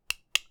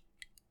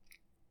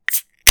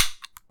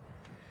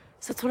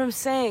So that's what I'm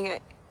saying.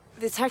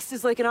 The text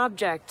is like an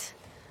object.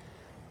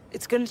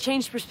 It's gonna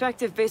change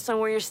perspective based on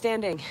where you're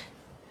standing.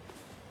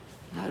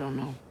 I don't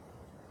know.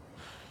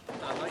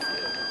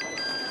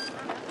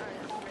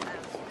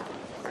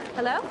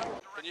 Hello?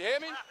 Can you hear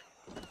me?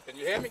 Can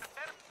you hear me?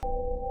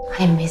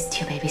 I missed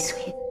you, baby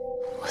sweet.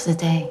 It was a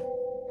day.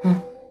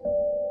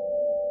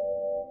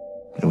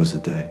 It was a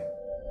day.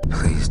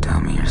 Please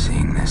tell me you're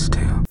seeing this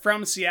too.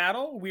 From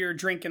Seattle, we're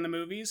Drinking the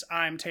Movies.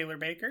 I'm Taylor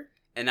Baker.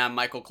 And I'm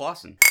Michael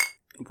Clausen.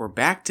 We're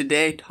back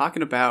today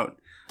talking about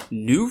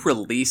new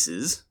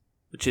releases,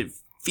 which it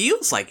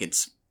feels like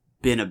it's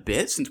been a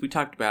bit since we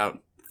talked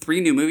about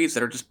 3 new movies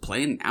that are just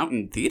playing out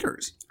in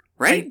theaters,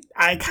 right?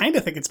 I kind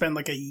of think it's been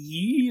like a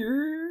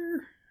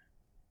year.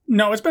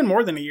 No, it's been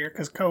more than a year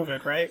because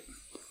COVID, right?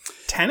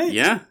 Tenet?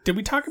 Yeah. Did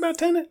we talk about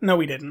Tenet? No,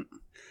 we didn't.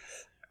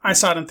 I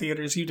saw it in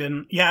theaters. You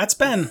didn't. Yeah, it's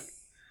been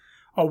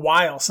a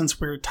while since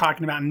we were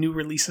talking about new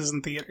releases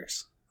in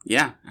theaters.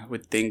 Yeah, I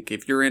would think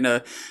if you're in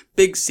a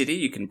big city,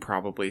 you can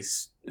probably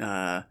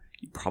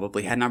you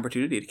probably had an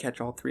opportunity to catch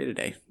all 3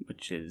 today,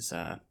 which is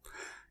a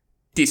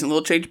decent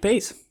little change of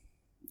pace.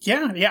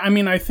 Yeah. I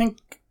mean, I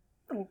think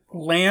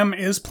Lamb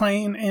is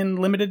playing in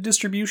limited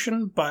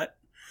distribution, but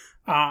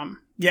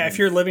if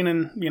you're living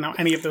in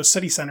any of those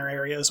city center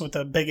areas with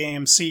a big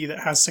AMC that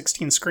has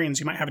 16 screens,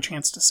 you might have a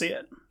chance to see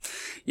it.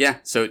 Yeah.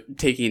 So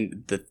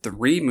taking the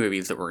 3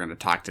 movies that we're going to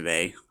talk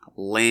today,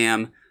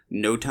 Lamb,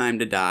 No Time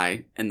to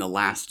Die, and The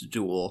Last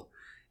Duel,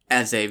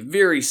 as a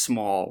very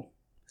small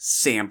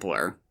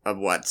sampler of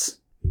what's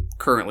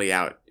currently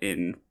out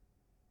in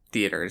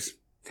theaters.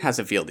 How's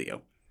it feel to you?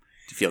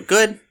 Do you feel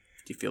good?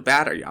 Do you feel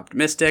bad? Are you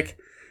optimistic?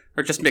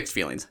 Or just mixed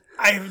feelings?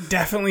 I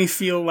definitely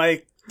feel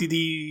like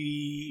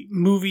the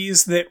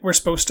movies that were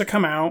supposed to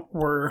come out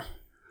were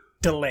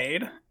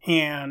delayed,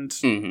 and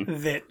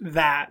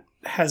that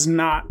has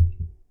not...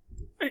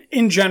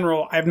 In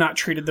general, I've not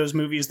treated those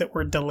movies that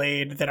were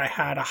delayed that I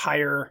had a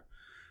higher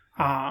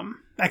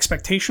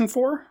expectation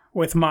for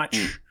with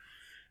much.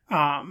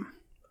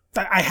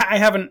 I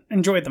haven't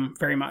enjoyed them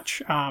very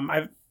much.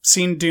 I've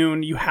seen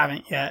Dune. You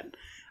haven't yet.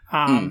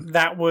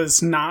 That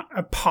was not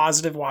a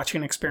positive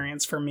watching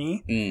experience for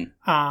me.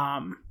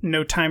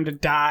 No Time to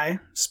Die,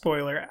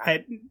 spoiler,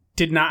 I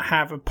did not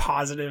have a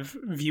positive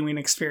viewing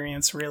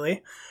experience,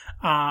 really.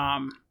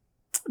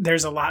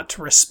 There's a lot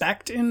to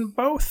respect in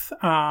both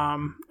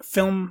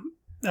film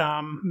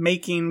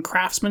making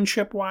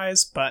craftsmanship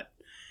wise, but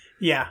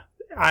yeah,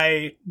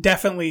 I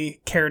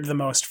definitely cared the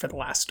most for The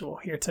Last Duel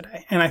here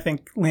today, and I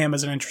think Lamb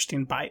is an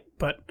interesting bite.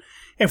 But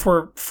if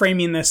we're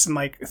framing this in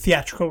like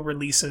theatrical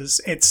releases,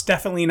 it's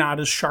definitely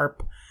not as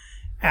sharp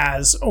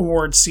as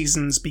award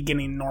seasons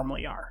beginning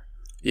normally are.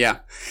 Yeah,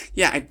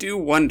 I do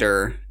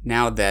wonder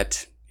now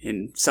that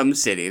in some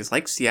cities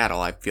like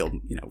Seattle, I feel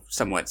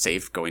somewhat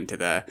safe going to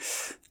the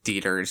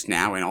theaters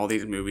now, and all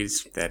these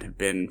movies that have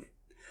been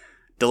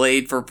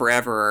delayed for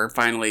forever are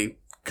finally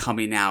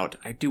coming out.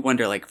 I do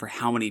wonder, like, for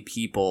how many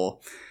people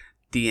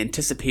the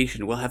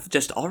anticipation will have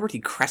just already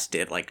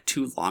crested, like,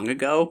 too long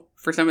ago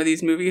for some of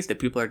these movies, that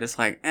people are just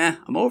like,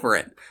 I'm over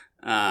it.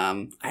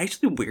 I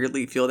actually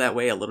weirdly feel that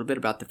way a little bit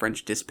about The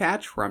French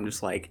Dispatch, where I'm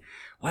just like,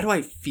 why do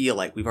I feel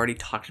like we've already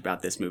talked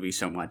about this movie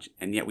so much,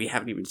 and yet we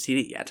haven't even seen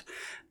it yet?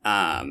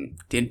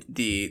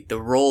 The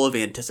role of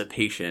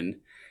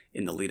anticipation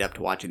in the lead up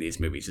to watching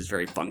these movies is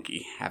very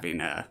funky, having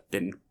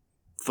been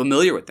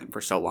familiar with them for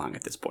so long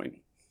at this point.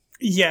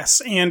 Yes,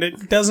 and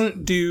it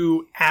doesn't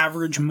do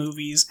average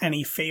movies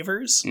any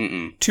favors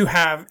to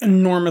have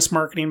enormous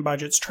marketing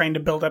budgets trying to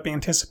build up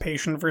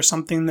anticipation for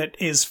something that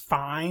is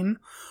fine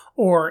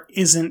or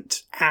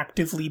isn't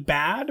actively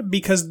bad,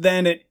 because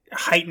then it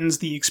heightens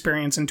the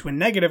experience into a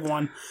negative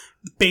one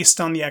based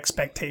on the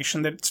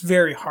expectation that it's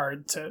very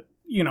hard to,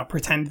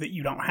 pretend that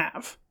you don't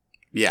have.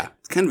 Yeah,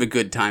 it's kind of a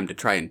good time to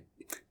try and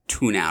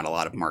tune out a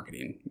lot of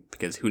marketing,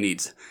 because who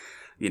needs,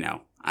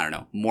 I don't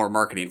know, more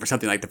marketing for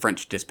something like The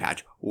French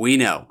Dispatch? We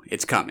know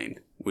it's coming.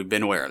 We've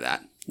been aware of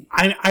that.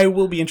 I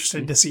will be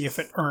interested to see if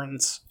it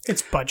earns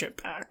its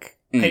budget back.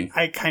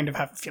 I kind of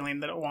have a feeling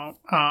that it won't.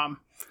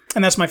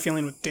 And that's my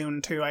feeling with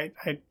Dune, too. I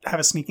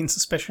have a sneaking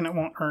suspicion it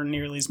won't earn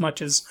nearly as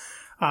much as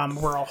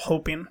we're all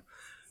hoping.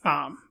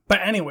 But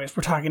anyways,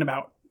 we're talking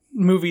about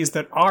movies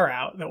that are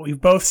out that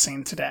we've both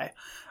seen today.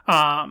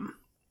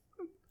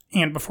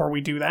 And before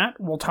we do that,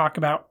 we'll talk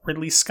about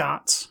Ridley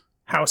Scott's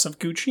House of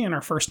Gucci and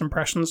our first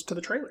impressions to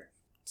the trailer.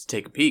 Let's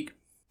take a peek.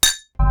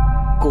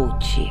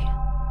 Gucci.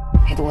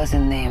 It was a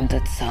name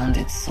that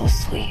sounded so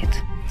sweet,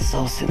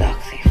 so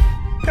seductive.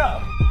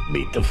 Come,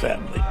 meet the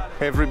family.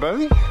 Hey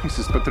everybody, this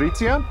is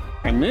Patricia,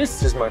 and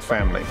this is my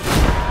family.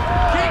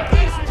 Kick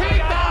his teeth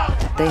out!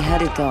 They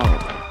had it all.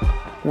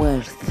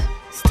 Wealth,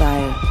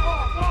 style,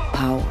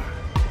 power.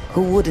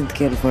 Who wouldn't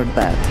kill for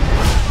that?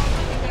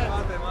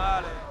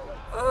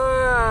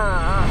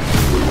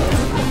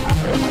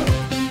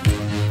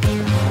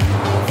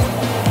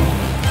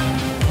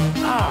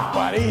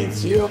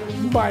 Maurizio,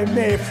 my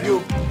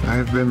nephew.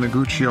 I've been a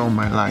Gucci all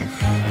my life.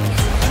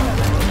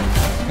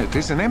 It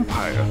is an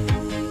empire.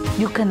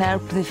 You can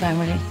help the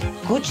family.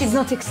 Gucci is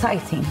not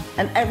exciting,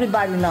 and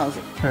everybody knows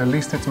it. At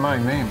least it's my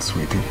name,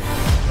 sweetie.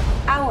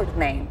 Our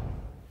name,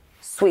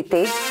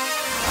 sweetie.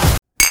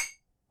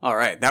 All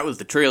right, that was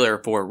the trailer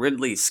for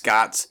Ridley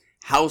Scott's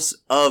House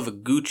of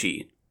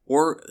Gucci.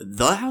 Or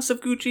The House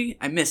of Gucci?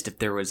 I missed if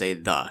there was a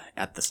the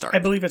at the start. I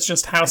believe it's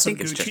just House of Gucci. I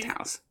think it's just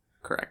House.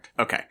 Correct.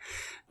 Okay.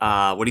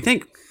 What do you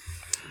think?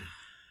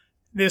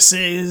 This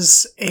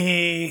is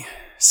a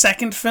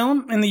second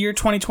film in the year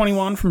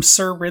 2021 from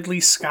Sir Ridley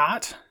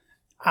Scott.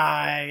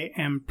 I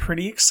am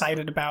pretty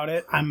excited about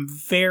it. I'm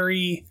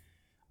very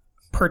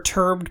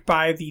perturbed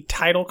by the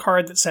title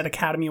card that said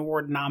Academy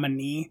Award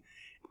nominee.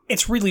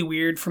 It's really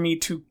weird for me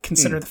to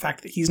consider the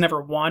fact that he's never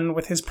won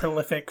with his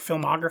prolific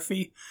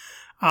filmography.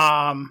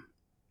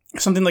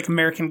 Something like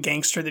American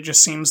Gangster that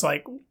just seems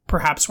like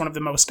perhaps one of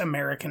the most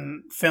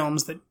American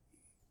films that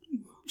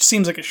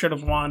seems like it should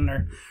have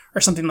won,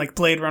 or something like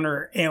Blade Runner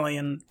or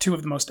Alien, two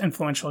of the most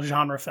influential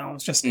genre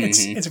films. Just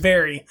it's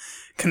very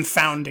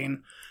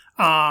confounding.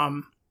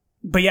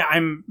 But yeah,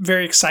 I'm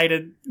very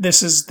excited.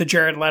 This is the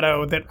Jared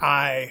Leto that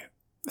I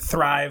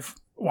thrive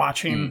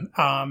watching.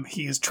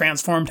 He's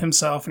transformed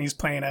himself and he's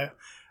playing a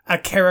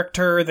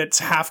character that's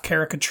half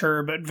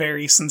caricature but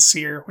very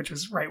sincere, which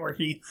is right where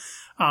he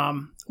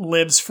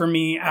lives for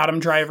me. Adam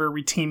Driver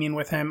reteaming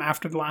with him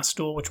after The Last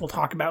Duel, which we'll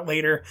talk about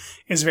later,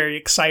 is very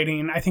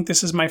exciting. I think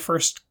this is my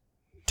first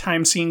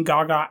time seeing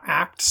Gaga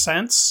act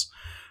since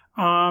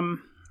what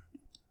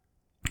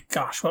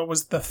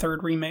was the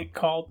third remake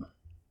called?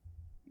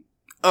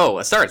 Oh,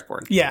 A Star is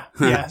Born.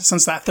 Yeah,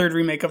 since that third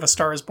remake of A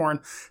Star is Born.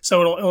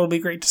 So it'll be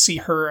great to see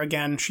her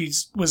again. She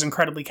was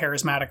incredibly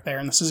charismatic there,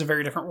 and this is a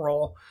very different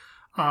role.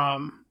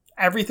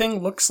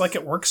 Everything looks like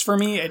it works for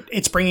me.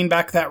 It's bringing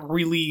back that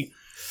really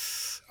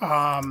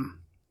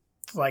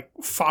like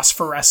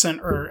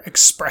phosphorescent or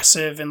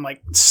expressive and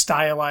like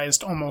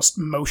stylized, almost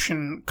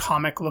motion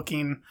comic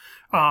looking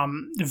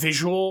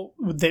visual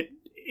that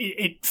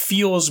it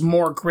feels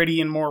more gritty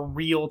and more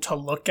real to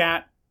look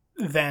at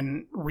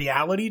than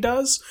reality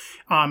does.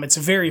 It's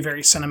very,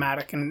 very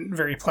cinematic and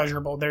very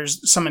pleasurable.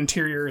 There's some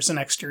interiors and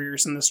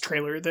exteriors in this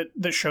trailer that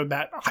showed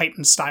that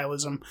heightened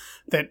stylism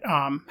that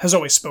has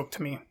always spoke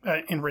to me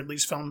in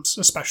Ridley's films,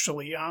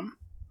 especially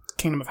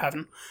Kingdom of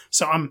Heaven.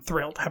 So I'm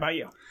thrilled. How about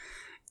you?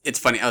 It's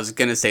funny, I was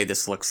going to say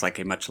this looks like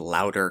a much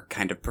louder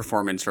kind of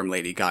performance from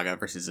Lady Gaga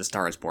versus A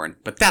Star is Born,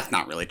 but that's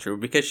not really true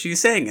because she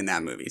sang in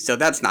that movie, so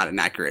that's not an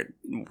accurate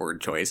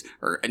word choice,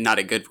 or not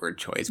a good word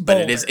choice,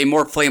 but It is a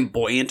more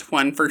flamboyant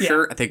one for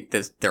sure. I think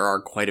there are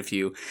quite a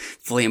few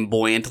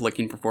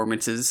flamboyant-looking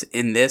performances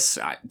in this.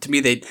 To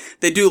me,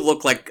 they do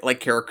look like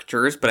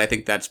caricatures, but I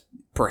think that's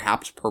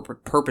perhaps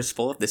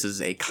purposeful if this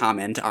is a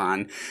comment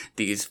on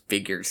these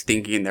figures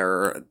thinking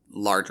they're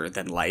larger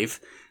than life.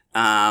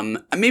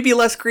 I'm maybe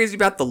less crazy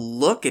about the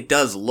look. It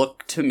does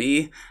look to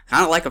me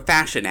kind of like a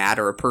fashion ad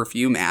or a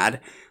perfume ad.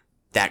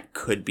 That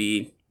could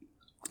be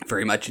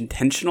very much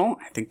intentional.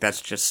 I think that's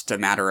just a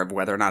matter of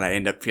whether or not I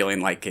end up feeling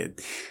like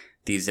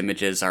these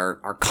images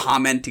are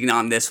commenting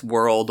on this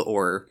world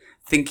or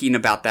thinking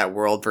about that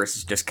world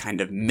versus just kind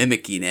of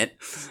mimicking it.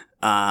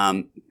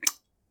 Not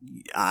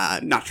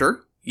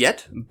sure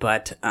yet,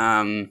 but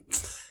yeah,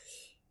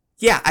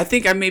 I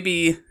think I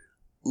maybe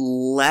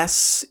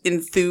less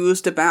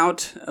enthused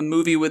about a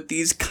movie with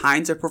these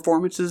kinds of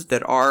performances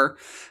that are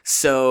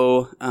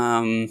so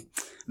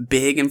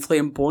big and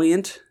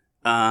flamboyant.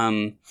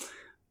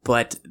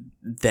 But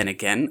then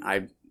again,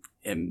 I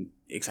am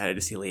excited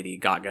to see Lady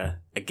Gaga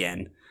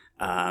again.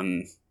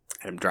 Adam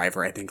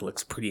Driver, I think,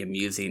 looks pretty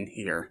amusing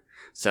here.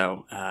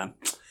 So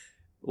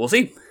we'll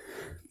see.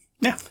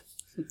 Yeah.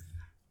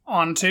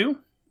 On to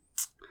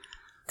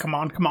Come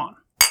On, Come On.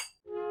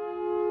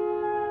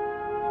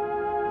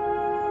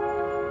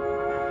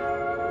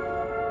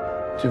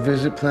 To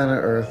visit planet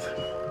Earth,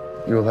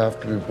 you will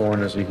have to be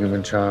born as a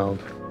human child.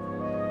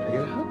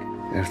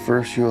 At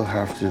first, you will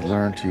have to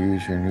learn to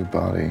use your new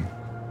body,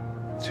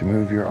 to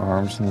move your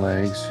arms and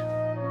legs.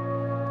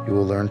 You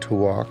will learn to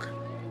walk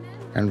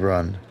and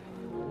run,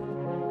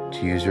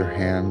 to use your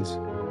hands,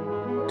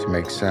 to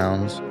make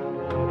sounds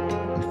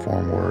and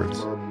form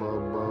words.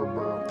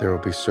 There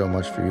will be so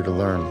much for you to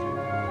learn,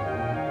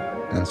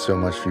 and so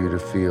much for you to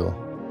feel.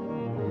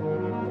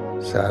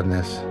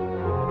 Sadness,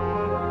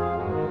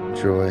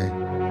 joy,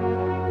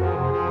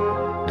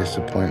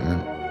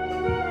 disappointment,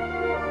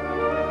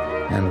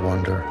 and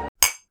wonder.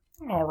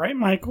 All right,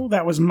 Michael,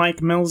 that was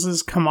Mike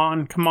Mills's Come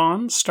On, Come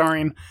On,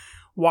 starring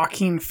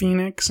Joaquin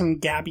Phoenix and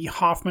Gabby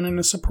Hoffman in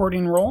a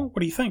supporting role. What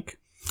do you think?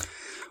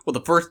 Well,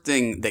 the first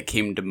thing that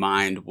came to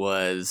mind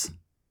was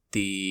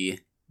the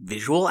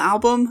visual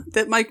album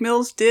that Mike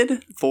Mills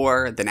did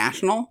for The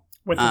National.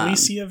 With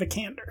Alicia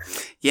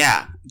Vikander.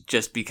 Yeah,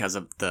 just because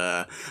of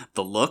the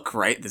look,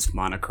 right? This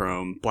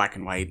monochrome black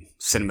and white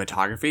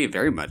cinematography. It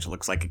very much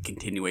looks like a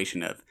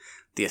continuation of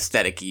the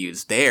aesthetic he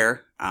used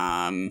there.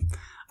 I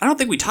don't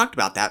think we talked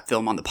about that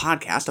film on the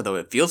podcast, although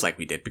it feels like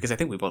we did, because I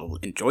think we both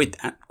enjoyed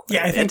that.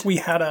 Yeah, I think we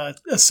had a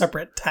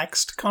separate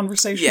text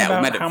conversation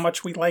about how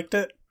much we liked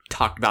it.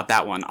 Talked about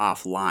that one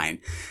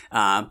offline.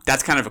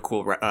 That's kind of a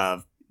cool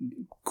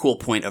cool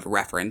point of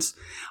reference.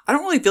 I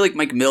don't really feel like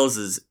Mike Mills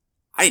is.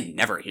 I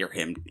never hear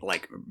him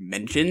like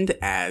mentioned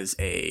as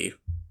a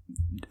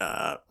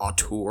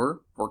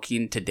auteur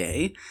working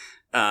today.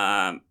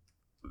 I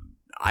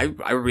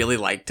really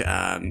liked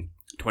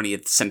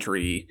 20th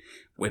Century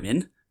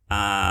Women.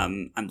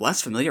 I'm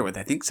less familiar with,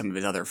 I think, some of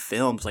his other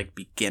films, like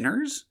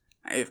Beginners,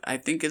 I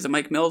think is a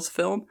Mike Mills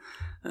film.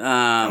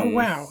 Oh,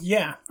 wow.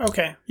 Yeah.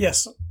 Okay.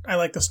 Yes. I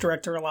like this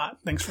director a lot.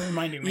 Thanks for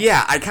reminding me.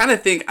 Yeah, I kind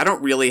of think I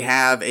don't really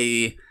have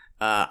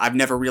I've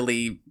never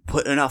really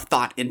put enough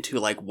thought into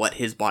like what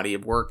his body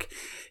of work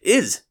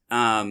is.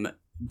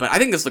 But I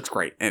think this looks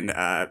great, and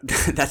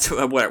that's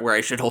where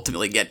I should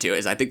ultimately get to.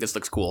 Is I think this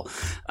looks cool,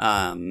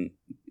 and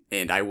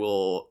I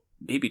will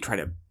maybe try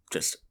to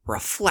just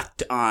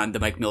reflect on the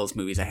Mike Mills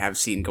movies I have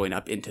seen going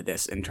up into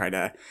this, and try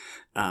to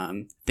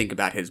think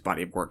about his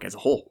body of work as a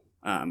whole,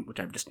 which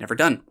I've just never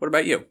done. What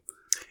about you?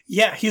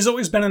 Yeah, he's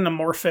always been an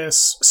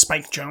amorphous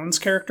Spike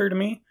Jonze character to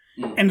me.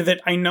 And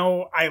that I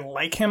know I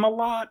like him a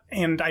lot,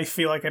 and I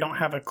feel like I don't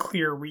have a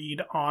clear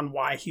read on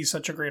why he's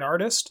such a great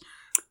artist.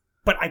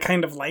 But I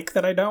kind of like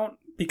that I don't,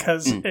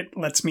 because it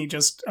lets me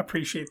just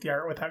appreciate the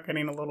art without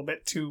getting a little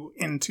bit too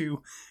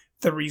into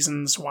the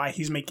reasons why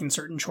he's making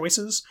certain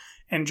choices,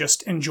 and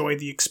just enjoy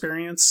the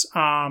experience.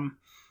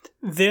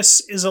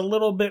 This is a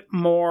little bit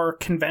more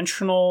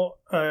conventional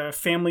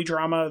family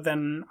drama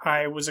than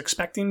I was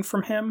expecting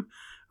from him.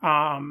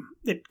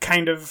 It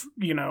kind of,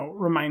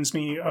 reminds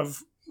me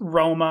of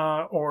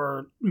Roma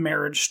or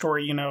Marriage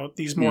Story,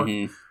 these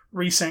more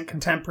recent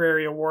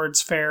contemporary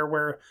awards fair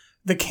where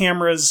the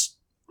camera's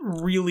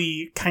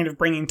really kind of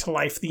bringing to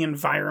life the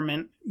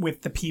environment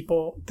with the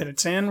people that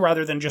it's in,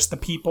 rather than just the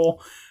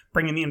people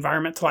bringing the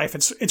environment to life.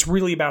 It's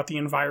really about the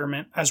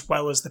environment as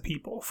well as the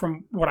people,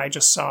 from what I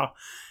just saw.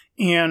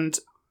 And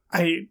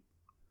I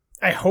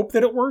hope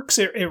that it works.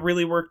 It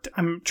really worked.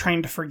 I'm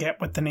trying to forget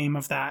what the name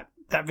of that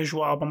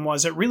visual album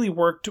was. It really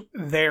worked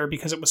there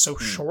because it was so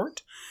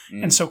short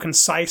and so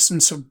concise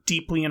and so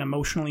deeply and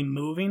emotionally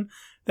moving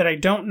that I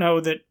don't know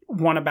that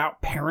one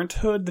about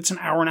parenthood that's an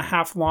hour and a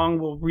half long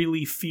will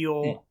really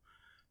feel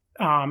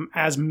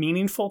as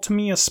meaningful to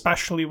me,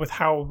 especially with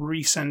how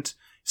recent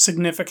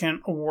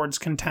significant awards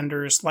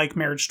contenders like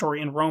Marriage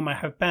Story and Roma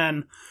have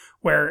been,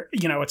 where,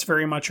 it's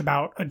very much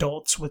about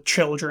adults with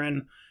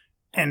children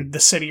and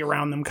the city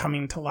around them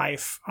coming to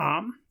life,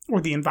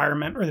 or the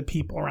environment or the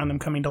people around them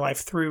coming to life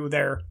through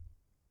their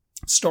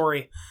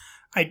story.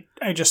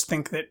 I just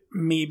think that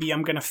maybe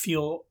I'm going to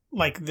feel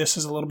like this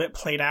is a little bit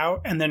played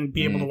out and then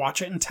be able to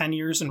watch it in 10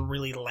 years and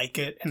really like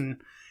it. And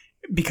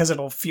because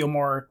it'll feel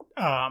more,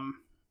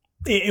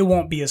 it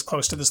won't be as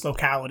close to this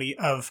locality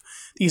of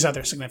these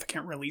other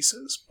significant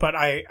releases, but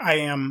I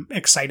am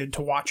excited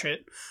to watch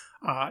it.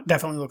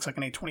 Definitely looks like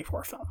an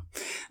A24 film.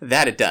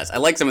 That it does. I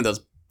like some of those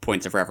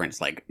points of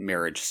reference, like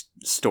Marriage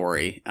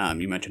Story.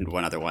 You mentioned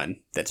one other one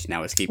that's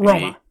now escaping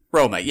me.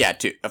 Roma, yeah,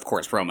 of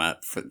course, Roma,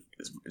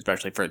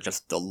 especially for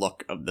just the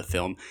look of the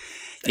film.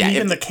 Yeah, and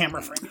even the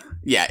camera frame.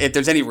 Yeah, if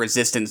there's any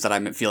resistance that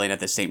I'm feeling at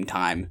the same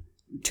time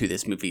to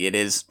this movie, it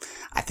is,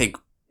 I think,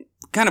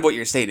 kind of what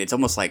you're saying. It's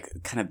almost like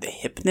kind of the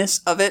hipness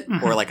of it,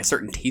 or like a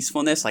certain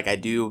tastefulness. Like I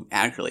do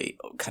actually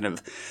kind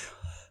of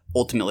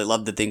ultimately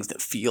love the things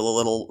that feel a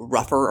little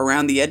rougher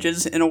around the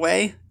edges in a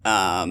way.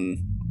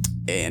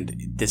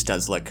 And this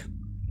does look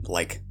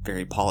like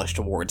very polished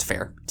awards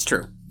fair. It's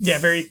true. Yeah,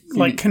 very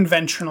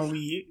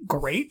conventionally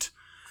great.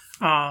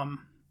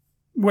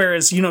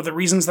 Whereas, the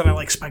reasons that I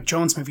like Spike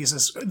Jonze movies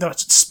is the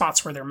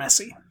spots where they're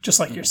messy, just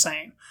like you're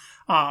saying.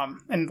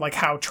 And like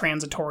how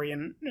transitory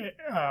and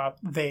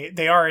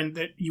they are, and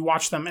that you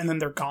watch them and then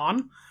they're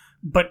gone.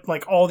 But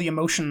like all the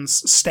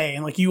emotions stay,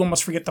 and like you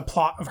almost forget the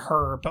plot of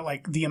Her, but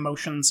like the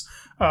emotions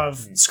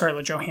of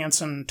Scarlett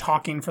Johansson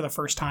talking for the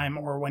first time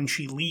or when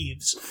she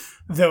leaves,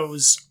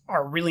 those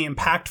are really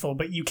impactful,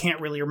 but you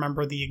can't really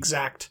remember the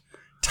exact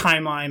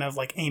timeline of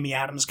like Amy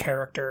Adams'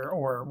 character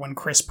or when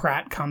Chris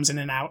Pratt comes in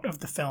and out of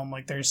the film.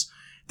 Like there's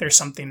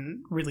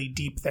something really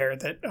deep there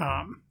that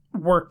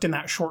worked in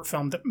that short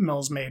film that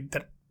Mills made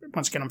that,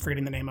 once again, I'm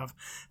forgetting the name of,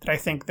 that I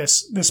think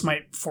this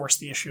might force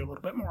the issue a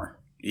little bit more.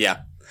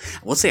 Yeah. I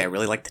will say I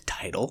really like the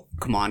title.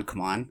 Come on,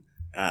 come on.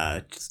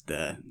 Just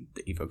the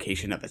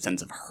evocation of a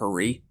sense of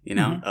hurry,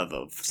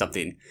 of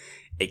something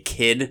a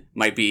kid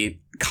might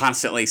be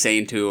constantly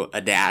saying to a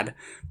dad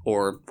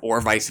or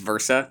vice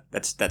versa.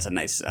 That's a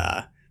nice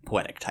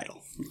poetic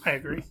title. I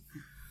agree.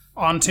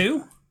 On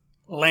to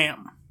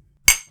Lamb.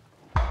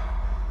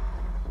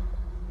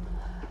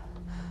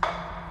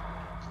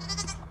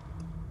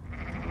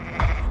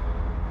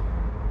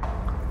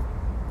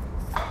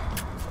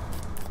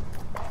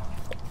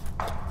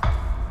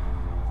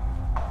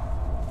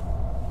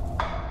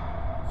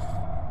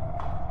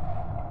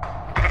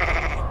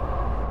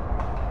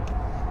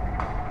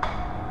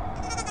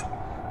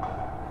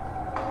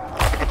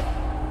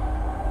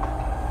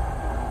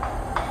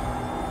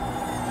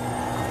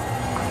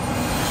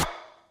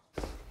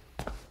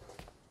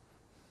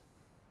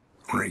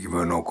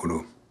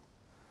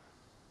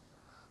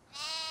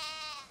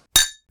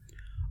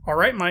 All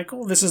right,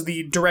 Michael. This is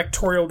the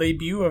directorial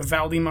debut of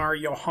Valdemar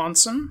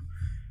Johansson.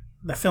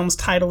 The film's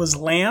title is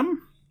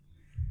Lamb.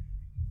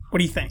 What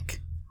do you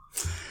think?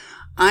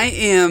 I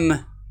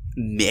am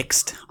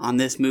mixed on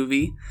this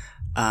movie.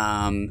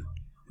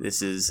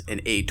 This is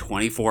an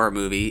A24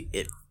 movie.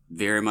 It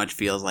very much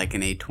feels like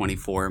an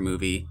A24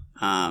 movie.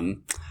 I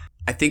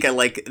think I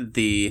like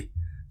the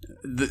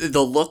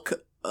look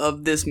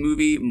of this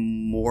movie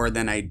more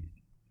than I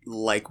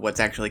like what's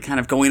actually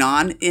kind of going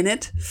on in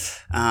it.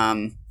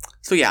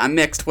 So yeah, I'm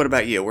mixed. What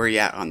about you? Where are you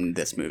at on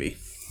this movie?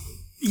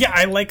 Yeah,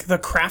 I like the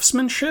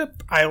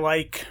craftsmanship. I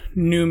like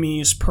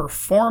Numi's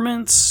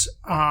performance.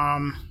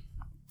 I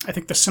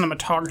think the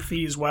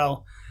cinematography is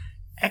well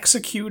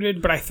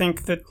executed, but I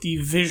think that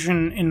the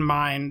vision in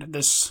mind,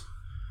 this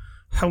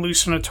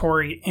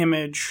hallucinatory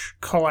image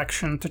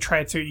collection to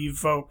try to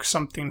evoke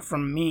something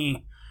from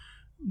me,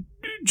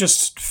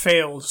 just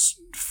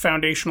fails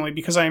foundationally,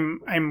 because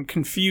I'm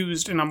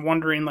confused and I'm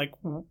wondering like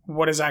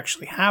what is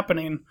actually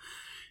happening,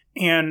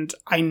 and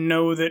I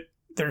know that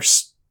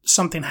there's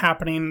something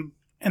happening,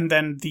 and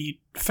then the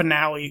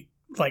finale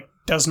like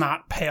does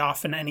not pay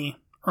off in any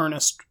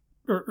earnest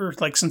or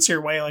like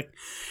sincere way. Like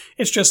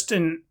it's just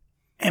an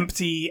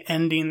empty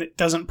ending that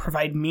doesn't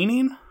provide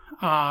meaning.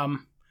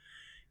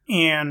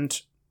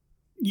 And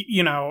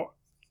you know,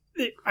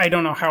 I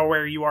don't know how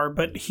aware you are,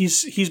 but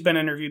he's been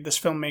interviewed, this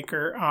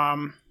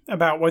filmmaker,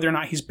 about whether or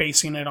not he's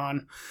basing it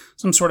on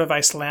some sort of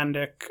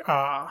Icelandic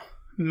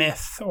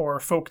myth or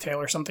folktale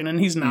or something,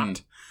 and he's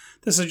not.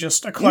 This is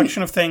just a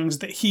collection of things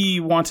that he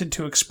wanted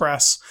to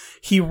express.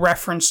 He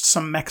referenced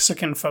some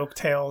Mexican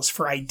folktales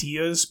for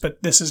ideas,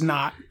 but this is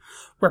not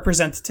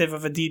representative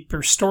of a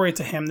deeper story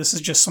to him. This is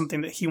just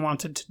something that he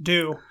wanted to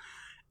do,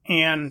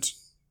 and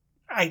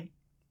I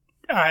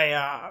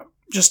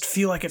just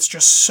feel like it's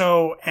just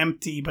so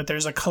empty. But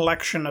there's a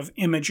collection of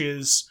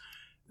images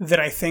that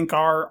I think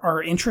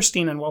are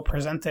interesting and well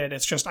presented.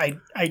 It's just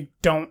I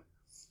don't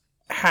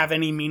have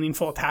any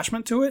meaningful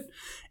attachment to it,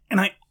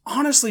 and I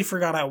honestly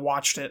forgot I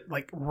watched it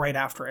like right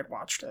after I'd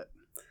watched it.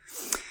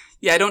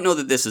 Yeah, I don't know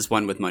that this is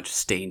one with much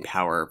staying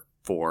power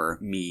for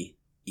me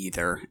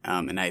either.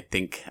 And I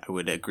think I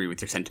would agree with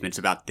your sentiments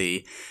about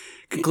the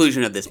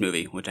conclusion of this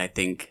movie, which I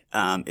think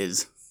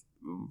is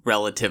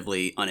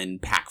relatively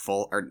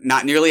unimpactful, or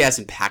not nearly as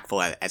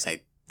impactful as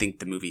I think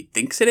the movie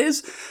thinks it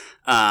is.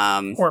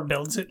 Or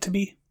builds it to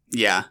be.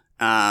 Yeah.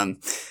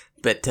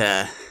 But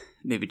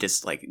maybe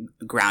just like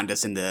ground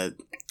us in the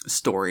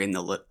story,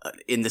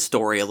 in the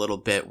story a little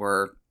bit,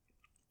 where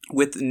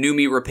with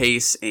Noomi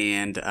Rapace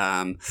and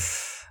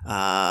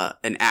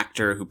an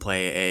actor who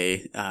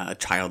play a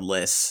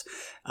childless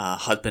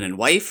husband and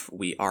wife.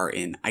 We are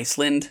in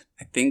Iceland,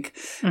 I think.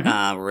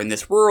 Mm-hmm. We're in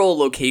this rural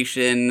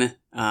location.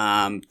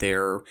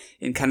 They're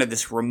in kind of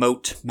this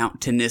remote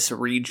mountainous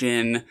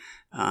region.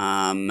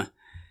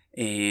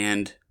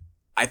 And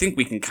I think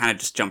we can kind of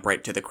just jump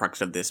right to the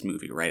crux of this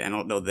movie, right? I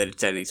don't know that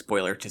it's any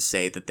spoiler to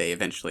say that they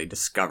eventually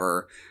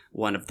discover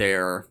one of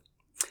their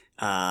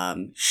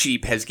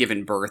sheep has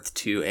given birth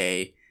to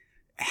a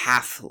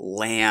half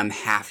lamb,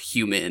 half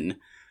human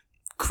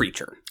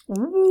creature.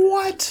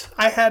 What?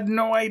 I had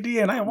no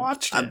idea, and I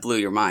watched it. That blew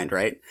your mind,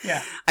 right?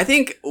 Yeah. I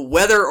think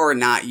whether or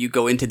not you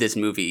go into this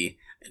movie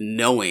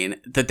knowing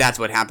that that's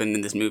what happened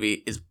in this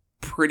movie is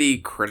pretty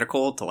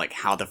critical to like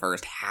how the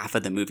first half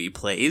of the movie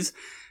plays.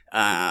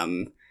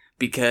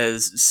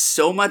 Because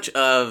so much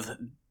of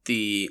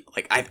the,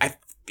 like,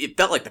 it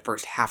felt like the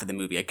first half of the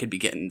movie, I could be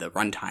getting the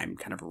runtime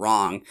kind of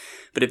wrong,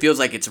 but it feels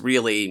like it's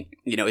really,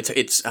 you know,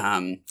 it's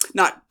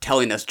not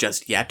telling us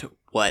just yet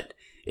what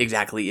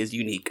exactly is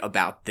unique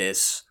about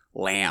this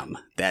lamb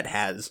that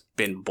has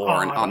been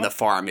born on the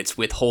farm. It's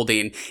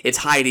withholding, it's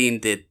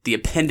hiding the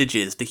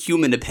appendages, the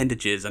human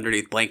appendages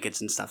underneath blankets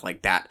and stuff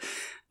like that.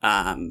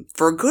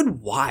 For a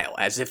good while,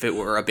 as if it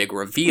were a big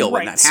reveal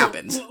when that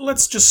happens.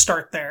 Let's just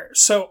start there.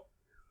 So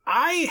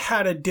I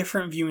had a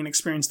different viewing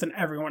experience than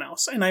everyone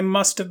else, and I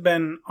must have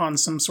been on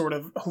some sort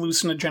of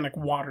hallucinogenic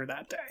water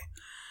that day,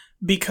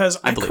 because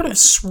I could have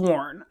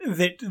sworn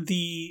that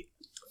the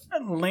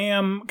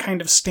lamb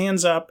kind of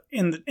stands up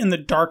in the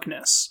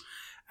darkness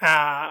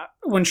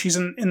when she's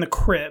in the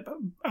crib.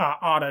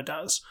 Ada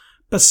does,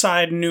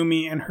 beside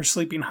Noomi and her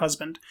sleeping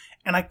husband,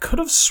 and I could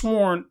have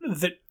sworn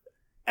that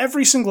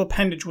every single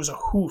appendage was a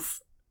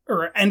hoof,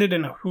 or ended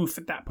in a hoof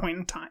at that point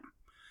in time.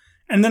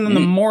 And then in the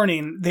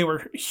morning, they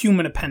were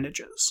human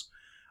appendages.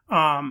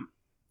 Now,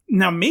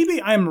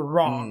 maybe I'm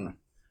wrong,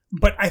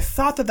 but I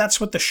thought that that's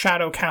what the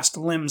shadow cast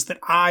limbs that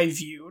I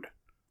viewed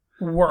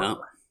were.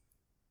 Oh.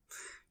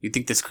 You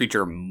think this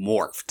creature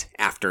morphed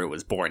after it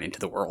was born into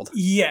the world?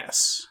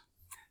 Yes.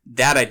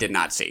 That I did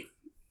not see.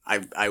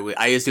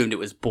 I assumed it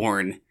was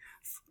born.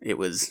 It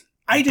was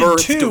I did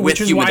too,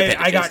 which is why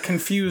appendages. I got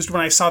confused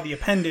when I saw the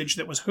appendage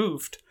that was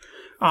hoofed.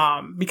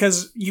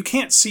 Because you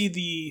can't see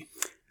the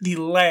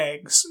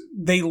legs.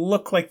 They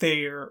look like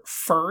they're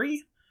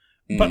furry,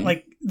 but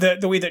like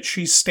the way that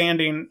she's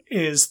standing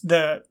is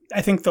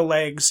I think the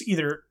legs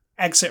either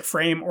exit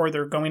frame or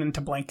they're going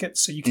into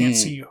blankets, so you can't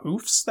see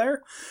hoofs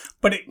there.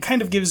 But it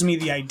kind of gives me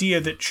the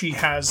idea that she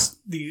has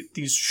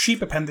these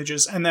sheep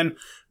appendages, and then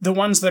the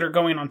ones that are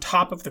going on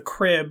top of the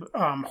crib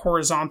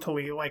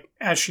horizontally, like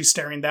as she's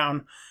staring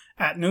down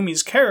at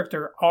Numi's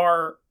character,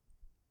 are,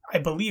 I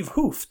believe,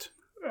 hoofed.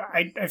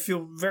 I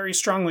feel very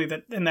strongly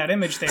that in that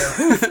image they are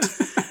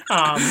hoofed.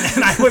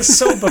 And I was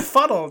so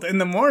befuddled in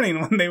the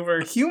morning when they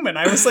were human.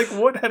 I was like,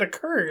 what had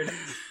occurred?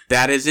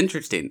 That is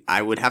interesting.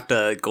 I would have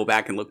to go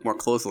back and look more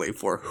closely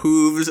for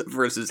hooves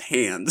versus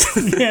hands.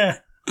 Yeah.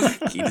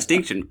 Key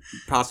distinction,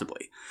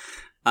 possibly.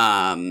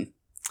 But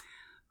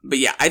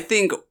yeah, I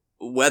think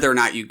whether or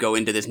not you go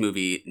into this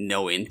movie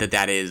knowing that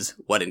that is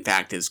what in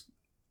fact is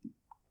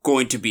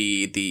going to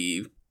be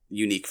the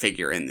unique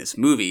figure in this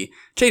movie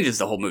changes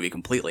the whole movie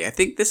completely. I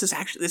think this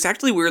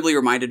actually weirdly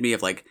reminded me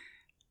of like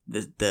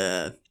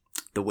the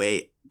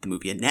way the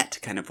movie Annette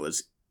kind of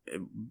was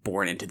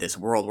born into this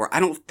world, where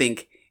I don't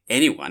think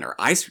anyone, or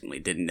I certainly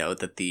didn't know,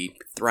 that the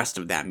thrust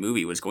of that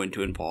movie was going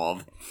to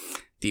involve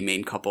the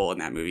main couple in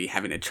that movie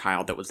having a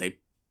child that was a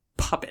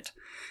puppet.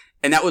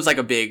 And that was like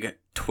a big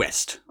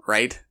twist,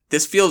 right?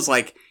 This feels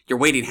like you're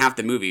waiting half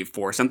the movie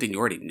for something you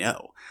already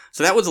know.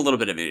 So that was a little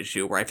bit of an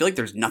issue where I feel like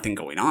there's nothing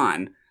going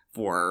on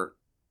for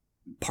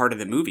part of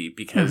the movie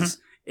because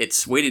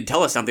it's waiting to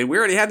tell us something we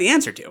already had the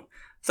answer to.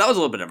 So that was a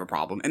little bit of a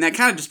problem. And that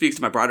kind of just speaks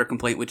to my broader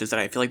complaint, which is that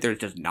I feel like there's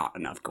just not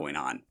enough going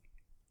on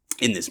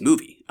in this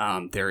movie.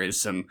 There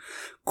is some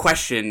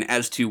question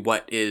as to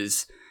what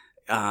is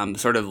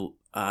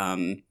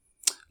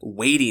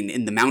waiting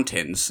in the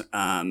mountains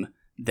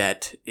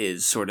that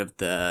is sort of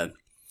the...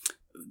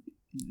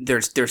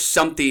 There's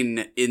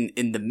something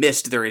in the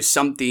mist. There is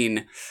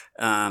something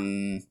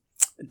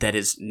that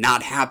is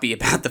not happy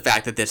about the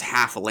fact that this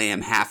half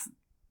lamb, half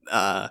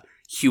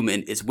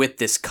human is with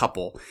this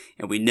couple.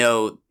 And we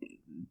know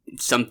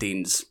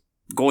something's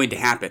going to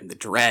happen. The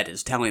dread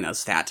is telling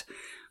us that.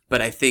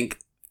 But I think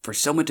for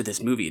so much of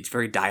this movie, it's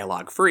very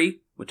dialogue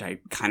free, which I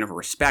kind of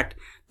respect.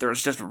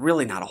 There's just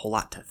really not a whole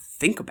lot to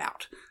think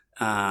about.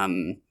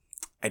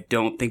 I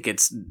don't think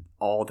it's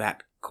all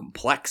that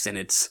complex in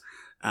its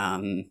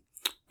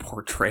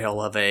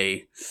portrayal of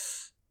a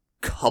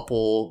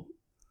couple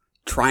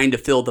trying to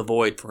fill the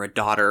void for a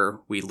daughter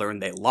we learn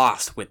they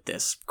lost with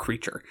this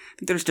creature. I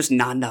think there's just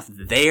not enough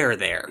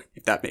there,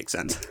 if that makes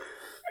sense.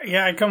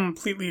 Yeah, I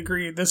completely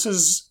agree. This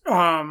is,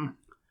 from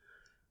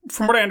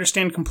what I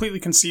understand, completely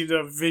conceived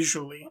of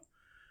visually.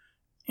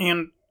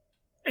 And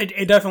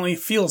it definitely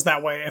feels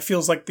that way. It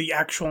feels like the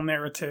actual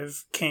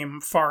narrative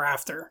came far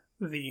after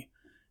the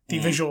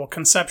visual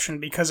conception,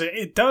 because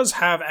it does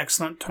have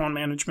excellent tone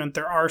management.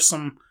 There are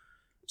some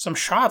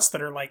shots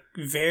that are like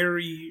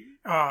very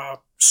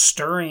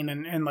stirring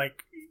and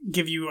like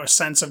give you a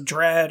sense of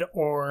dread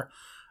or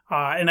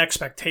an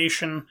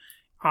expectation.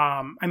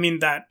 I mean,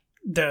 that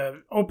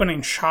the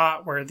opening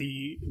shot where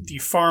the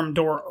farm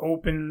door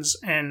opens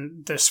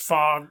and this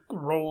fog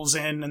rolls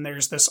in and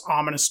there's this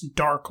ominous,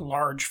 dark,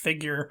 large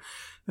figure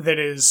that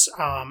is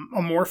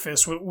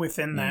amorphous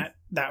within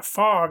that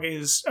fog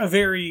is a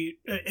very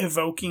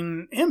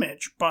evoking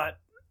image, but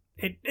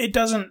it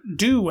doesn't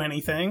do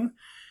anything.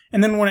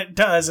 And then when it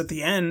does at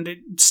the end, it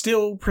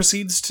still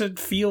proceeds to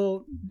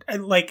feel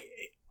like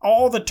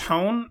all the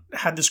tone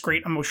had this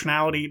great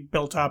emotionality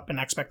built up and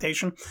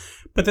expectation.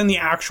 But then the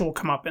actual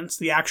comeuppance,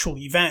 the actual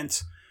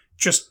event,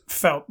 just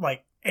felt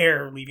like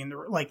air leaving the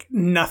room. Like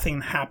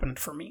nothing happened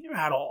for me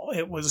at all.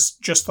 It was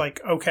just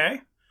like, okay,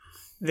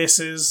 this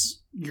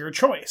is your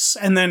choice.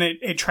 And then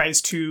it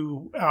tries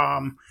to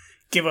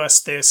give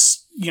us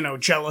this,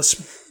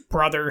 jealous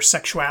brother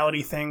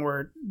sexuality thing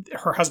where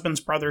her husband's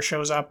brother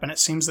shows up and it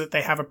seems that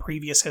they have a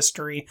previous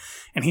history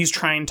and he's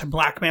trying to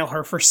blackmail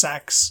her for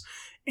sex,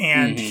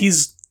 and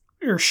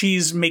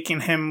she's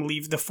making him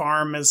leave the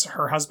farm as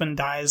her husband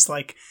dies.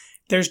 Like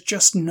there's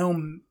just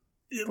no,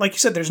 like you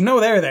said, there's no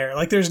there.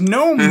 Like there's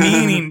no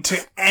meaning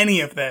to any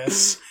of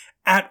this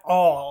at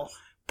all.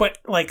 But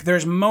like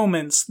there's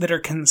moments that are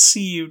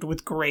conceived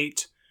with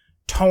great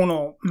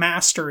tonal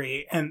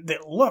mastery and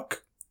that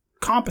look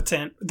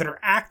competent, that are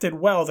acted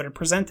well, that are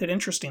presented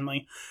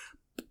interestingly.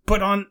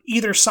 But on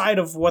either side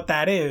of what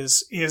that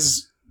is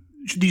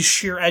these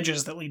sheer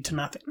edges that lead to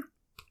nothing.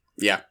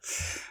 Yeah.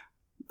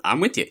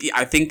 I'm with you.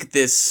 I think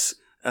this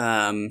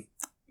plot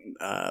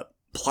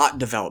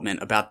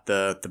development about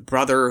the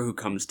brother who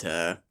comes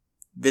to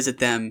visit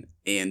them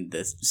and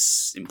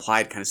this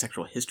implied kind of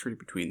sexual history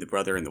between the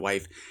brother and the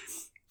wife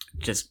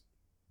just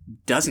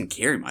doesn't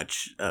carry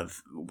much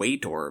of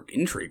weight or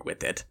intrigue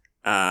with it.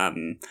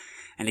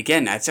 And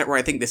again, that's where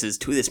I think this is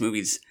to this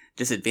movie's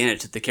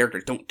disadvantage, that the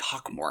characters don't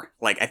talk more.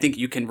 Like, I think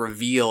you can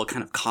reveal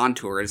kind of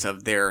contours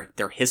of their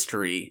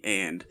history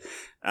and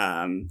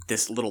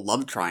this little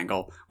love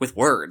triangle with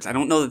words. I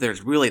don't know that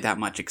there's really that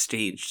much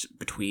exchange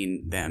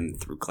between them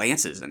through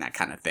glances and that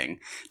kind of thing.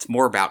 It's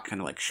more about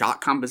kind of like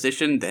shot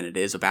composition than it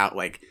is about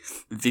like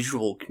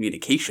visual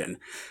communication.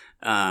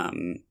 I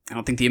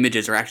don't think the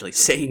images are actually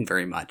saying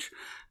very much.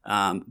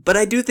 But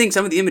I do think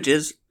some of the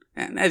images,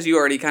 and as you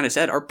already kind of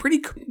said, are pretty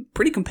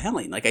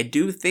compelling. Like, I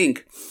do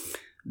think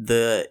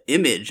the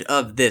image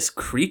of this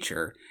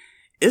creature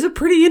is a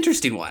pretty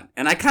interesting one,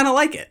 and I kind of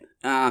like it.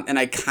 And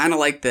I kind of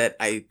like that.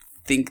 I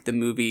think the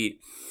movie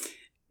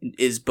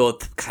is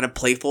both kind of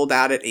playful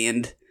about it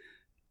and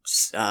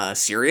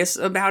serious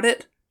about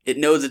it. It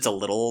knows it's a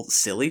little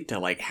silly to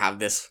like have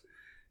this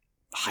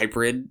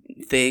hybrid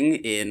thing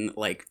in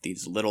like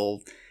these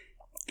little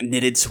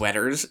knitted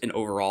sweaters and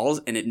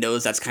overalls, and it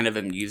knows that's kind of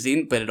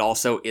amusing, but it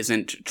also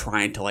isn't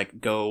trying to like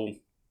go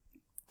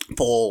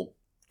full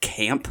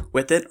camp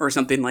with it or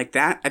something like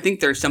that. I think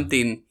there's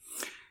something,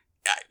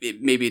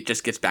 maybe it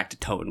just gets back to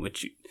tone,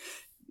 which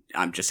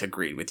I'm just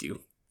agreeing with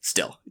you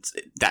still.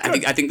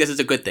 I think this is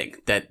a good thing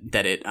that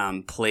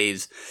it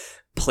plays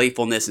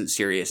playfulness and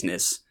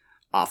seriousness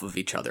off of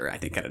each other, I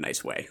think, in a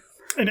nice way.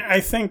 And I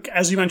think,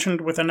 as you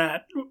mentioned with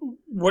Annette,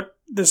 what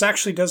this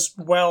actually does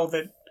well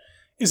that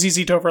is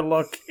easy to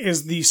overlook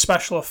is the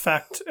special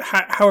effect,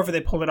 however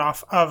they pulled it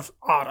off, of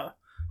Ada,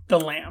 the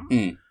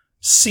lamb,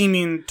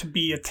 seeming to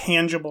be a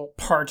tangible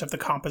part of the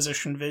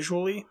composition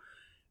visually.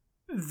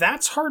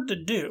 That's hard to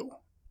do.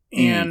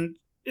 And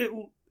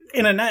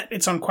in Annette,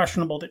 it's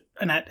unquestionable that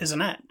Annette is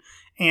Annette.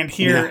 And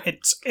here,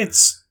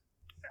 it's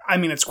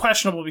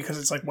questionable because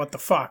it's like, what the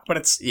fuck? But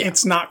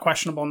it's not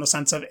questionable in the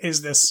sense of,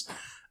 is this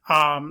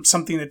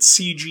something that's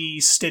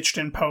CG stitched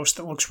in post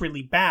that looks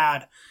really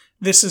bad?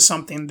 This is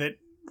something that,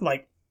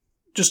 like,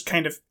 just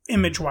kind of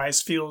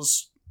image-wise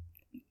feels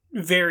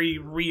very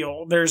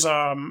real. There's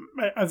a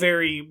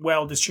very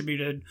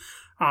well-distributed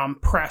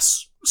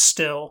press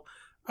still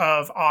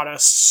of Ada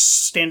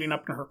standing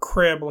up in her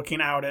crib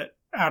looking out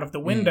of the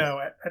window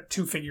at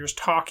two figures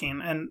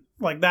talking. And,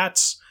 like,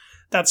 that's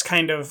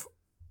kind of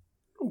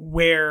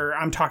where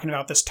I'm talking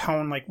about this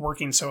tone, like,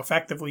 working so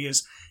effectively,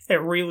 is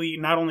it really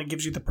not only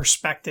gives you the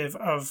perspective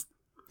of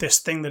this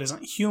thing that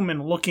isn't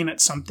human looking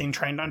at something,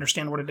 trying to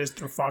understand what it is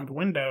through fogged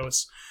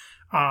windows.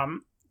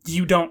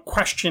 You don't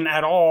question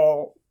at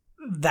all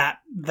that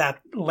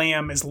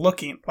lamb is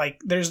looking.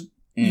 Like, there's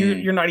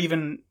you're not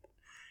even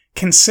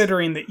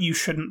considering that you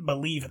shouldn't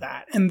believe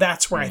that. And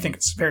that's where I think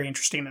it's very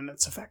interesting in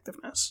its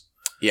effectiveness.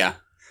 Yeah.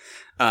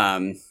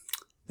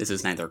 This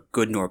is neither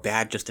good nor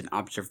bad, just an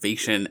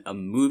observation. A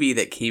movie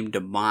that came to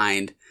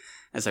mind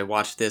as I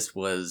watched this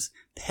was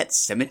Pet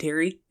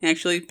Sematary,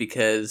 actually,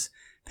 because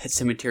Pet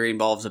Sematary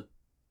involves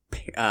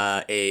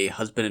a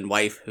husband and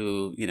wife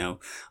who,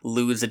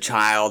 lose a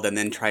child and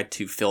then try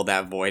to fill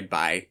that void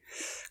by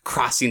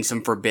crossing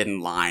some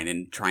forbidden line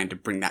and trying to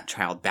bring that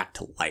child back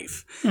to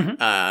life.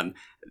 The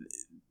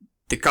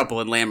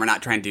couple in Lamb are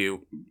not trying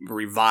to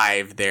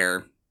revive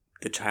the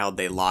child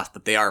they lost,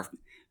 but they are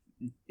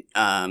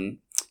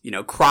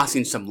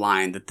crossing some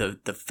line that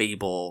the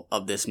fable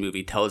of this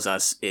movie tells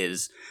us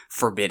is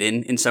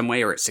forbidden in some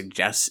way, or it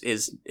suggests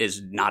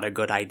is not a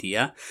good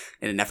idea,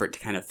 in an effort to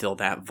kind of fill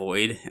that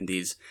void. And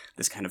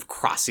this kind of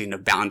crossing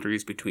of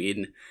boundaries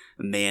between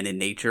man and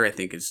nature, I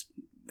think, is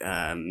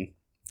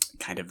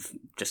kind of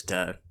just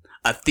a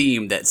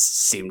theme that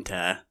seemed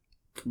to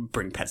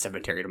bring Pet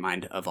Sematary to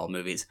mind of all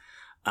movies.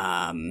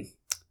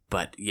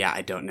 But yeah,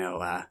 I don't know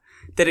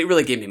that it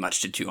really gave me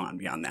much to chew on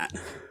beyond that.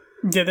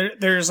 Yeah,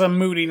 there's a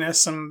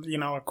moodiness and,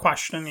 a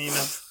questioning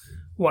of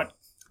what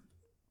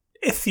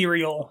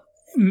ethereal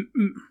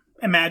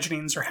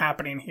imaginings are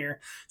happening here.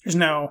 There's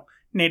no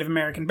Native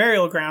American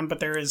burial ground, but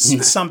there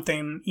is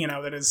something,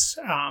 that is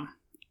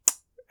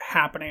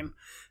happening.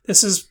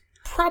 This is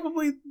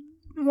probably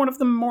one of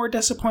the more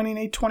disappointing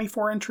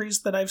A24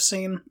 entries that I've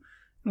seen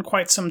in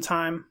quite some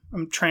time.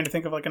 I'm trying to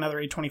think of like another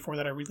A24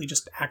 that I really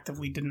just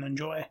actively didn't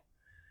enjoy.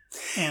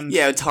 And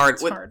yeah, it's hard.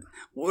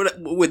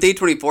 With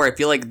A24, I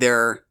feel like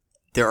there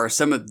are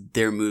some of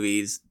their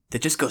movies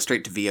that just go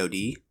straight to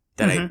VOD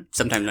that I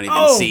sometimes don't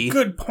even see. Oh,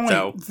 good point.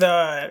 So,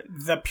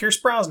 the Pierce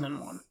Brosnan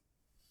one.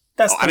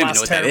 That's the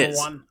last terrible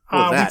one.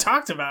 We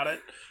talked about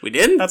it. We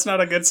did? That's not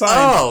a good sign.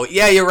 Oh,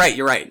 yeah, you're right.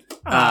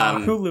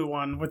 Hulu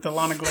one with the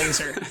Lana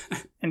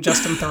Glazer and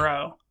Justin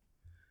Theroux.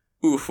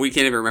 Oof, we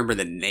can't even remember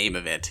the name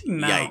of it.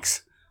 No.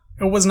 Yikes.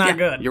 It was not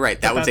good. You're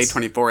right. That was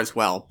A24 as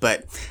well.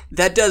 But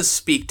that does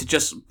speak to,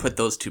 just put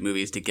those two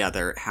movies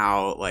together,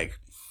 how, like,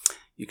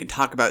 you can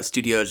talk about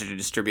studios or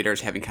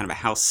distributors having kind of a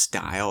house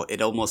style.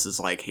 It almost is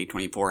like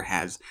A24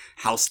 has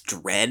house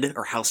dread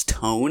or house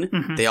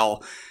tone. They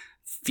all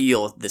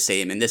feel the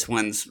same. And this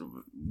one's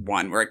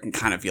one where I can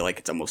kind of feel like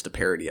it's almost a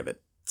parody of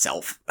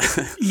itself.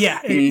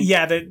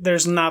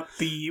 There's not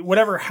the...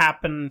 Whatever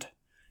happened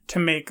to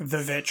make The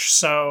Vitch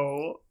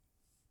so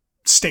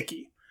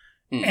sticky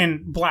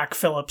and Black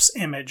Phillip's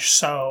image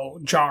so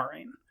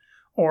jarring,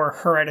 or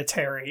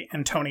Hereditary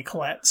and Toni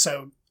Collette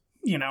so,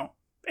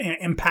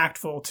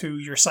 impactful to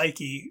your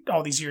psyche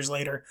all these years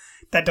later,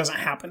 that doesn't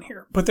happen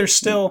here. But there's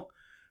still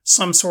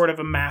some sort of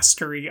a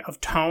mastery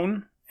of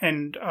tone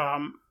and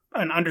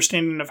an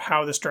understanding of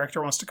how this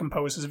director wants to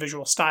compose his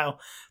visual style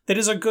that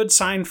is a good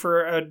sign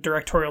for a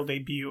directorial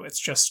debut. It's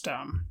just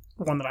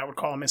one that I would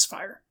call a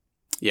misfire.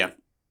 Yeah.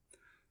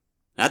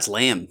 That's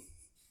Lamb.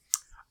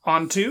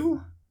 On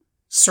to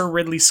Sir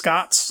Ridley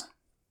Scott's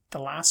The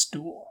Last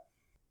Duel.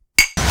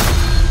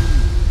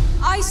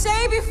 I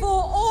say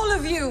before all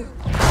of you,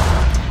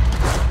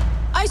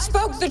 I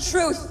spoke the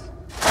truth.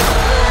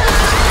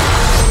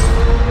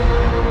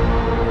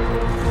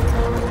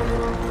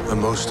 A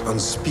most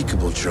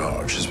unspeakable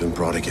charge has been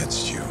brought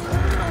against you.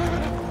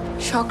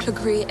 Jacques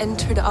Legree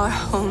entered our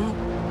home.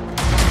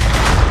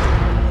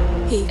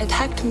 He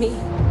attacked me.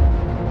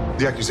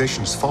 The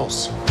accusation is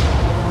false.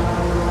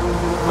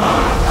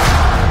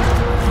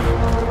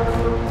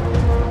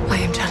 I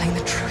am telling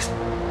the truth.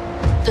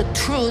 The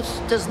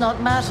truth does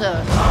not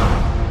matter.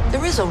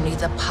 There is only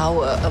the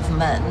power of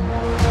men.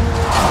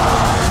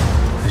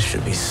 This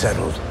should be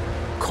settled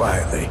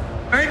quietly.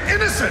 I'm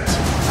innocent!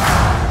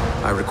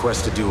 I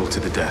request a duel to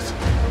the death.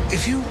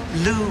 If you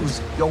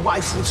lose, your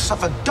wife will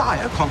suffer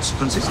dire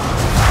consequences.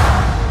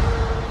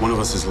 One of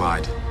us has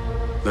lied.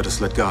 Let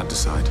us let God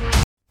decide.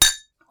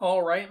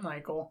 All right,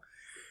 Michael.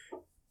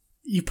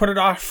 You put it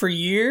off for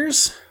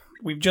years.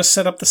 We've just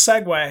set up the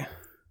segue. We're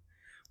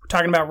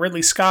talking about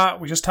Ridley Scott.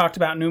 We just talked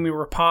about Noomi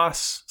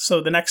Rapace. So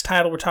the next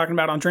title we're talking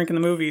about on Drinking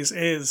the Movies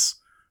is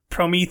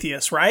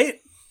Prometheus, right?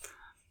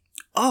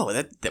 Oh,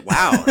 that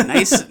wow.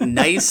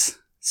 nice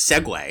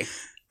segue.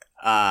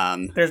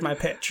 There's my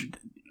pitch.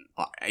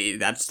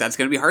 That's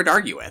going to be hard to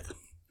argue with.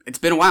 It's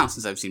been a while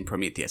since I've seen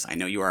Prometheus. I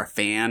know you are a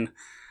fan.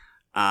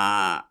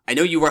 I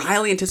know you were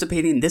highly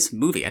anticipating this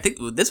movie. I think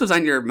this was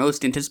on your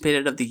most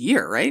anticipated of the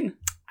year, right?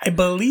 I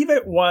believe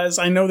it was.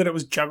 I know that it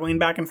was juggling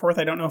back and forth.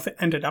 I don't know if it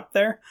ended up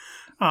there.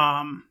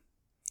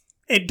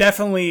 It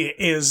definitely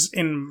is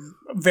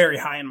very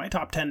high in my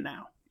top 10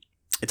 now.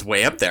 It's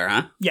way up there,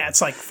 huh? Yeah,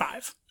 it's like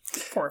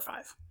 4 or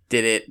 5.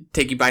 Did it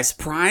take you by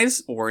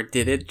surprise, or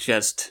did it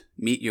just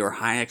meet your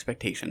high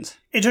expectations?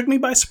 It took me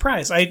by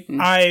surprise.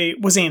 I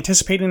was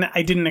anticipating it.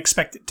 I didn't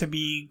expect it to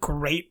be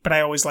great, but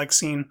I always like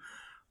seeing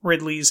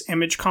Ridley's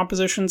image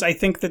compositions. I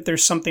think that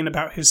there's something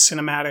about his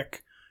cinematic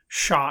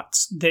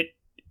shots that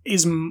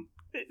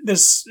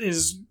this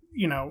is,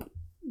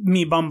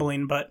 me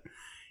bumbling, but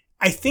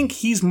I think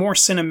he's more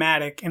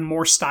cinematic and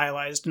more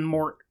stylized and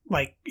more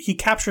he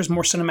captures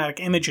more cinematic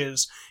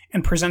images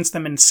and presents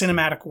them in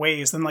cinematic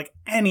ways than like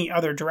any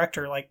other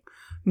director, like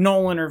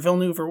Nolan or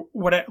Villeneuve or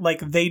whatever. Like,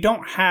 they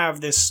don't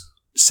have this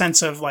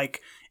sense of like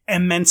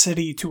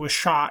immensity to a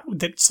shot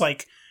that's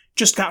like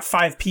just got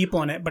 5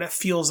 people in it, but it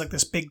feels like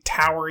this big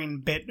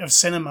towering bit of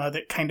cinema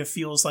that kind of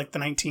feels like the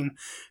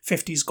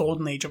 1950s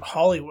golden age of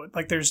Hollywood.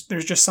 Like there's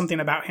just something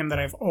about him that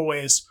I've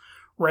always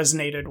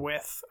resonated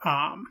with.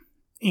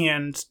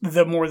 And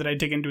the more that I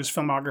dig into his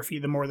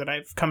filmography, the more that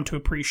I've come to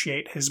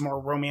appreciate his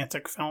more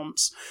romantic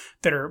films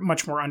that are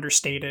much more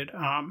understated.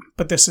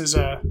 But this is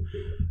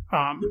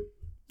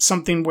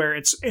something where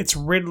it's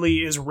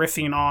Ridley is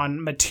riffing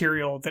on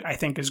material that I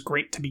think is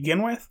great to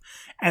begin with,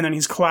 and then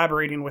he's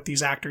collaborating with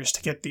these actors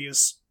to get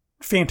these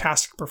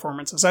fantastic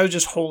performances. I was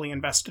just wholly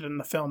invested in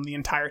the film the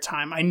entire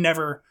time. I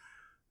never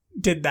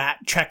did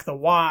that check the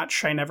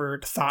watch. I never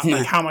thought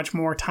like how much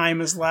more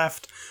time is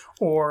left,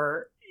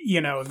 or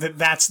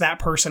that's that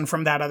person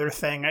from that other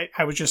thing.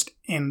 I was just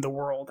in the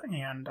world,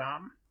 and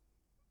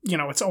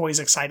it's always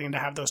exciting to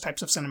have those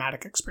types of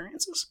cinematic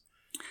experiences.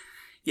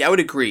 Yeah, I would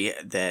agree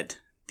that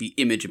the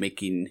image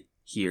making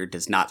here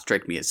does not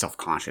strike me as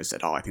self-conscious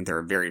at all. I think there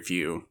are very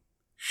few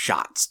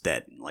shots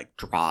that like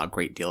draw a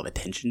great deal of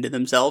attention to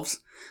themselves,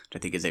 which I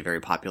think is a very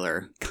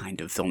popular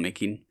kind of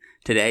filmmaking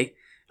today.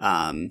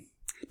 To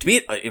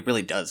me, it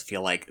really does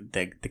feel like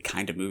the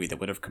kind of movie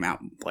that would have come out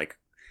like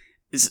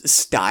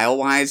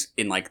style-wise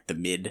in like the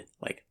mid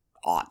like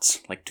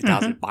aughts, like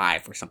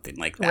 2005 or something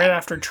like that. Right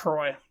after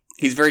Troy.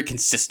 He's very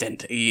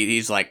consistent.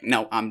 He's like,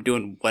 no, I'm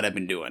doing what I've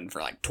been doing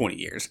for like 20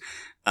 years.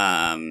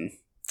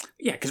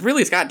 Yeah, because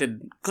Ridley Scott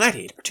did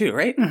Gladiator too,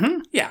 right?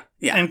 Mm-hmm. Yeah.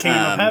 And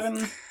Kingdom of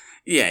Heaven.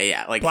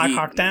 Yeah. Like Black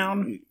Hawk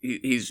Down.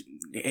 His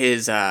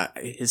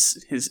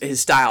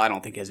style, I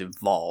don't think, has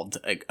evolved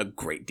a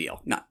great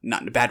deal. Not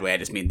in a bad way. I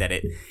just mean that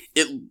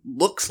it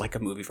looks like a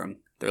movie from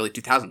the early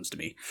 2000s to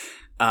me.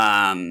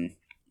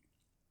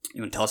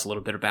 You want to tell us a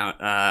little bit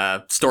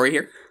about story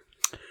here?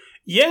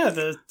 Yeah,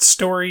 the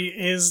story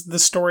is the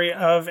story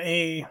of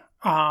a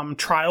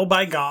trial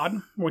by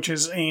God, which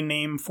is a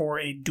name for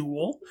a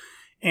duel,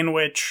 in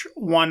which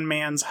one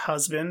man's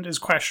husband is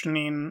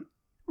questioning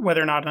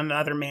whether or not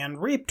another man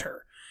raped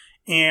her.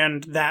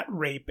 And that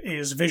rape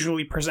is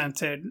visually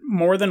presented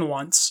more than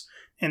once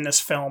in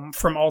this film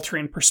from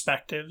altering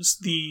perspectives.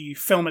 The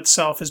film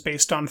itself is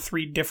based on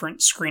 3 different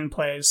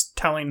screenplays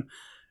telling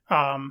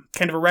kind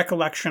of a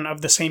recollection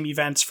of the same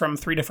events from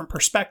 3 different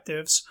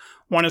perspectives.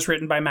 One is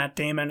written by Matt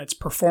Damon. It's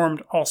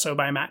performed also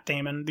by Matt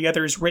Damon. The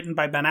other is written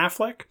by Ben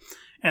Affleck,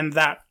 and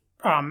that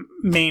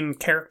main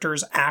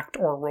character's act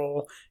or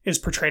role is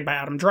portrayed by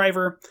Adam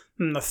Driver.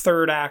 And the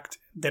third act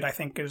that I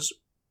think is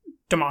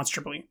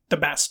demonstrably the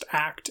best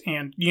act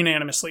and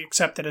unanimously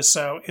accepted as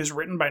so is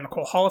written by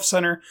Nicole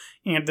Holofcener,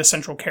 and the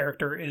central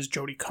character is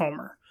Jodie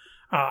Comer,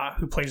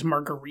 who plays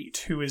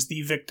Marguerite, who is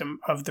the victim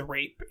of the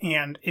rape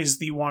and is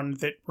the one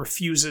that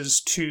refuses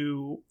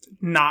to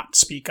not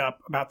speak up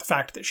about the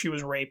fact that she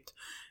was raped.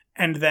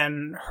 And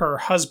then her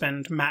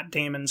husband, Matt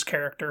Damon's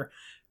character,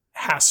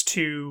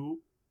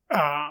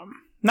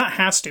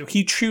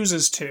 he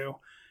chooses to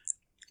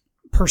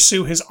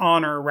pursue his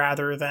honor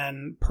rather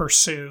than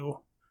pursue,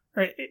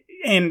 right?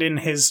 And in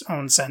his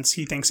own sense,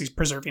 he thinks he's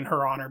preserving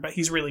her honor, but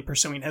he's really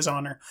pursuing his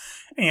honor.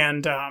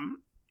 And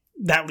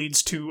that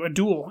leads to a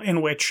duel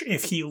in which,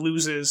 if he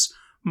loses,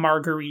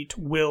 Marguerite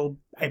will,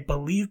 I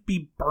believe,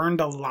 be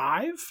burned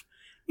alive.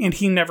 And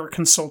he never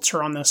consults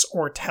her on this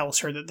or tells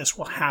her that this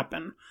will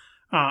happen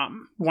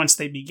once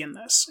they begin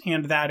this.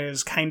 And that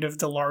is kind of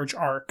the large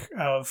arc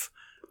of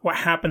what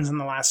happens in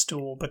the last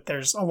duel. But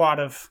there's a lot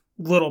of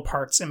little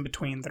parts in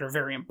between that are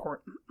very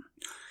important.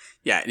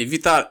 Yeah, and if you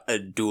thought a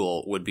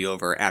duel would be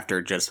over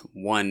after just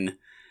one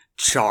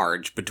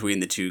charge between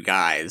the two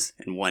guys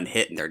and one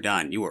hit and they're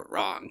done, you were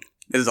wrong.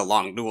 This is a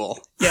long duel.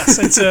 Yes,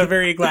 it's a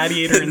very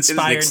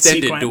Gladiator-inspired it's an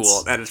extended sequence.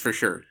 Duel, that is for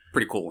sure.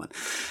 Pretty cool one.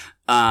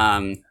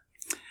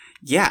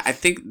 Yeah, I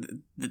think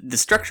the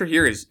structure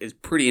here is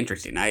pretty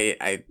interesting.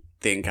 I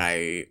think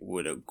I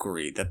would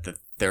agree that the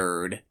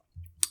third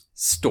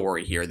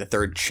story here, the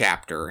third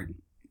chapter,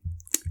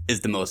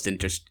 is the most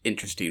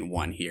interesting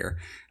one here.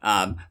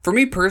 For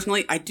me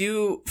personally, I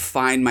do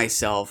find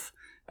myself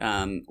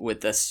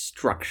with a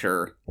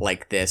structure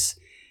like this,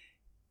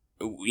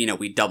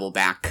 we double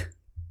back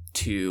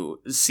to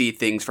see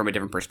things from a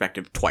different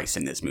perspective twice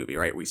in this movie,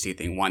 right? We see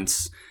things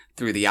once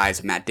through the eyes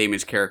of Matt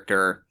Damon's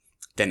character,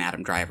 then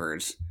Adam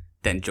Driver's,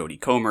 then Jodie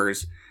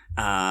Comer's.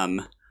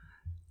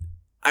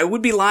 I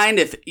would be lying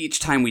if each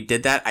time we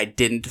did that, I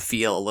didn't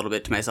feel a little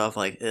bit to myself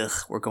like, ugh,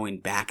 we're going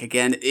back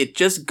again. It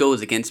just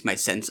goes against my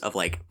sense of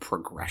like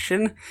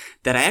progression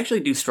that I actually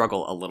do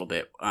struggle a little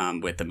bit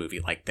with a movie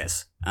like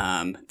this.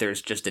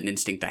 There's just an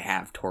instinct I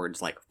have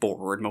towards like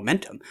forward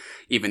momentum,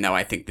 even though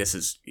I think this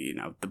is,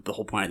 the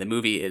whole point of the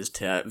movie is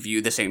to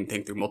view the same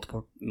thing through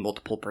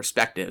multiple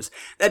perspectives.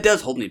 That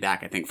does hold me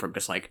back, I think, from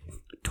just like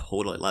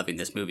totally loving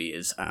this movie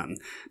is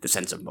the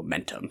sense of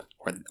momentum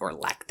or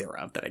lack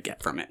thereof that I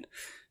get from it.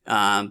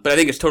 But I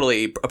think it's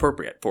totally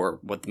appropriate for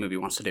what the movie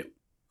wants to do.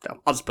 So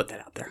I'll just put that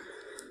out there.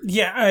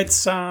 Yeah,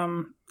 it's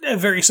a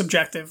very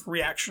subjective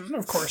reaction,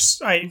 of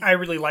course. I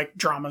really like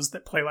dramas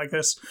that play like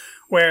this,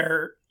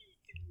 where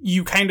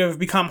you kind of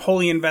become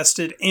wholly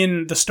invested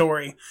in the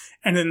story,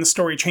 and then the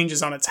story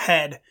changes on its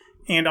head,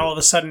 and all of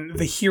a sudden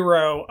the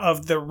hero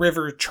of the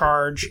river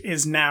charge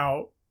is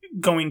now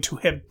going to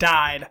have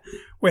died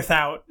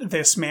without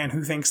this man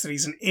who thinks that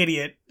he's an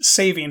idiot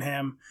saving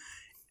him.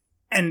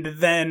 And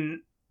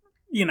then,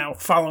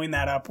 following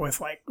that up with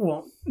like,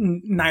 well,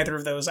 neither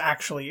of those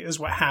actually is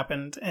what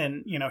happened.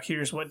 And,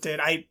 here's what did.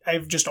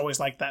 I've just always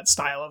liked that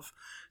style of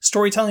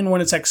storytelling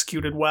when it's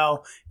executed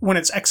well. When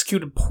it's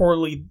executed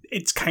poorly,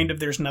 it's kind of,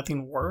 there's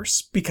nothing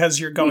worse because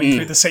you're going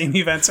through the same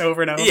events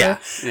over and over. Yeah.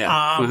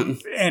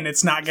 And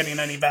it's not getting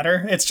any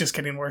better. It's just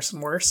getting worse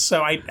and worse.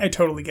 So I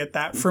totally get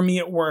that. For me,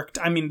 it worked.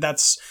 I mean,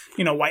 that's,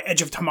 why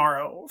Edge of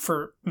Tomorrow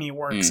for me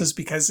works is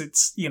because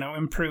it's,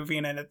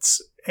 improving and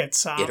it's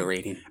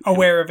iterating,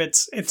 aware of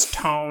its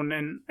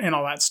tone and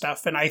all that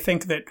stuff. And I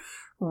think that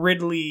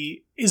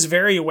Ridley is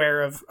very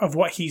aware of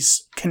what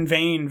he's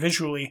conveying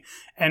visually.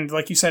 And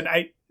like you said,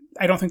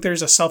 I don't think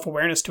there's a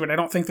self-awareness to it. I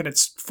don't think that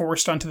it's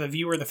forced onto the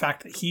viewer, the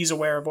fact that he's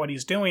aware of what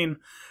he's doing,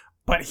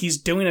 but he's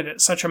doing it at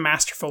such a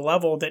masterful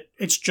level that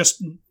it's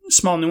just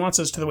small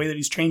nuances to the way that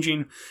he's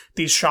changing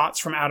these shots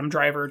from Adam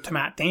Driver to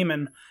Matt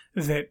Damon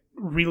that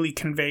really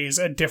conveys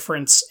a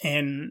difference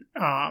in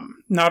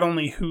not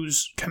only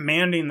who's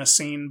commanding the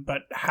scene,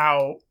 but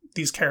how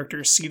these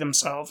characters see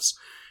themselves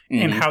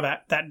and how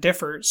that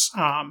differs.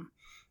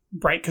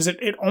 Right? Because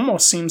it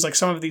almost seems like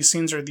some of these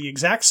scenes are the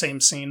exact same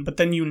scene, but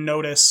then you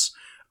notice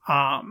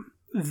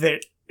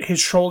that his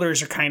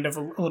shoulders are kind of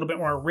a little bit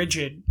more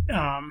rigid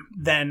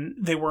than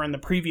they were in the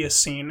previous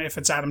scene. If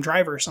it's Adam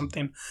Driver or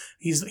something,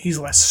 he's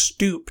less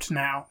stooped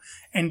now,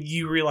 and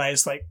you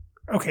realize like,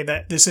 okay,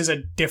 that this is a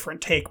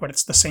different take, but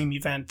it's the same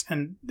event,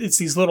 and it's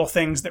these little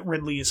things that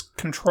Ridley is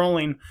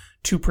controlling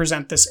to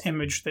present this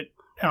image that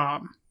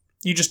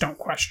you just don't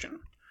question.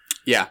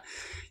 Yeah.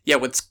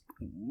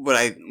 What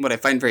I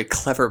find very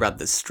clever about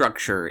this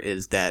structure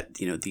is that,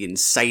 the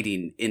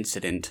inciting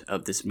incident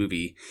of this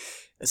movie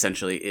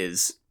essentially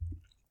is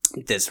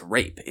this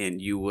rape,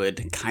 and you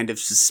would kind of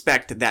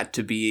suspect that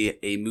to be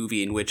a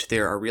movie in which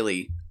there are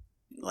really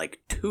like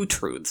two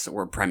truths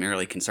we're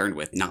primarily concerned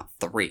with, not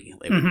three.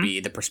 It would be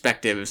the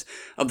perspectives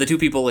of the two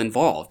people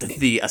involved,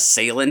 the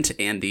assailant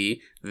and the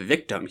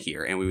victim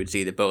here, and we would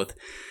see that both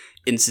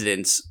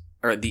incidents,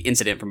 or the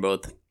incident from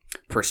both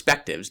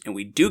perspectives, and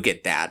we do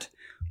get that,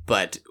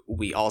 but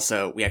we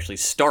actually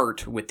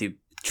start with the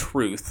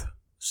truth,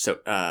 so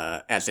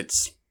as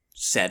it's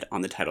said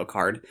on the title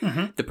card,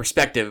 the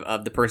perspective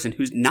of the person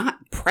who's not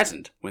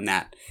present when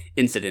that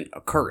incident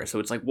occurs. So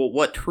it's like, well,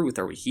 what truth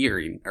are we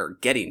hearing or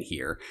getting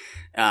here?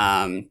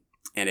 And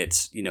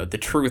it's, the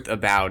truth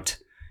about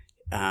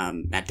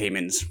Matt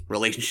Damon's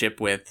relationship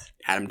with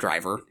Adam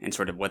Driver and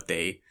sort of what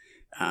they,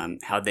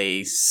 how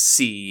they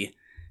see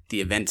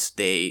the events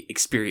they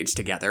experience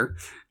together.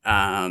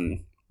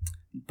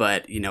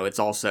 But, it's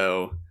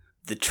also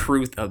the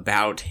truth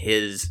about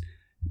his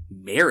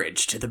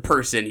marriage to the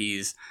person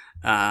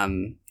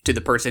to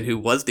the person who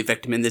was the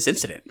victim in this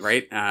incident,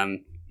 right?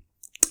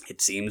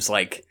 it seems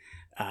like,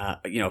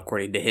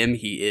 according to him,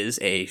 he is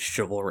a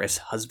chivalrous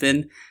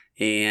husband.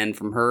 And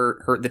from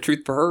the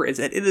truth for her is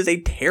that it is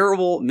a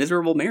terrible,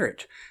 miserable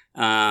marriage.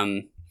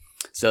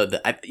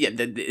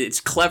 It's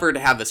clever to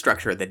have a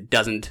structure that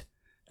doesn't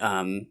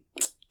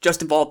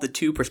just involve the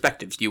two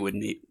perspectives you would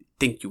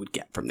think you would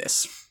get from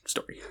this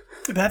story.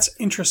 That's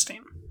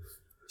interesting.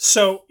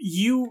 So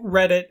you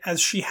read it as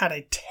she had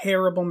a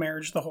terrible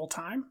marriage the whole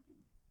time?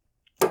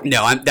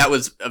 No, that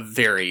was a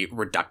very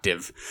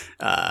reductive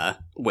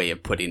way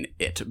of putting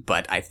it.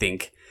 But I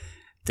think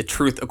the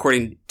truth,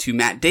 according to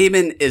Matt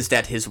Damon, is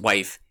that his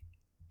wife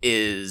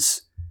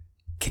is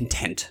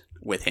content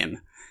with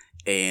him.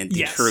 And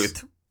the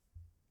truth,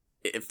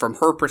 from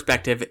her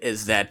perspective,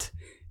 is that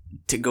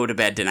to go to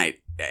bed tonight,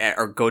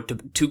 or go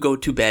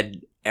to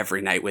bed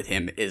every night with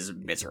him is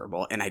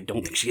miserable. And I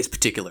don't think she is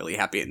particularly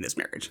happy in this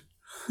marriage.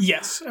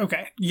 Yes.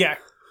 Okay. Yeah.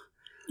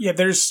 Yeah.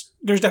 There's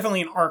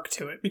definitely an arc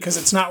to it, because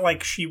it's not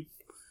like she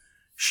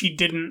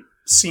didn't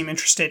seem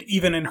interested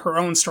even in her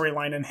own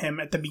storyline in him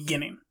at the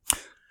beginning.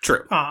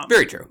 True.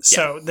 Very true.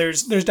 So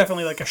there's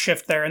definitely like a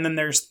shift there, and then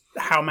there's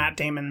how Matt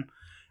Damon,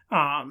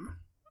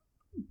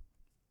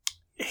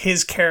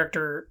 his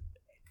character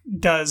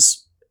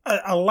does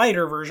a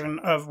lighter version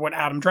of what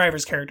Adam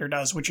Driver's character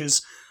does, which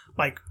is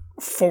like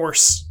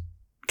force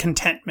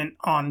contentment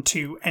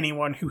onto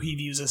anyone who he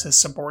views as his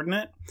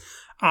subordinate.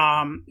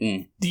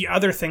 The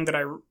other thing that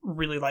I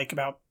really like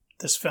about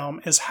this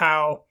film is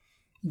how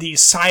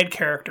these side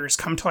characters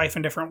come to life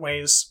in different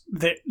ways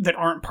that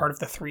aren't part of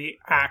the three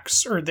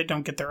acts, or that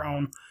don't get their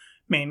own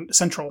main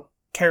central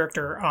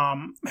character.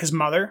 His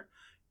mother,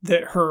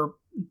 that her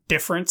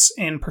difference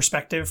in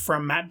perspective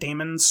from Matt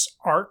Damon's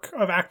arc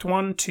of Act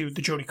 1 to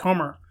the Jodie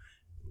Comer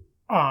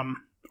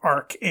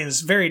arc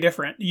is very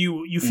different.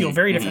 You feel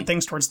very different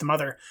things towards the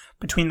mother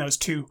between those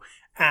two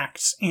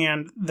acts,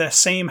 and the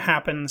same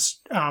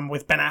happens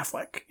with Ben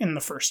Affleck in the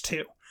first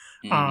two,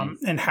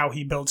 and how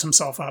he builds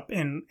himself up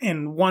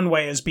in one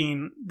way as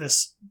being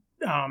this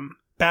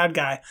bad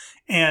guy,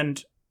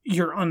 and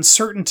your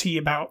uncertainty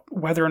about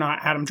whether or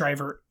not Adam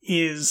Driver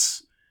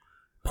is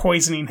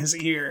poisoning his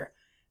ear,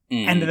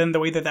 and then the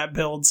way that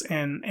builds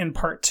in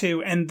part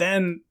two, and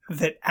then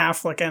that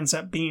Affleck ends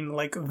up being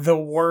like the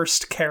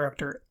worst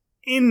character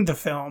in the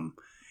film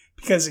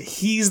because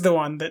he's the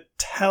one that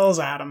tells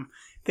Adam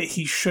that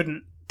he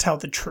shouldn't tell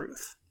the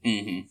truth.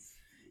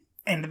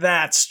 And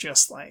that's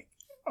just like,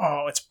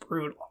 oh, it's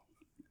brutal.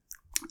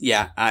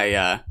 Yeah,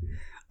 I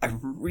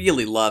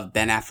really love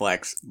Ben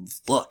Affleck's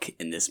look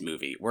in this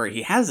movie, where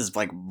he has this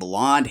like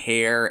blonde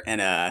hair and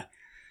a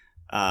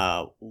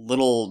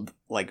little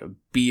like a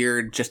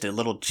beard, just a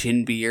little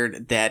chin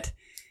beard that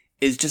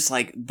is just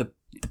like the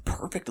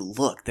perfect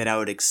look that I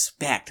would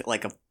expect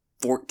like a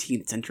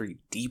 14th century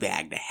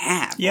D-bag to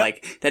have. Yep.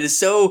 Like that is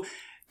so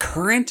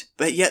current,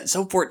 but yet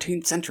so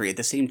 14th century at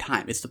the same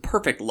time. It's the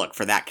perfect look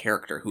for that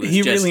character who is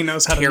he just really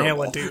knows how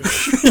terrible. to nail a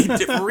douche. He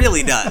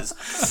really does.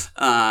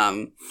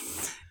 And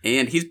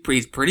he's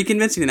pretty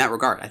convincing in that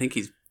regard. I think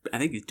he's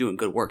doing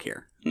good work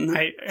here.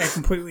 I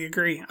completely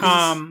agree.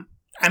 I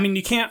mean,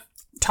 you can't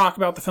talk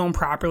about the film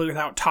properly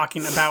without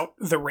talking about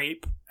the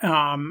rape.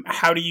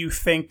 How do you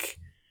think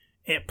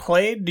it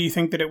played? Do you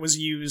think that it was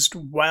used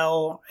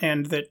well,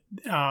 and that,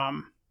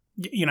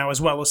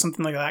 as well as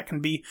something like that can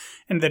be,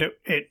 and that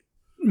it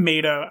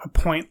made a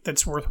point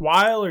that's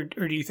worthwhile, or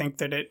do you think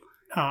that it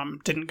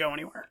didn't go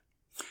anywhere?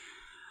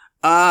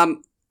 I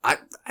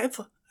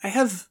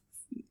have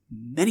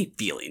many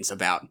feelings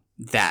about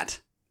that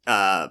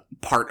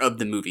part of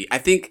the movie. I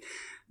think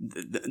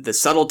the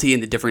subtlety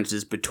and the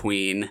differences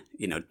between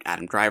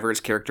Adam Driver's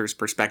character's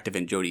perspective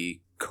and Jodie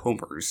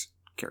Comer's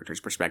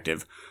character's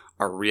perspective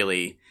are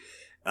really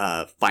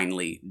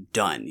finely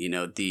done.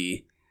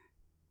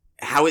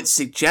 How it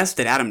suggests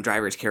that Adam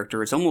Driver's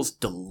character is almost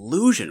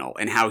delusional,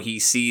 and how he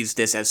sees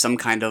this as some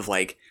kind of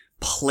like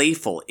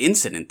playful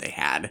incident they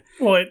had.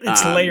 Well,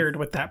 it's layered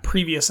with that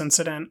previous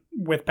incident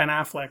with Ben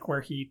Affleck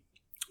where he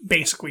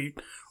basically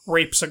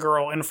rapes a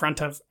girl in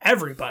front of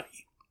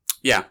everybody.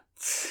 Yeah.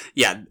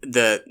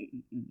 The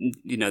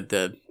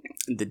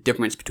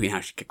difference between how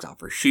she kicks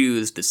off her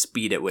shoes, the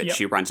speed at which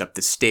she runs up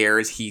the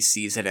stairs, he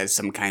sees it as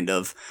some kind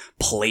of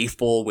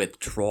playful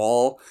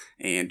withdrawal,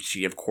 and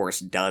she of course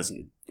does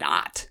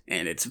not.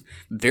 And it's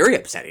very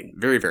upsetting,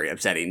 very, very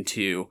upsetting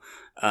to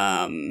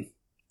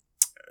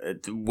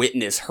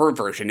witness her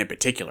version in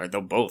particular,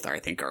 though both I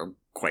think are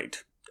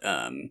quite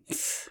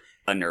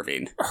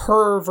unnerving.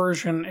 Her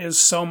version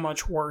is so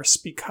much worse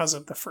because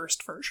of the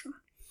first version.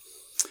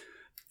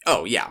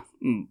 Oh, yeah.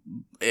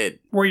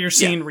 Where you're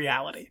seeing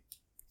reality.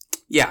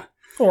 Yeah.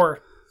 Or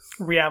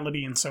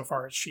reality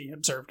insofar as she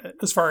observed it.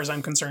 As far as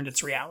I'm concerned,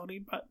 it's reality,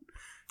 but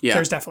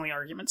there's definitely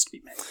arguments to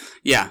be made.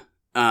 Yeah.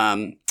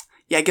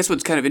 I guess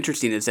what's kind of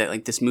interesting is that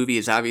like this movie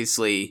is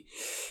obviously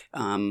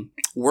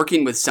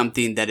working with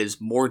something that is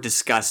more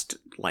discussed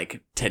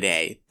like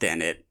today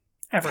than it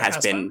has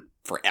been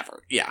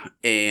forever. Yeah.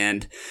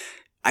 And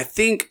I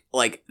think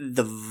like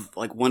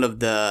one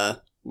of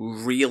the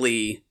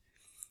really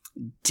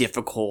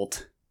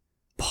difficult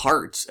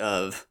parts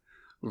of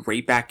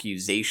rape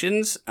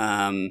accusations,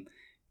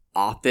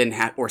 often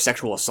or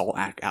sexual assault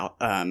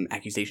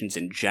accusations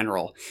in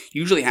general,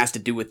 usually has to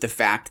do with the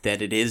fact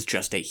that it is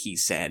just a he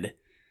said,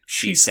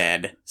 she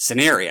said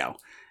scenario.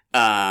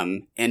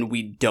 And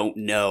we don't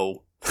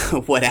know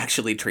what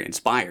actually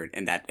transpired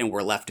and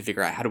we're left to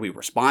figure out how do we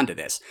respond to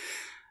this.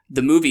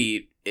 The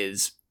movie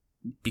is,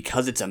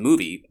 because it's a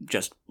movie,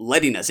 just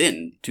letting us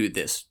in to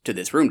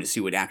this room to see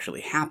what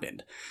actually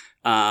happened.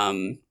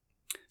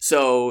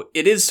 So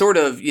it is sort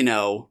of,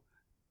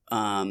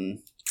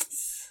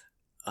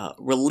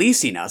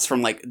 releasing us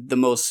from like the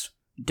most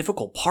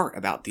difficult part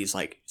about these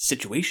like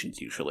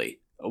situations usually,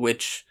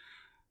 which,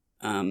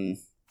 I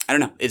don't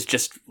know, it's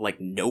just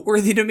like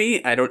noteworthy to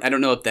me. I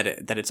don't know if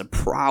that it's a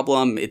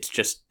problem. It's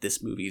just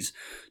this movie's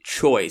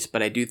choice,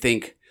 but I do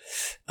think,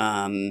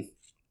 I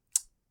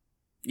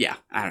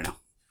don't know.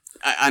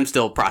 I'm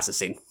still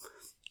processing.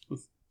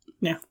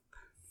 Yeah.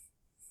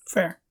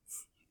 Fair.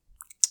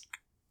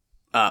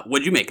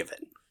 What'd you make of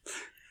it?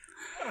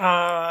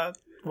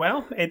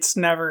 Well, it's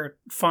never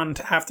fun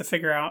to have to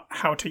figure out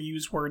how to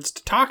use words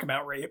to talk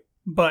about rape,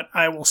 but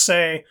I will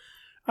say,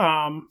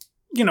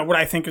 what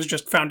I think is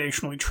just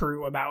foundationally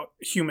true about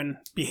human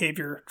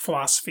behavior,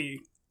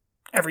 philosophy,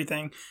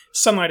 everything.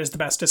 Sunlight is the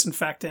best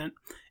disinfectant.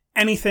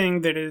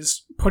 Anything that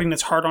is putting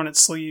its heart on its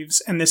sleeves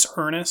and this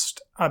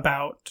earnest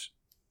about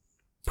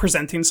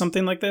presenting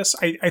something like this,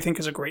 I think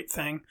is a great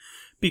thing,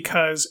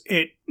 because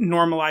it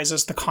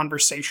normalizes the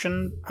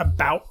conversation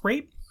about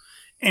rape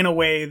in a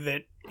way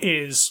that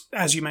is,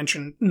 as you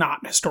mentioned,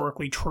 not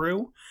historically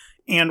true.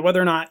 And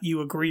whether or not you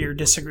agree or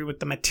disagree with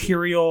the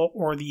material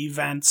or the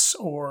events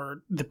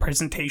or the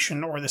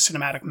presentation or the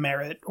cinematic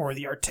merit or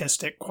the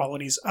artistic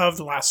qualities of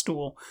The Last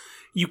Duel,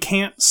 you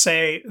can't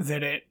say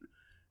that it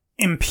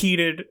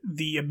impeded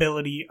the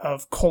ability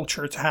of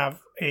culture to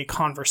have a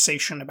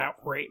conversation about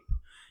rape.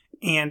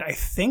 And I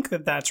think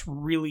that that's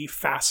really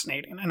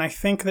fascinating. And I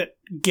think that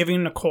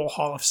giving Nicole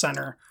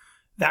Holofcener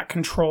that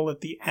control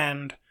at the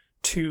end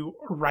to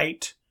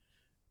write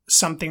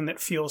something that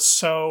feels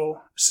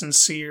so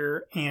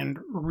sincere and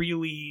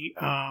really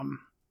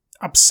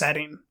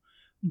upsetting,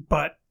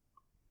 but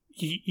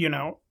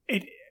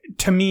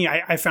to me,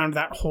 I found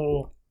that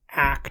whole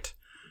act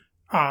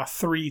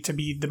 3 to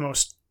be the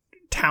most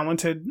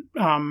talented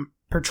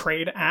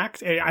portrayed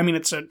act. I mean,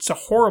 it's a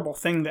horrible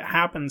thing that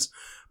happens,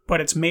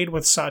 but it's made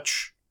with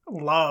such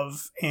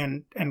love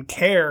and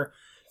care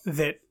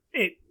that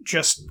it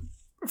just,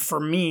 for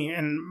me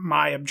and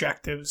my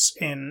objectives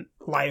in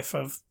life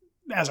of,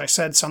 as I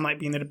said, sunlight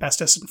being the best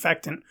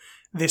disinfectant,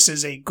 this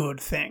is a good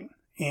thing.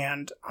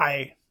 And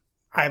I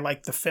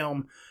like the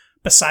film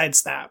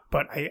besides that,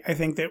 but I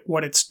think that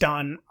what it's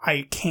done,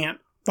 I can't,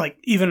 like,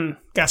 even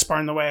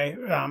Gaspar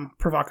Noé,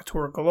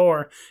 Provocateur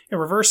Galore,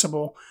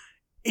 Irreversible,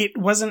 it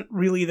wasn't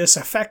really this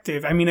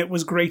effective. I mean, it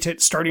was great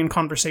at starting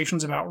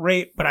conversations about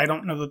rape, but I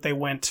don't know that they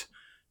went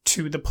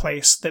to the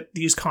place that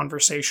these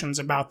conversations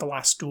about The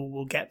Last Duel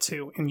will get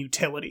to in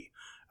utility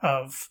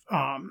of,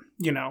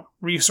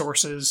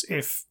 resources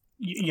if,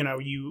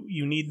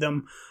 you need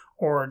them,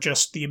 or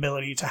just the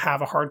ability to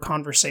have a hard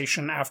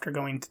conversation after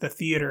going to the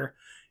theater,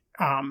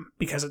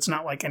 because it's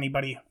not like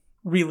anybody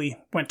really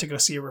went to go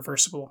see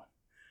Irreversible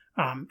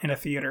in a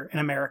theater in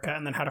America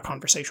and then had a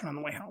conversation on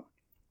the way home.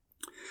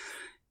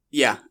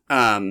 Yeah.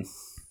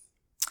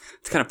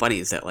 It's kind of funny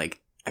is that, like,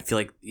 I feel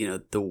like,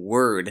 the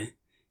word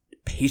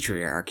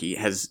patriarchy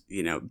has,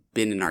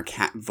 been in our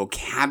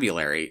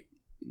vocabulary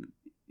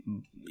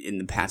in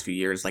the past few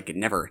years like it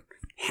never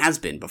has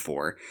been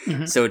before.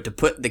 Mm-hmm. So to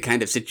put the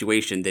kind of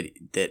situation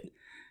that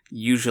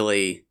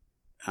usually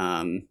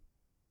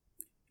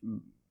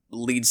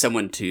leads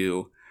someone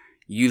to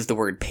use the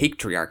word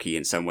patriarchy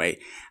in some way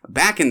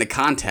back in the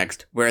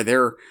context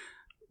where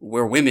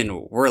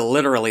women were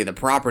literally the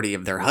property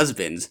of their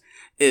husbands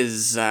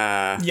is in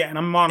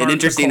a monarchical an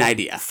interesting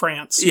idea.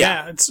 France.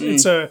 Yeah,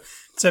 it's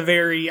a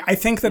very, I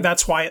think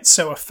that's why it's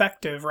so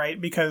effective,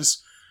 right?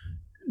 Because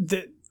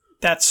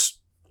that's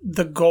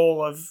the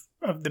goal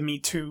of the Me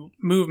Too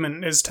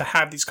movement, is to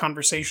have these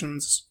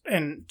conversations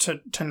and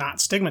to not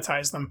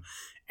stigmatize them.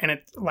 And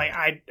it, like,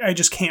 I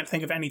just can't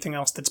think of anything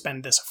else that's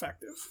been this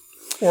effective,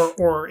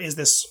 or is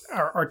this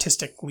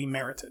artistically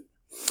merited?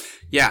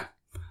 Yeah.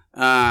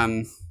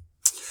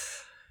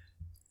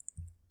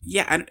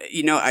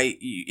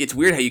 It's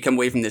weird how you come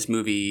away from this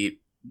movie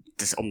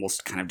just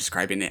almost kind of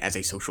describing it as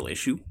a social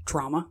issue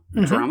drama.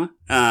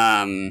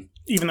 Even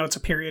though it's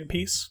a period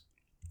piece.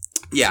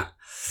 Yeah.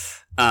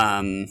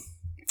 I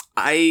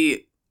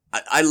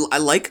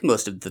like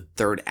most of the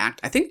third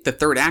act. I think the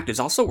third act is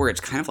also where it's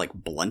kind of like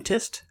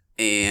bluntest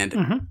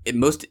and it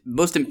most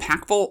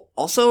impactful.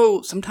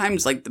 Also,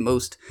 sometimes like the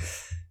most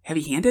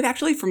heavy-handed,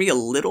 actually, for me a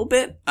little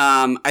bit.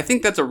 I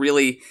think that's a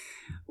really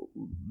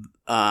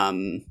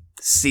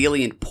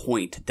salient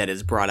point that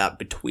is brought up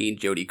between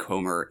Jodie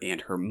Comer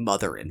and her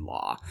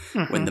mother-in-law.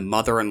 When the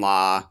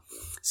mother-in-law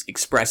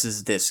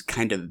expresses this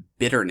kind of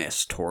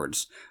bitterness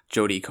towards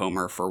Jodie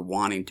Comer for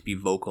wanting to be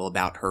vocal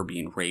about her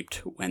being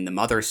raped, when the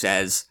mother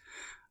says,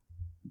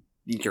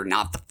 "You're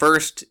not the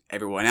first.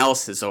 Everyone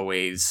else has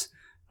always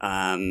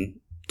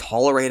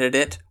tolerated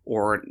it,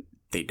 or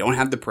they don't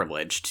have the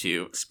privilege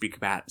to speak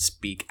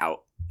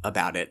out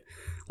about it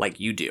like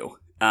you do.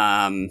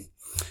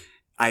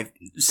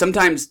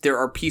 Sometimes there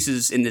are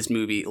pieces in this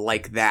movie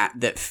like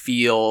that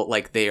feel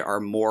like they are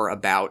more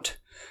about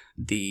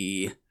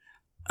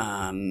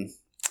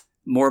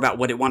more about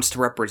what it wants to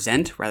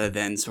represent rather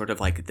than sort of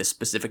like the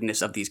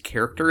specificness of these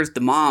characters.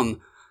 The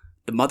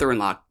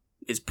mother-in-law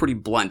is pretty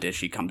blunt as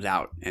she comes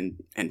out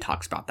and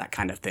talks about that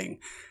kind of thing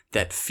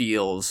that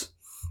feels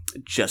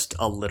just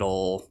a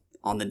little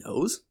on the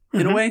nose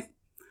in a way.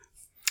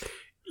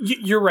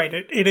 You're right.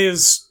 It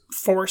is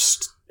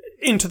forced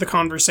into the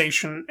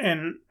conversation,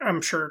 and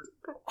I'm sure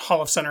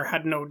Hall of Center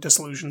had no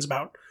disillusions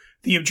about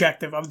the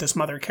objective of this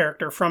mother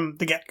character from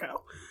the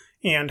get-go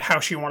and how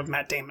she wanted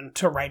Matt Damon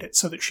to write it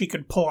so that she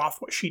could pull off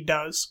what she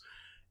does.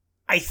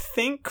 I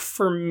think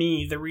for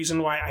me, the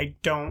reason why I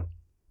don't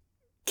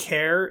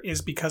care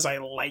is because I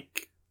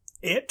like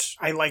it.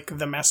 I like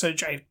the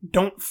message. I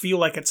don't feel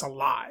like it's a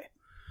lie.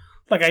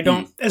 Like, I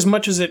don't, as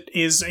much as it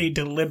is a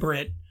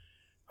deliberate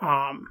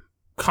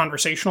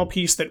conversational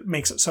piece that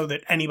makes it so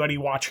that anybody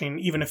watching,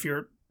 even if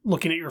you're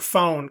looking at your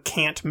phone,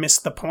 can't miss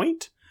the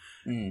point.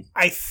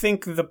 I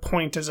think the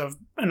point is of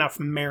enough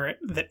merit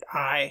that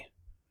I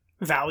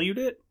valued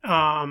it.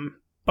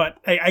 But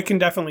I can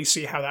definitely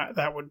see how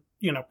that would,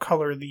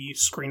 color the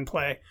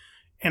screenplay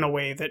in a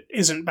way that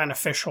isn't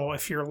beneficial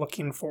if you're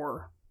looking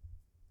for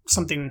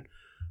something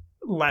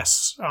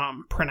less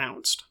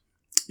pronounced.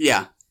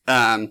 Yeah.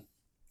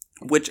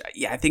 Which,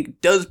 I think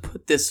does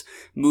put this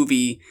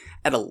movie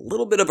at a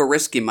little bit of a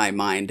risk in my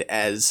mind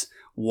as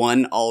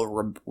one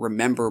I'll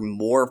remember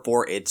more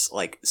for its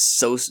like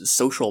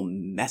social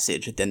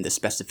message than the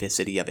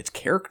specificity of its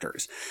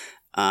characters.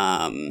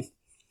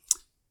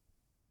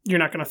 You're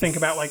not going to think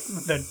about like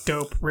the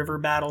dope river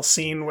battle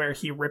scene where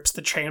he rips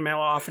the chainmail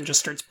off and just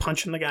starts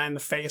punching the guy in the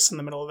face in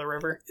the middle of the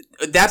river.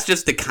 That's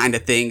just the kind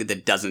of thing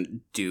that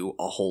doesn't do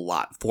a whole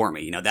lot for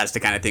me. That's the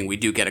kind of thing we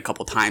do get a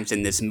couple times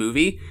in this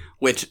movie,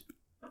 which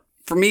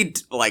for me,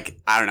 like,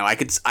 I don't know,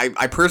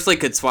 I personally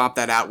could swap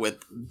that out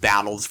with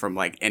battles from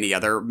like any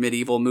other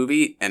medieval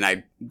movie, and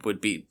I would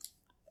be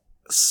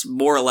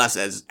more or less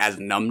as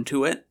numb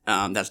to it.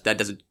 That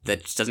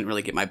just doesn't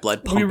really get my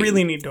blood pumping. We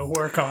really need to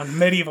work on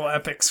medieval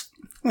epics.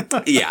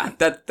 Yeah,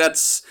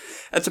 that's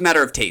a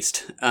matter of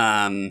taste.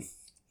 But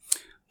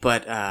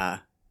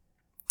I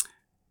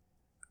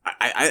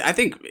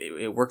think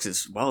it works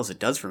as well as it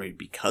does for me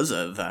because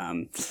of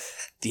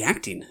the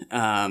acting.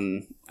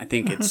 I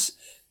think it's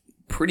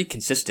pretty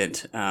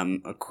consistent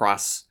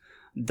across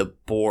the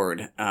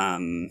board.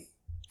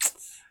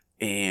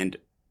 And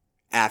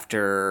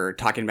after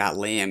talking about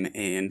Lamb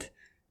and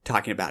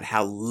talking about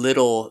how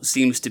little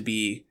seems to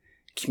be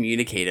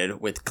communicated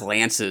with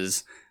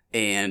glances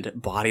and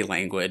body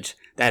language,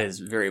 that is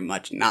very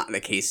much not the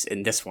case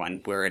in this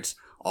one, where it's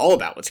all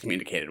about what's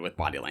communicated with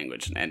body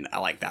language, and I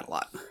like that a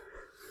lot.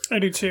 I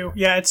do too.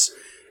 Yeah, it's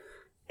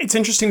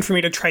interesting for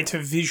me to try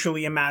to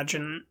visually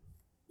imagine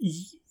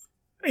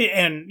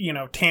and,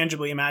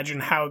 tangibly imagine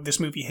how this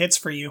movie hits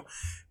for you,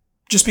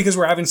 just because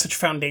we're having such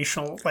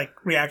foundational,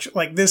 reaction.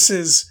 This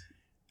is,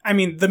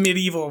 the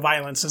medieval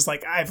violence is,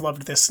 I've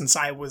loved this since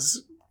I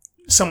was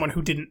someone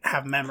who didn't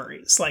have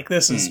memories.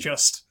 This is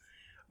just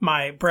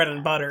my bread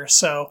and butter.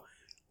 So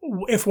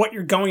if what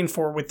you're going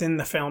for within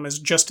the film is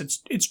just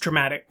its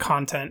dramatic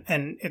content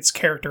and its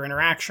character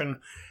interaction,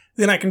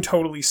 then I can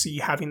totally see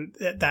having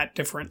that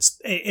difference.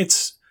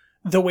 It's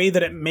the way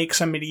that it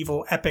makes a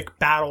medieval epic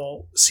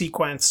battle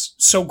sequence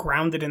so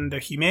grounded in the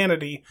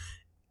humanity,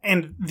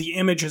 and the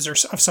images are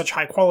of such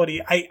high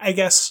quality. I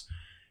guess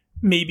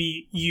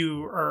maybe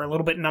you are a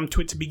little bit numb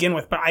to it to begin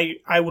with, but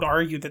I would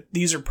argue that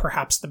these are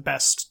perhaps the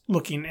best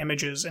looking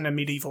images in a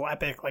medieval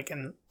epic,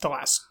 in the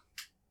last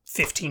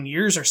 15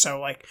 years or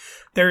so.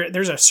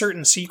 There's a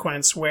certain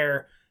sequence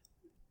where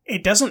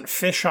it doesn't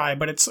fisheye,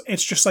 but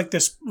it's just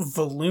this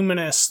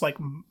voluminous,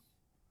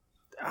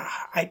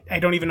 I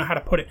don't even know how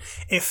to put it.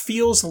 It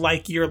feels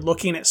like you're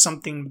looking at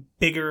something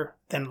bigger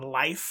than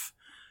life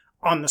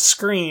on the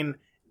screen,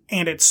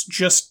 and it's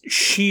just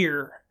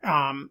sheer.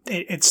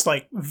 It's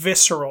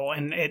visceral,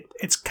 and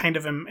it's kind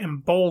of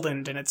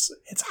emboldened, and it's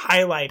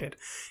highlighted,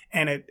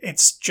 and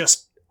it's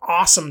just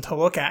awesome to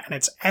look at, and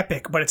it's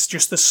epic. But it's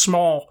just this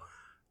small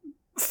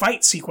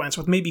fight sequence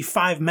with maybe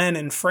 5 men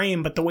in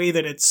frame, but the way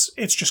that it's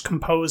just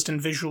composed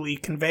and visually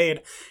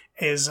conveyed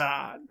is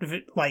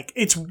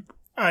it's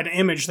an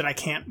image that I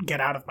can't get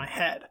out of my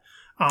head.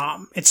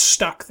 It's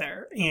stuck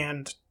there,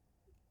 and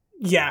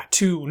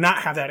to not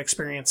have that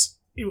experience,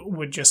 it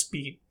would just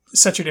be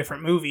such a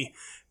different movie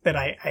that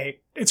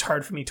it's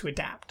hard for me to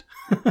adapt.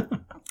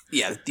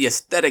 Yeah, the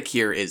aesthetic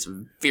here is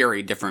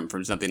very different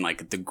from something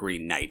like The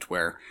Green Knight,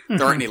 where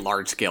there aren't any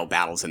large-scale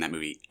battles in that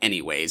movie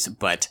anyways,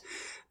 but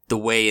the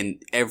way in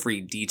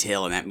every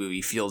detail in that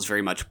movie feels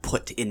very much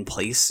put in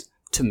place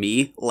to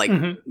me,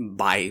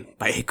 by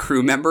a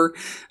crew member.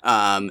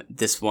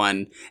 This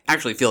one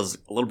actually feels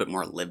a little bit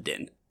more lived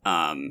in,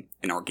 and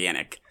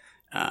organic.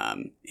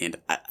 And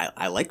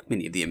I like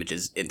many of the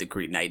images in The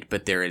Green Knight,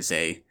 but there is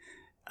a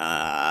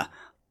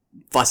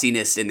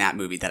fussiness in that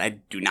movie that I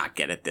do not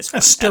get at this one.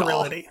 A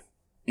sterility.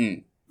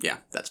 Yeah,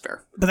 that's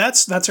fair. But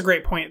that's a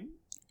great point.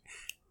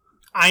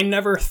 I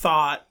never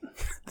thought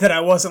that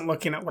I wasn't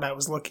looking at what I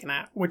was looking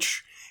at,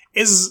 which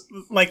is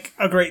like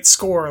a great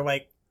score.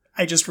 Like,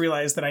 I just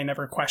realized that I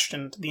never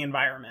questioned the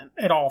environment.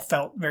 It all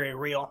felt very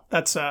real.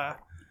 That's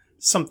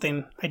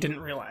something I didn't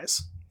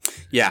realize.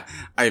 Yeah,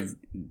 I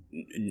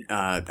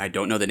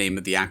don't know the name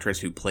of the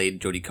actress who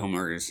played Jodie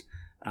Comer's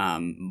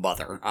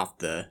mother off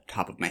the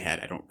top of my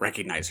head. I don't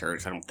recognize her,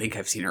 so I don't think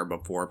I've seen her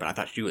before, but I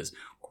thought she was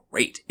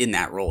great in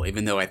that role,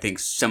 even though I think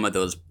some of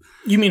those...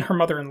 You mean her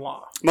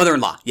mother-in-law?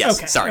 Mother-in-law, yes.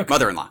 Okay, sorry, okay.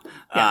 Mother-in-law.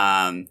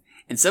 Yeah.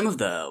 And some of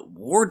the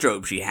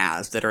wardrobe she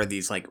has that are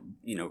these, like,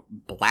 you know,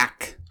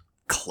 black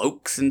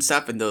cloaks and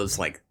stuff, and those,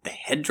 like, the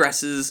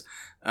headdresses.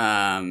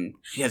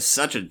 She has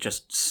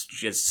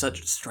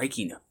such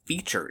striking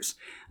features.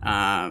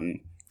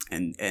 And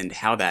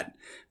how that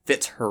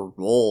fits her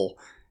role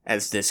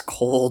as this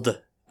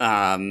cold,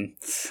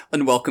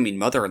 unwelcoming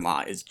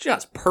mother-in-law is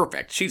just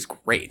perfect. She's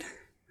great.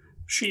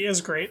 She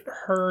is great.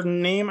 Her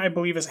name, I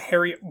believe, is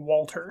Harriet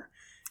Walter.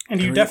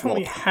 And you Harriet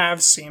definitely Walter.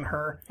 have seen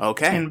her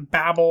Okay. in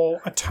Babel,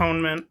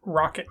 Atonement,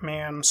 Rocket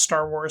Man,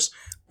 Star Wars.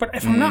 But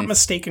if I'm not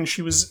mistaken,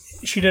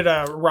 she did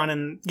a run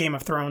in Game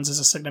of Thrones as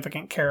a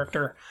significant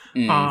character.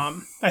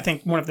 I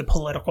think one of the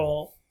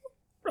political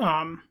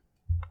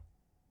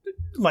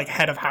like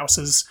head of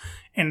houses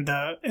in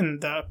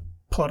the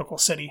political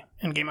city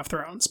in Game of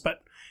Thrones.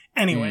 But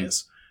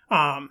anyways,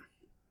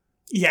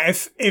 yeah,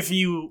 if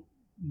you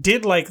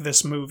did like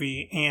this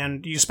movie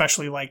and you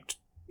especially liked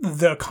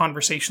the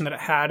conversation that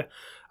it had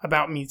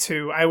about Me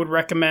Too, I would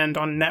recommend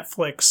on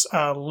Netflix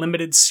a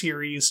limited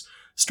series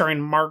starring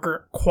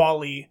Margaret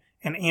Qualley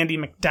and Andy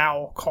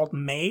McDowell called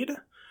Maid.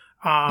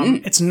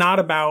 It's not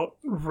about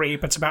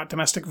rape, it's about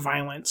domestic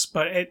violence,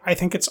 but I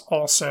think it's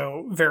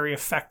also very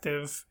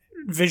effective,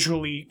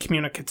 visually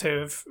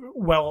communicative,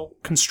 well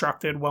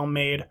constructed, well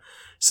made,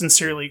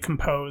 sincerely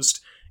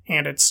composed,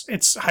 and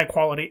it's high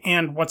quality.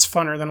 And what's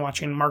funner than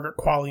watching Margaret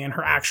Qualley and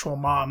her actual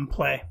mom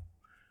play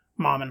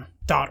mom and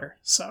daughter?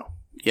 So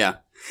Yeah.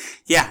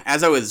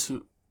 As I was,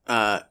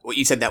 what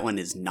you said, that one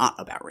is not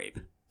about rape.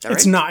 Is that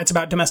it's right? not. It's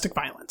about domestic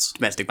violence.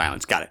 Domestic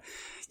violence. Got it.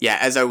 Yeah.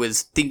 As I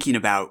was thinking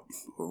about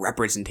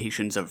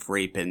representations of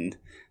rape and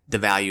the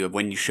value of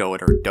when you show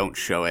it or don't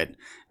show it,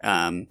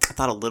 I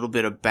thought a little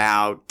bit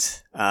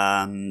about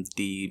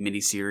the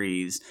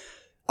miniseries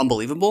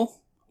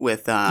Unbelievable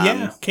with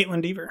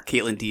Caitlin Dever.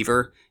 Caitlin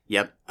Dever.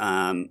 Yep.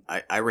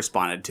 I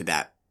responded to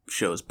that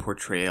show's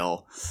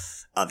portrayal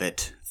of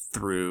it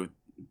through,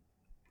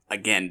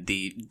 again,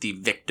 the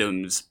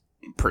victim's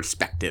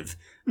perspective.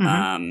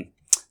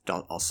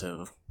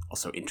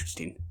 Also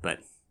interesting, but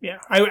yeah,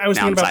 I was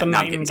thinking about the now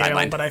I'm getting Nightingale,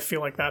 sidelined. but I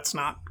feel like that's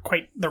not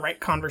quite the right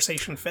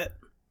conversation fit.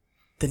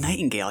 The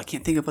Nightingale. I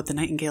can't think of what The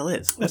Nightingale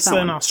is. What's It's that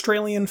an one?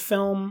 Australian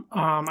film,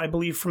 I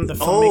believe, from the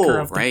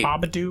filmmaker of right.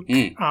 The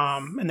Babadook.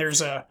 And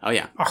there's a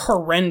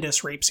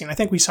horrendous rape scene. I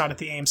think we saw it at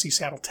the AMC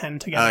Seattle 10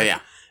 together. Oh yeah.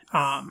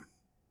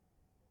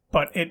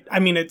 But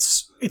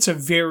it's a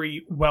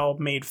very well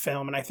made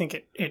film, and I think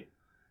it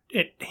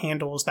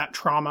handles that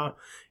trauma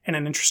in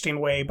an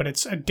interesting way. But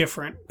it's a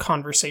different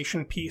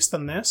conversation piece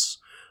than this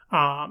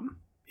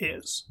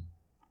is.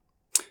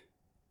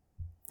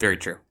 Very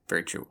true.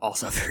 Very true.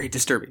 Also very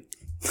disturbing.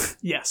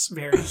 Yes,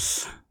 very.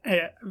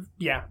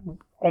 Yeah,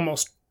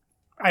 almost.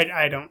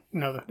 I don't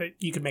know that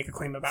you could make a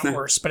claim about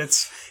worse, but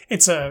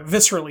it's a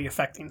viscerally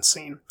affecting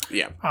scene.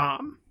 Yeah.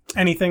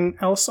 Anything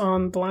else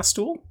on The Last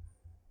Stool?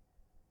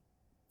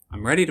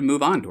 I'm ready to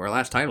move on to our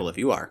last title if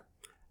you are.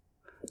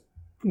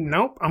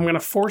 Nope. I'm going to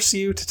force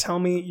you to tell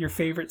me your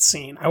favorite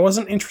scene. I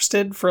wasn't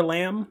interested for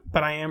Lamb,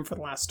 but I am for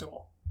The Last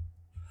Duel.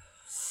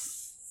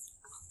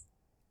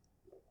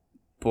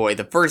 Boy,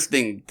 the first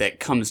thing that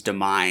comes to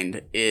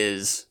mind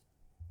is...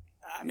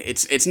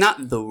 It's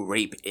not the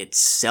rape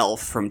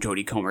itself from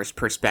Jodie Comer's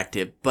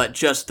perspective, but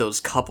just those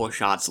couple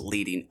shots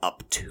leading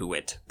up to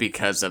it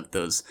because of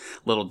those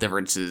little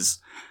differences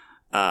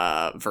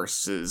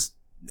versus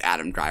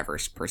Adam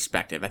Driver's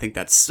perspective. I think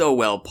that's so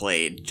well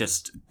played.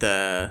 Just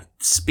the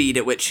speed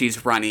at which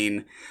she's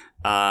running,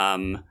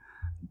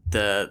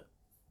 the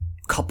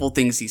couple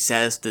things he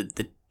says,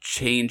 the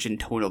change in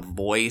tone of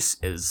voice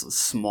is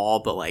small,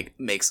 but like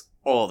makes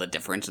all the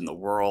difference in the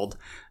world.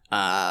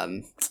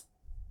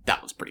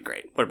 That was pretty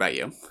great. What about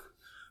you?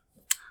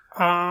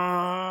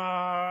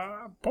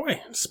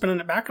 Boy, spinning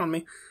it back on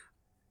me.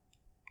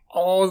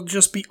 I'll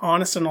just be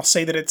honest and I'll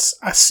say that it's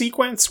a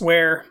sequence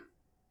where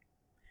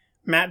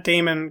Matt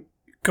Damon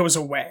goes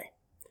away.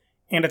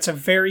 And it's a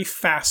very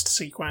fast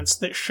sequence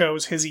that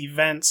shows his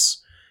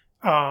events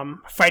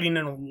fighting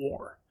in a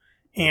war.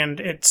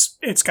 And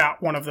it's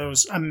got one of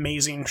those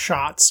amazing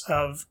shots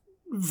of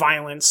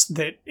violence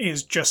that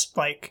is just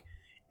like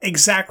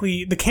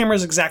exactly, the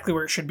camera's exactly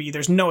where it should be.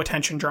 There's no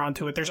attention drawn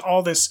to it. There's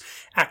all this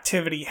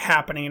activity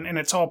happening and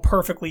it's all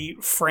perfectly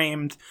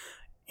framed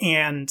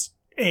and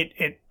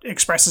it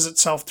expresses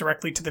itself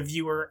directly to the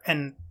viewer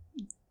and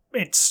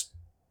it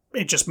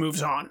just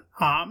moves on.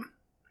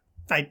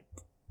 I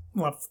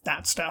love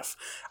that stuff.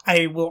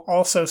 I will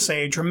also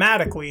say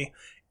dramatically,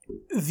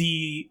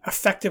 the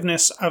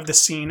effectiveness of the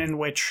scene in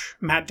which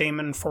Matt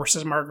Damon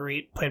forces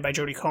Marguerite, played by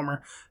Jodie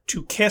Comer,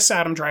 to kiss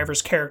Adam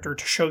Driver's character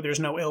to show there's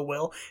no ill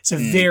will. It's a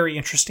very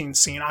interesting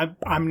scene.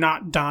 I'm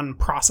not done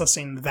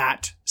processing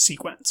that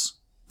sequence.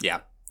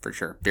 Yeah, for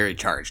sure. Very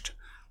charged.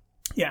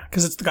 Yeah,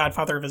 because it's the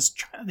godfather of his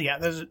child. Yeah,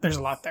 there's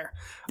a lot there.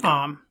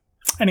 Yeah.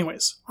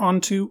 Anyways,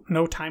 on to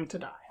No Time to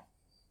Die.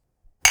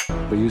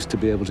 We used to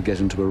be able to get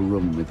into a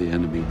room with the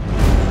enemy.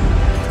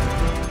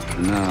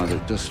 Now they're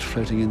just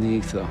floating in the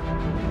ether.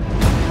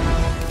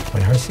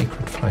 When her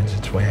secret finds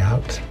its way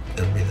out,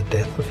 it'll be the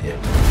death of you.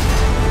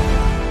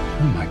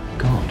 Oh my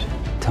God.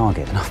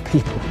 Target enough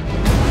people.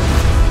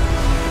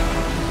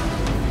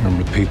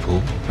 Remember,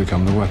 people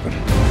become the weapon.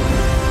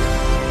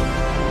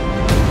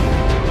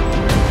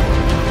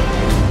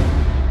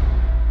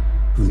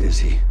 Who is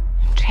he?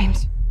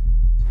 James,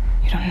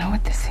 you don't know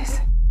what this is.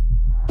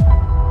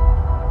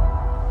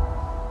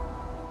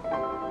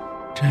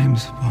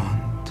 James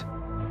Bond.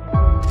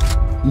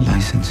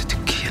 License to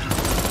kill.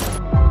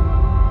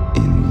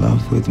 In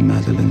love with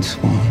Madeline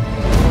Swan.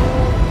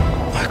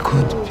 I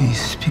could be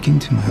speaking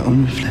to my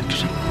own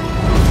reflection.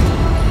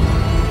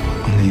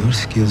 Only your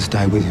skills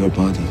die with your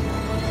body.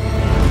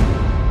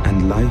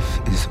 And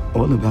life is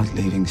all about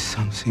leaving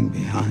something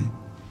behind.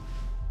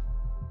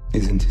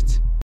 Isn't it?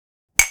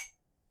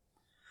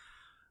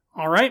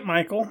 All right,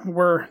 Michael,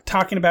 we're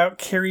talking about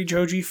Cary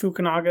Joji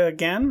Fukunaga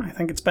again. I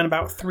think it's been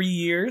about 3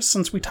 years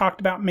since we talked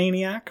about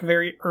Maniac,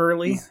 very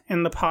early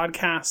in the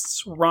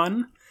podcast's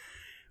run.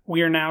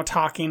 We are now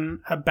talking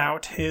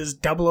about his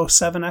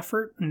 007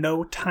 effort,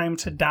 No Time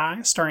to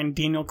Die, starring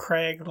Daniel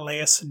Craig,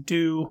 Léa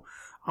Seydoux,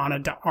 Ana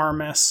de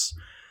Armas,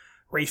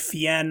 Ray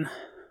Fiennes.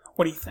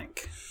 What do you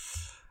think?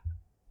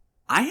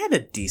 I had a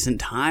decent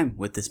time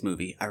with this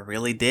movie. I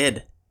really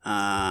did.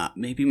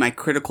 Maybe my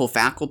critical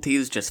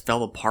faculties just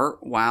fell apart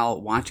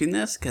while watching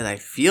this, because I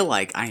feel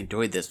like I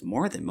enjoyed this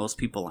more than most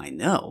people I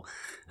know.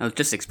 I was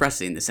just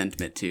expressing the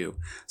sentiment to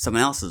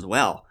someone else as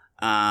well.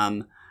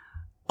 I'll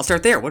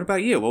start there. What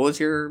about you? What was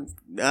your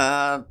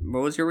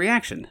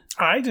reaction?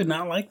 I did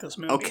not like this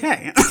movie.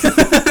 Okay.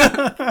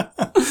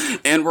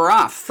 And we're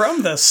off.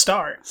 From the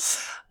start.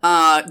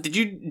 Did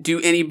you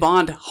do any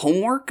Bond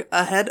homework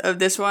ahead of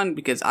this one?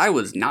 Because I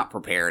was not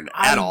prepared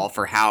at all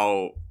for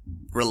how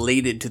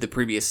related to the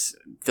previous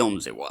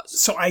films it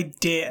was. So I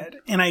did,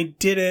 and I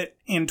did it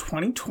in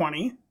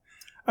 2020,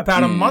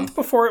 about a month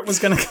before it was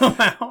going to come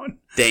out.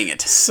 Dang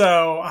it.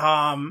 So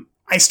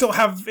I still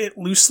have it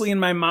loosely in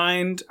my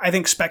mind. I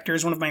think Spectre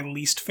is one of my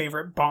least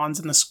favorite Bonds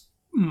in this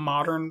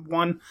modern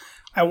one.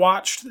 I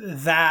watched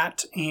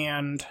that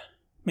and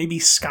maybe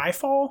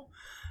Skyfall,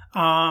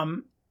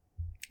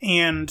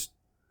 and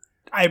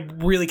I'm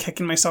really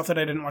kicking myself that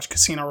I didn't watch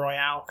Casino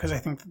Royale, because I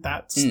think that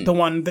that's the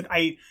one that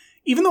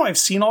even though I've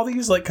seen all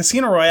these, like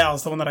Casino Royale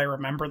is the one that I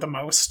remember the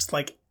most,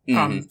 like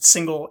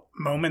single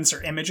moments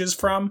or images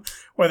from,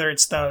 whether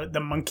it's the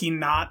monkey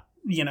not,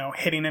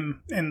 hitting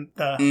him in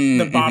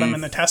the bottom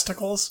and the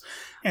testicles,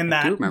 and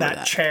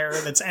that chair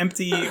that's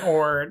empty,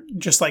 or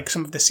just like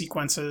some of the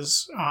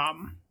sequences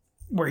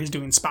where he's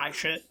doing spy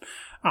shit.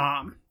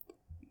 I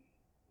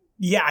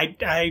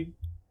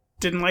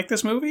didn't like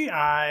this movie.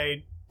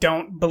 I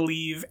don't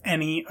believe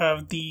any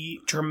of the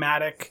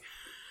dramatic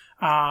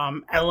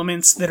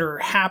elements that are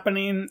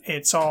happening.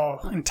 It's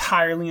all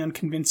entirely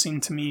unconvincing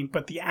to me,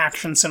 but the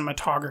action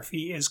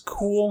cinematography is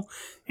cool,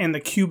 and the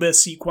Cuba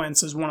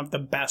sequence is one of the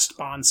best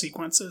Bond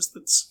sequences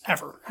that's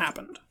ever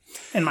happened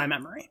in my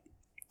memory.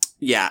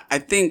 Yeah, I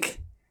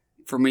think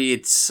for me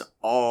it's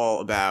all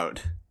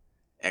about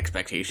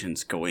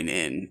expectations going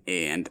in,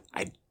 and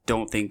I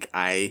don't think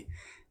I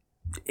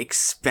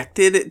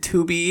expected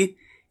to be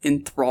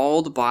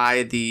enthralled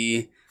by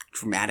the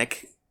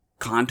dramatic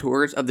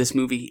contours of this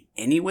movie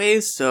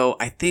anyways, so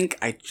I think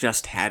I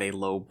just had a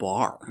low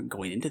bar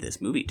going into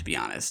this movie, to be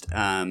honest.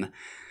 The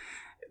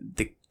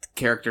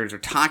characters are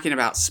talking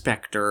about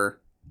Spectre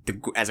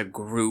as a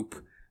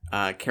group,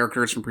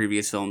 characters from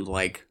previous films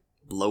like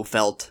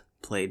Blofeld,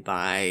 played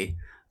by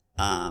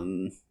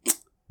why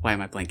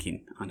am I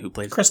blanking on who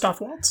plays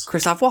Christoph Waltz?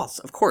 Christoph Waltz,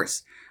 of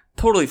course.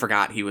 Totally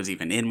forgot he was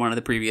even in one of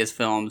the previous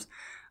films.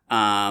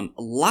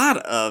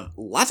 Lots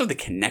of the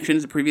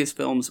connections to previous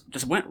films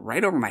just went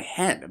right over my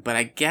head, but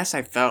I guess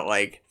I felt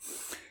like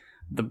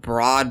the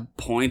broad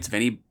points of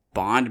any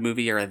Bond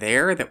movie are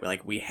there, that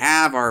like we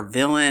have our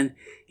villain,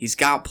 he's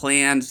got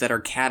plans that are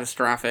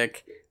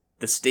catastrophic,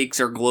 the stakes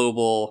are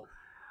global,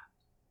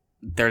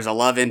 there's a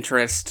love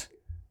interest.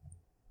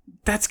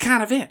 That's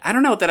kind of it. I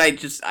don't know that I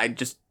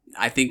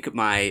think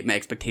my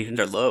expectations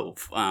are low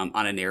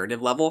on a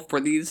narrative level for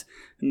these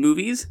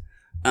movies.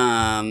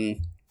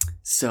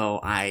 So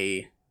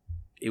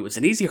it was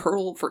an easy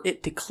hurdle for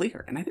it to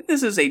clear. And I think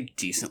this is a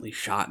decently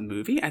shot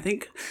movie. I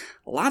think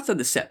lots of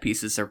the set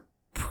pieces are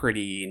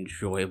pretty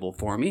enjoyable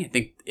for me. I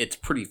think it's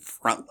pretty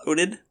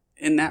front-loaded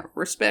in that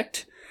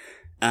respect.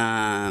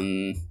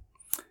 Did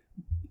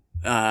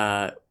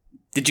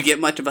you get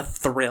much of a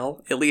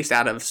thrill, at least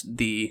out of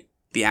the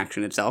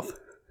action itself?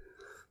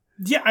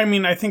 Yeah, I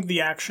mean, I think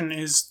the action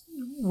is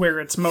where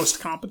it's most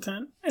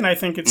competent, and I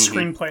think its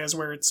screenplay is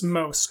where it's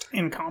most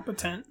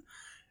incompetent.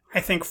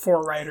 I think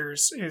For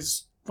Writers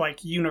is,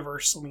 like,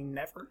 universally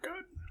never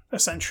good,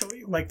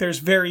 essentially. Like,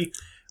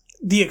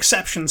 the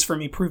exceptions for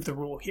me prove the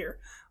rule here.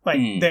 Like,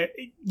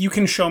 you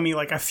can show me,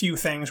 like, a few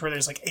things where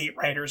there's, like, 8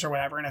 writers or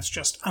whatever, and it's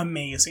just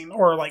amazing.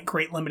 Or, like,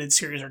 great limited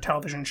series or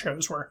television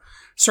shows where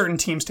certain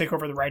teams take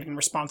over the writing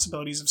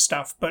responsibilities of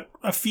stuff. But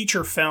a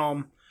feature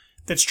film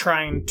that's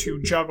trying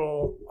to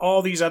juggle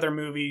all these other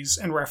movies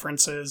and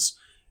references,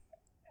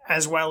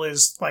 as well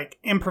as, like,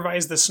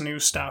 improvise this new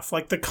stuff.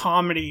 Like, the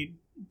comedy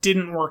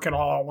didn't work at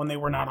all when they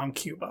were not on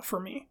Cuba for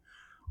me.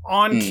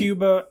 On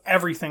Cuba,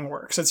 everything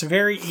works. It's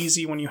very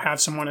easy when you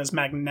have someone as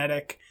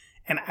magnetic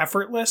and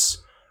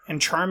effortless and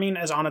charming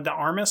as Ana de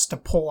Armas to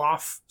pull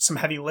off some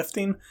heavy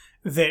lifting,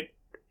 that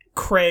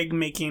Craig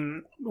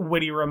making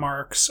witty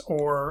remarks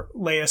or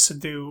Léa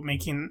Seydoux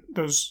making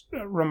those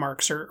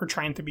remarks or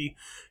trying to be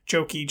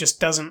jokey just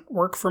doesn't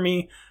work for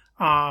me.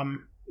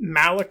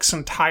 Malik's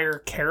entire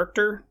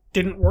character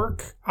didn't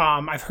work.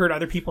 I've heard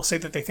other people say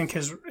that they think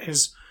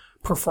his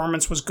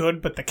performance was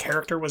good, but the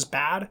character was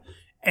bad.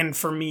 And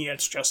for me,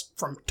 it's just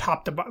from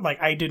top to bottom.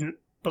 Like, I didn't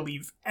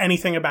believe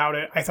anything about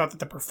it. I thought that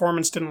the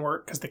performance didn't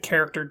work because the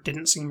character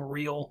didn't seem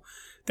real.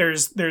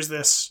 There's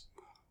this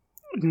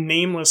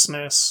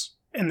namelessness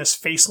and this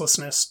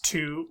facelessness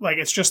to, like,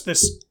 it's just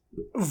this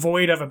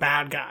void of a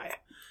bad guy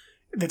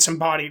that's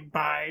embodied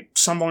by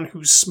someone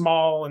who's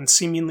small and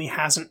seemingly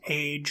hasn't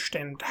aged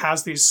and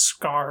has these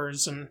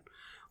scars, and,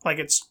 like,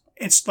 it's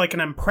like an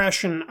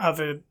impression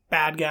of a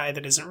bad guy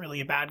that isn't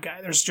really a bad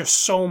guy. There's just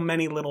so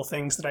many little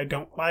things that I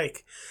don't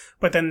like.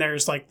 But then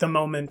there's, like, the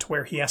moment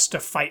where he has to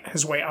fight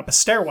his way up a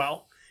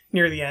stairwell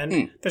near the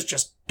end. That's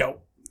just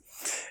dope.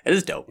 It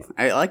is dope.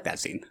 I like that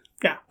scene.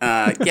 Yeah.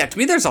 Yeah, to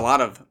me there's a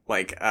lot of,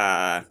 like,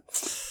 Black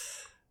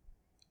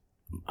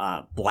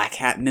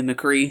Hat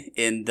mimicry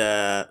in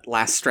the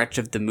last stretch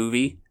of the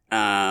movie.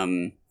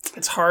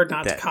 It's hard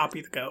not to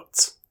copy the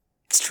goats.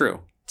 It's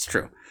true. It's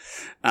true.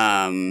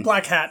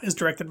 Black Hat is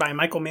directed by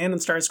Michael Mann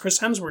and stars Chris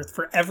Hemsworth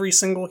for every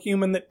single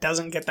human that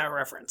doesn't get that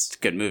reference. It's a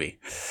good movie.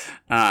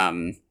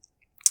 Yeah,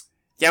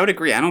 I would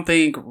agree. I don't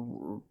think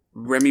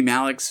Rami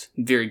Malek's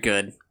very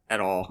good at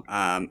all.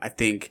 I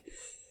think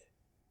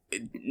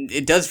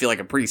it does feel like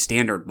a pretty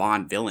standard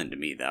Bond villain to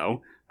me,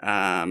 though.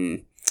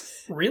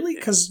 Really?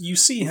 Because you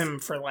see him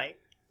for, like,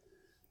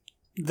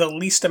 the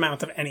least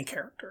amount of any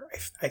character,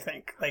 I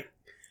think. Like,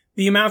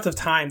 the amount of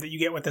time that you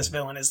get with this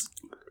villain is...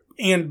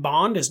 And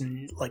Bond is,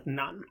 like,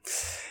 none.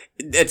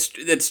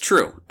 It's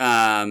true.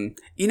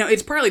 You know,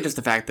 it's partly just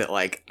the fact that,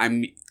 like,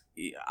 I'm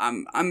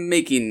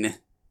making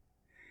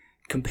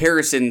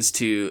comparisons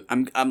to...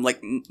 I'm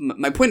like,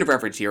 my point of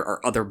reference here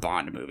are other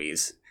Bond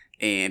movies,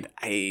 and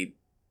I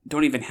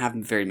don't even have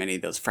very many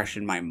of those fresh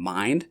in my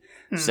mind.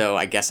 So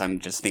I guess I'm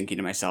just thinking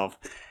to myself,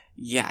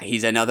 yeah,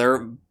 he's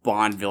another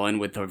Bond villain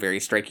with a very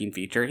striking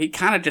feature. He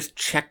kind of just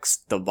checks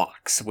the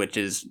box, which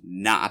is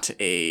not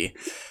a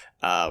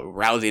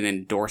rousing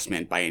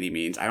endorsement by any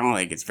means. I don't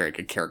think it's a very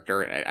good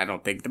character. I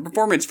don't think the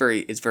performance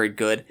is very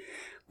good,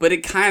 but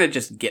it kind of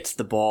just gets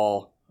the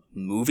ball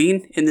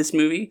moving in this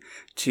movie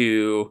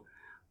to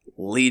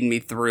lead me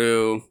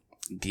through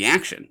the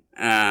action,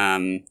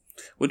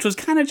 which was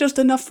kind of just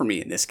enough for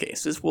me in this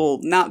case. This will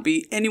not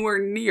be anywhere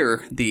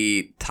near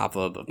the top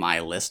of my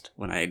list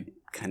when I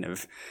kind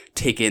of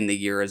take in the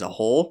year as a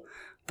whole,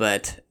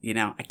 but, you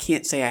know, I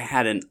can't say I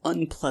had an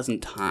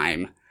unpleasant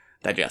time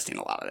digesting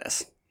a lot of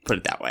this. Put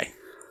it that way.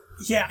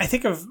 Yeah, I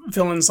think of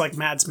villains like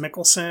Mads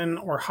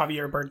Mikkelsen or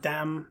Javier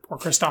Bardem or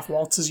Christoph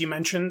Waltz, as you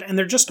mentioned, and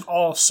they're just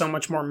all so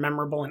much more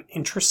memorable and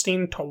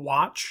interesting to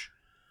watch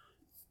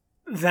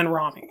than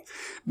Rami.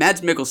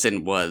 Mads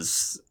Mikkelsen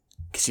was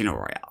Casino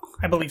Royale.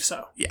 I believe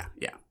so. Yeah.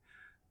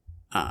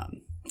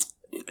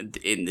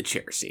 In the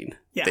chair scene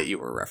that you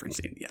were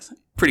referencing, yes.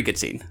 Pretty good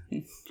scene.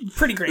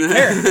 Pretty great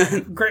character.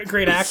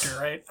 great actor,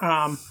 right?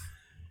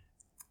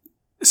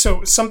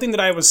 So something that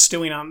I was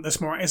stewing on this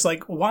morning is,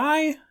 like,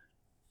 why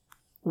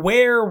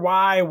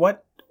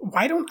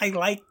don't I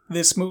like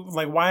this movie?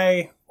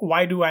 Like,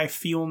 why do I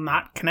feel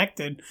not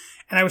connected?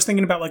 And I was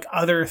thinking about, like,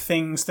 other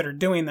things that are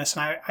doing this,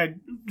 and I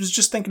was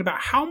just thinking about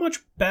how much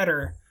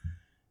better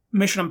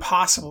Mission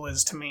Impossible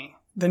is to me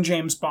than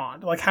James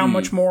Bond. Like, how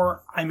much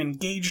more I'm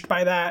engaged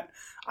by that.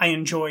 I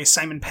enjoy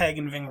Simon Pegg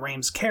and Ving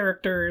Rhames'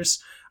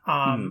 characters.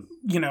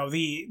 You know,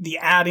 the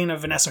adding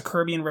of Vanessa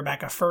Kirby and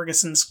Rebecca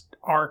Ferguson's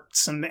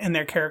arcs and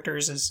their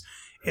characters is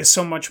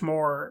so much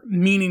more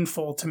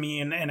meaningful to me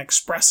and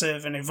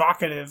expressive and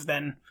evocative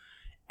than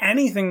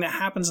anything that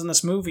happens in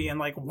this movie. And,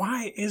 like,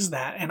 why is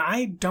that? And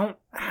I don't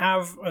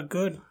have a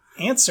good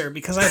answer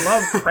because I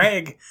love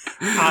Craig.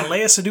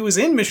 Léa Seydoux is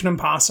in Mission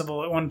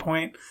Impossible at one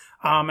point.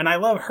 And I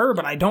love her,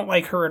 but I don't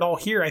like her at all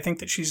here. I think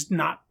that she's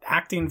not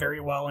acting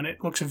very well, and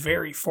it looks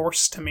very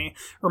forced to me.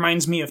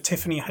 Reminds me of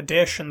Tiffany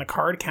Haddish in The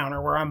Card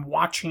Counter, where I'm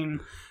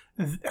watching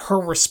her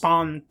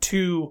respond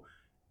to,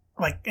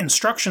 like,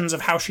 instructions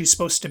of how she's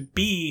supposed to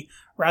be,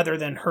 rather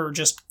than her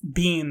just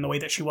being the way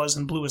that she was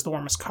in Blue is the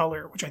Warmest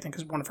Color, which I think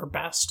is one of her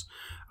best.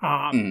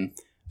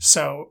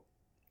 So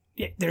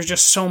there's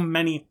just so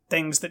many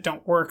things that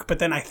don't work. But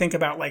then I think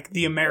about like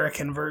the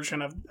American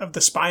version of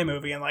the spy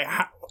movie and like,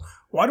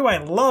 why do I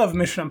love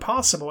Mission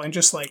Impossible and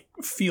just like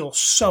feel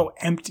so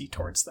empty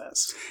towards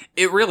this?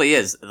 It really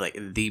is like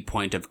the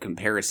point of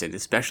comparison,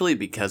 especially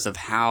because of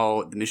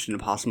how the Mission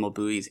Impossible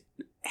movies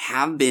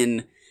have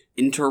been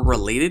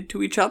interrelated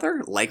to each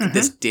other, like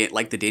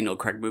like the Daniel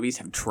Craig movies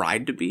have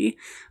tried to be.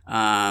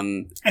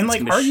 And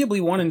like arguably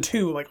 1 and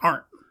 2 like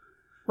aren't,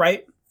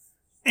 right?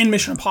 In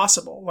Mission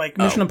Impossible, like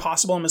Mission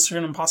Impossible and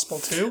Mission Impossible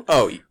 2.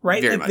 Oh,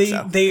 right. Very like much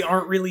so. They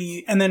aren't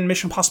really, and then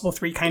Mission Impossible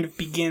 3 kind of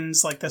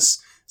begins like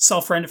this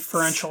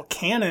self-referential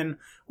canon,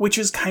 which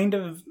is kind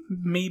of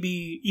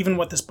maybe even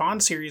what this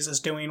Bond series is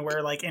doing,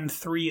 where like in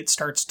 3 it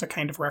starts to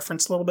kind of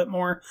reference a little bit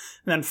more,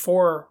 and then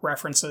 4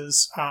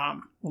 references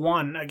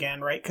 1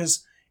 again, right?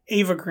 Because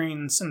Ava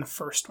Green's in the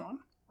first one,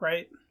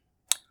 right?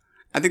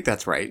 I think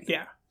that's right.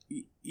 Yeah.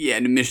 Yeah,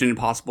 in Mission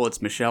Impossible,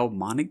 it's Michelle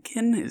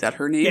Monaghan. Is that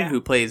her name? Yeah.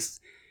 Who plays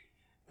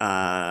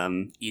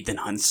Ethan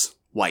Hunt's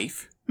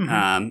wife.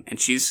 And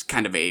she's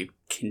kind of a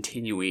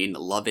continuing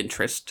love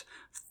interest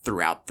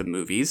throughout the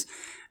movies.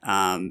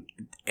 And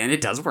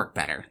it does work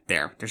better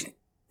there.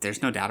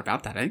 There's no doubt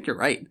about that. I think you're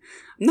right.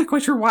 I'm not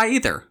quite sure why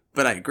either,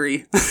 but I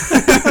agree.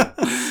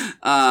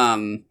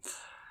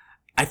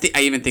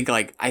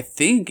 I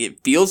think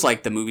it feels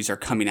like the movies are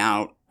coming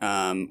out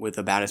with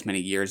about as many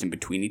years in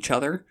between each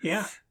other.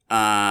 Yeah.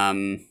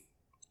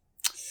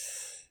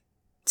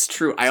 It's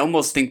true. I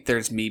almost think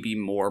there's maybe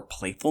more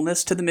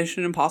playfulness to the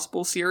Mission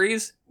Impossible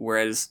series,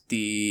 whereas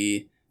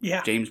the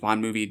James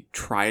Bond movie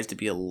tries to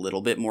be a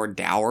little bit more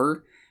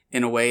dour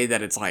in a way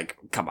that it's like,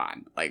 come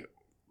on, like,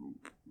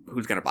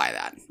 who's gonna buy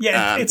that?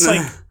 Yeah, it's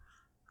like,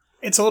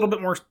 it's a little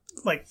bit more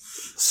like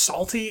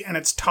salty and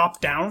it's top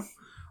down,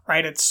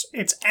 right? It's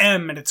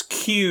M and it's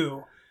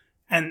Q,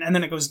 and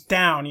then it goes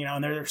down, you know,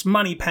 and there's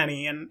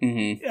Moneypenny and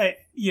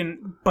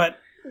but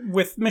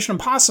with Mission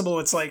Impossible,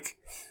 it's like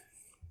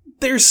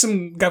there's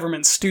some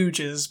government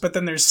stooges, but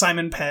then there's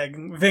Simon Pegg,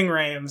 Ving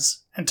Rhames,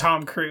 and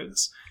Tom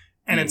Cruise,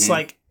 and it's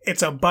like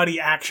it's a buddy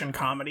action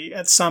comedy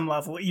at some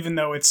level, even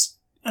though it's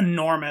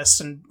enormous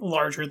and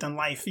larger than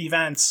life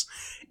events.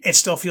 It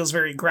still feels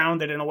very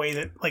grounded in a way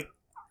that like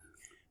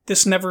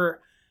this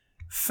never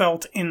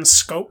felt in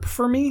scope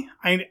for me.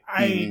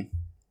 I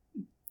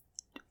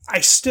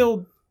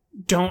still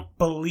don't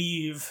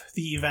believe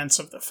the events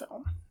of the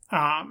film.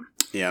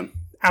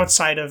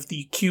 Outside of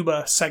the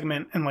Cuba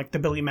segment and like the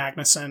Billy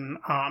Magnuson,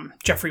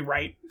 Jeffrey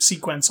Wright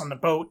sequence on the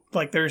boat,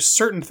 like there's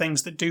certain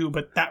things that do,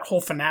 but that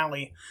whole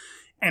finale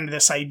and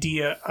this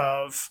idea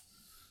of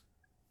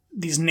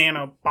these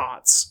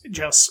nanobots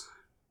just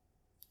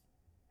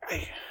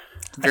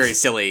very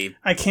silly.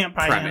 I can't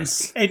buy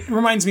premise. It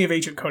reminds me of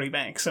Agent Cody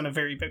Banks in a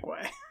very big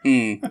way.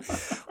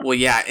 Well,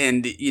 yeah,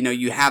 and you know,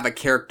 you have a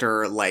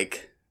character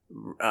like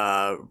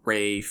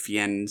Ray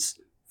Fiennes?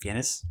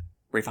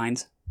 Ray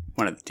Fiennes?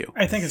 One of the two.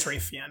 I think it's Ray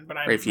Fiennes, but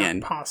I'm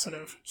not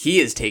positive.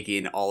 He is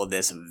taking all of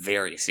this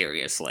very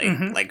seriously,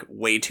 like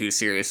way too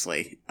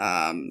seriously.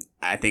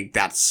 I think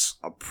that's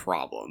a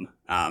problem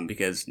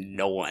because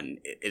no one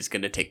is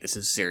going to take this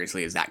as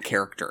seriously as that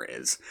character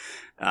is.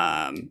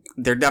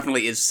 There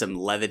definitely is some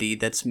levity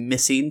that's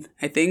missing,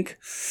 I think,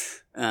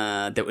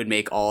 that would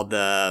make all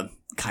the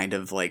kind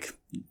of like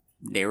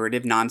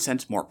narrative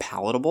nonsense more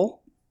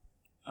palatable.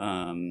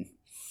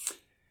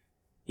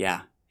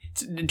 Yeah.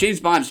 James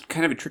Bond's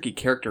kind of a tricky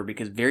character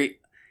because very,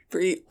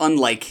 very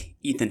unlike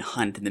Ethan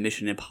Hunt in the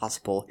Mission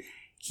Impossible,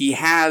 he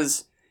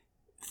has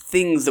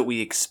things that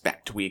we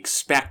expect. We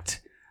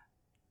expect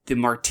the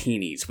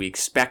martinis. We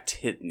expect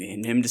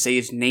him to say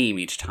his name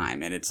each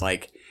time. And it's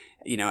like,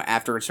 you know,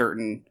 after a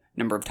certain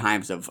number of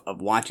times of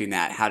watching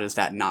that, how does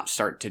that not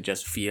start to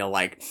just feel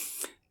like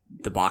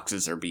the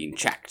boxes are being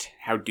checked?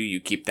 How do you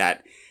keep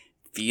that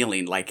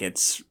feeling like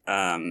it's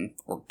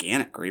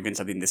organic or even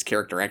something this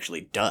character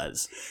actually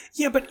does?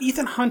 Yeah, but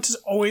Ethan Hunt is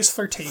always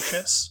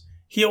flirtatious.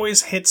 He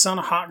always hits on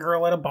a hot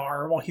girl at a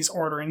bar while he's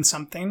ordering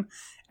something,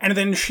 and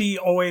then she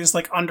always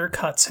like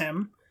undercuts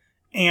him,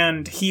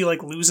 and he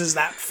like loses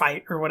that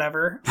fight or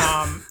whatever.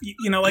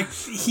 You know, like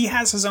he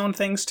has his own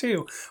things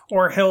too,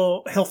 or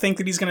he'll think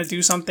that he's going to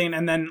do something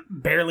and then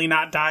barely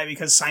not die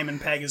because Simon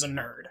Pegg is a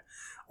nerd,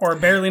 or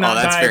barely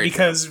not die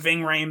because Ving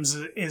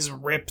Rhames is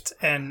ripped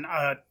and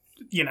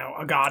you know,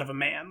 a god of a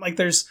man. Like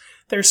there's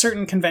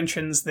certain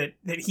conventions that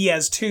he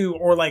has too,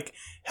 or like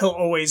he'll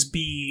always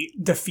be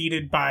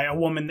defeated by a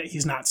woman that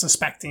he's not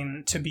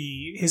suspecting to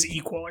be his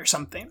equal or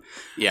something.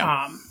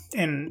 Yeah.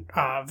 In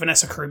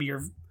Vanessa Kirby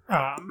or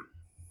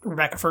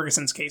Rebecca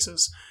Ferguson's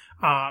cases,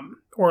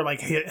 or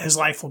like his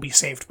life will be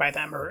saved by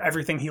them, or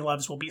everything he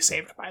loves will be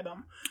saved by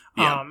them.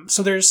 Yeah.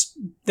 So there's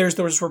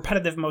those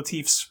repetitive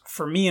motifs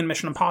for me in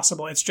Mission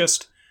Impossible. It's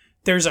just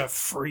there's a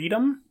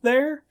freedom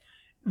there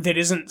that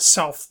isn't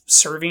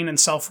self-serving and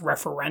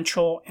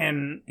self-referential,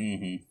 and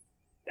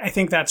I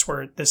think that's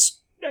where this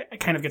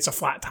kind of gets a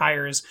flat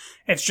tire. Is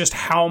it's just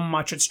how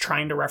much it's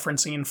trying to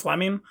reference Ian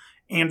Fleming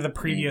and the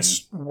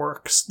previous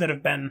works that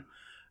have been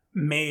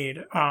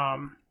made.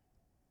 I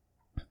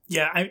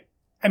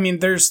mean,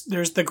 there's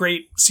the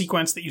great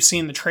sequence that you see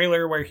in the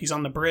trailer where he's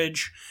on the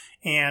bridge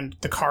and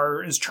the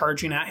car is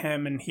charging at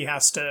him and he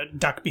has to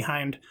duck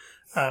behind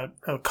a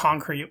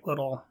concrete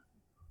little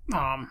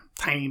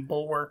tiny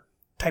bulwark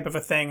type of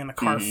a thing, and the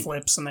car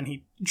flips and then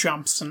he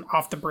jumps and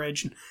off the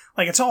bridge, and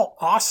like it's all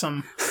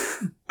awesome.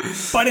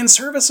 But in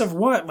service of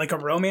what? Like a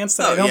romance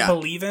that I don't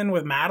believe in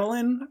with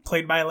Madeline,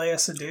 played by Léa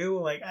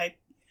Seydoux. Like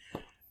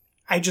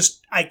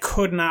I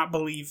could not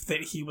believe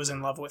that he was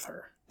in love with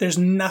her. There's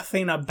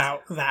nothing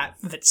about that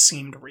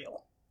seemed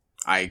real.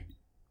 I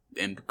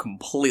am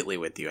completely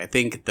with you. I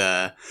think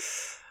the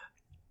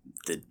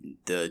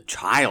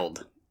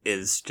child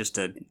is just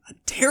a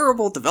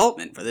terrible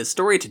development for this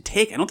story to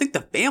take. I don't think the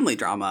family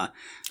drama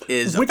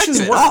is Which is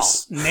effective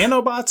worse, at all.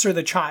 Nanobots or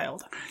the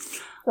child?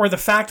 Or the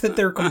fact that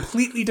they're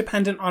completely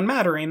dependent on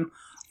mattering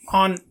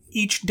on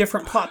each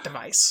different plot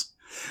device?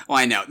 Well,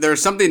 I know.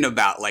 There's something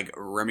about, like,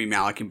 Rami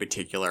Malek in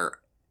particular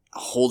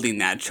holding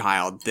that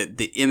child, that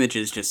the image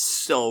is just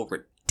so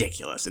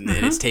ridiculous, and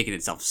it's taking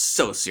itself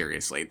so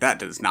seriously. That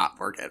does not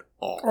work at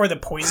all. Or the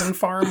poison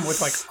farm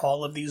with, like,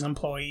 all of these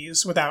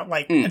employees without,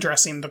 like,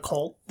 addressing the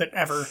cult that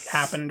ever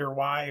happened or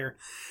why, or...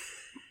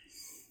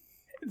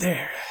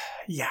 They're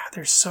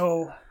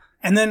so...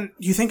 And then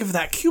you think of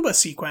that Cuba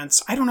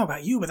sequence, I don't know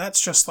about you, but that's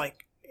just,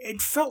 like,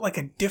 it felt like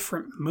a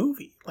different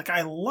movie. Like,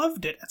 I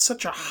loved it at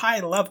such a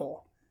high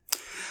level.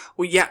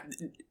 Well, yeah,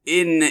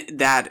 in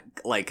that,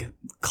 like,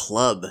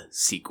 club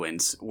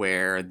sequence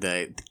where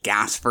the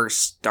gas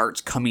first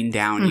starts coming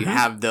down, you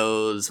have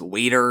those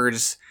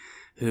waiters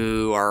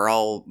who are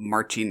all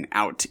marching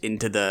out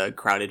into the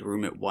crowded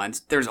room at once.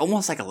 There's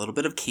almost like a little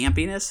bit of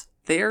campiness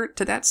there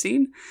to that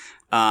scene.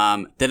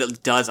 That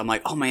it does. I'm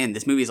like, oh man,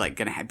 this movie's like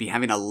gonna be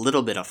having a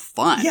little bit of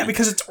fun. Yeah,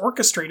 because it's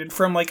orchestrated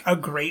from like a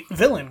great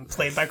villain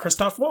played by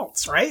Christoph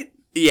Waltz, right?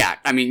 Yeah,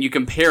 I mean, you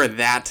compare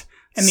that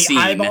and the scene,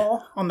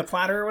 eyeball on the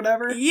platter or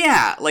whatever.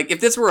 Yeah, like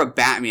if this were a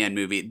Batman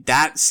movie,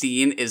 that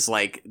scene is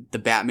like the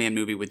Batman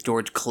movie with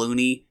George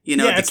Clooney. You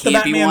know, it's the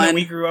Batman that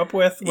we grew up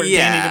with, where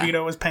Danny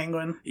DeVito was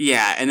Penguin.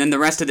 Yeah, and then the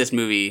rest of this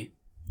movie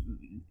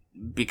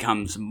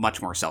becomes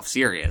much more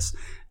self-serious.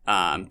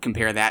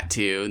 Compare that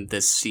to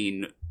this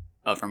scene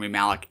of Rami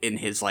Malek in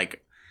his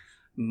like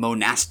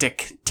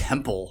monastic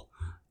temple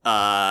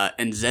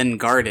and Zen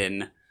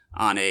garden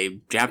on a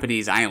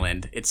Japanese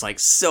island. It's like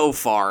so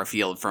far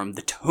afield from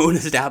the tone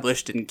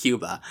established in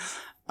Cuba,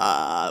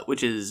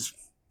 which is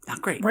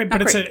not great. Right,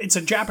 but it's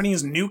a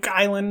Japanese nuke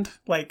island,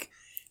 like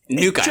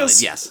nuke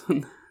island, yes.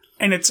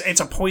 And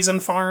it's a poison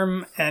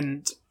farm,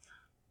 and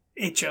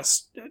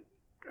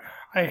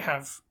I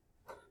have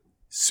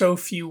so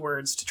few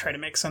words to try to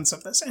make sense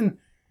of this. And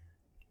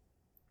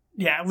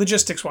yeah,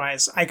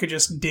 logistics-wise, I could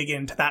just dig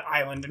into that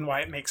island and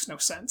why it makes no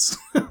sense.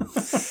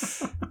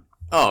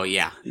 Oh,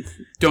 yeah.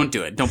 Don't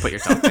do it. Don't put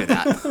yourself through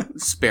that.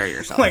 Spare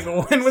yourself. Like,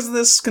 when was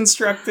this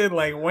constructed?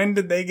 Like, when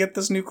did they get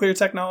this nuclear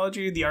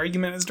technology? The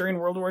argument is during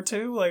World War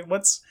II? Like,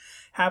 what's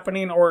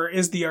happening? Or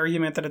is the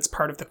argument that it's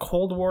part of the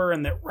Cold War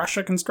and that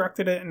Russia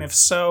constructed it? And if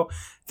so,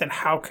 then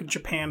how could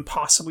Japan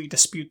possibly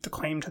dispute the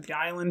claim to the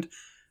island?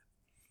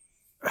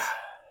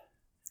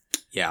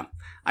 Yeah.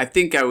 I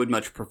think I would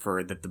much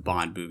prefer that the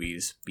Bond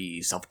movies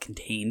be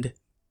self-contained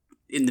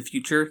in the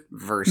future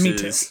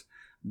versus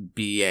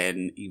be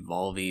an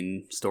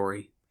evolving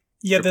story.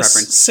 Yeah, this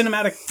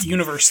cinematic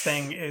universe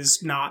thing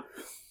is not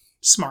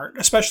smart,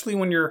 especially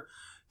when you're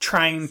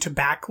trying to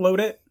backload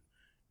it.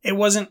 It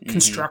wasn't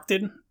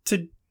constructed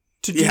to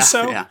do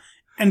so. Yeah.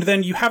 And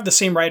then you have the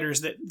same writers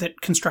that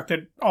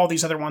constructed all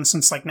these other ones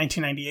since like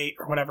 1998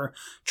 or whatever,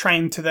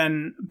 trying to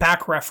then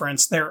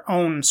back-reference their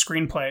own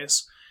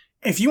screenplays.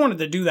 If you wanted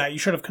to do that, you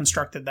should have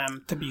constructed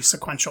them to be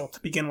sequential to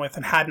begin with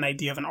and had an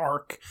idea of an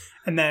arc,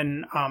 and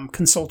then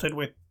consulted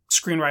with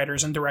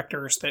screenwriters and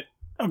directors that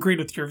agreed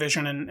with your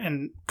vision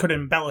and could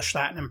embellish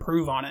that and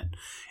improve on it.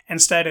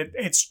 Instead,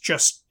 it's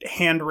just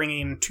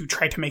hand-wringing to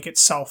try to make it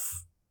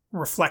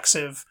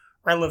self-reflexive,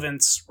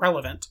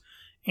 relevant.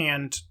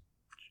 And,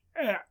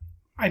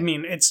 I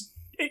mean,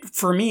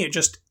 for me, it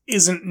just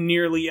isn't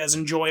nearly as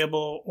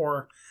enjoyable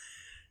or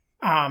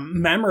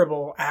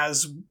memorable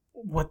as...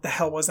 What the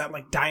hell was that?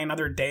 Like Die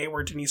Another Day,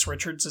 where Denise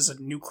Richards is a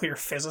nuclear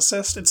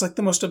physicist. It's like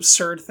the most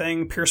absurd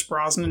thing. Pierce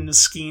Brosnan is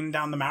skiing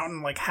down the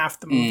mountain like half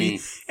the movie.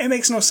 It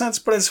makes no sense,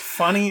 but it's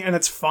funny and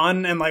it's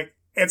fun and like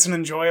it's an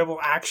enjoyable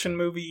action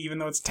movie, even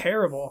though it's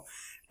terrible.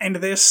 And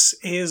this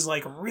is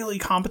like really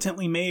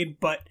competently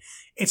made, but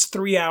it's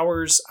 3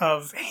 hours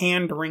of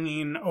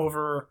hand-wringing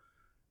over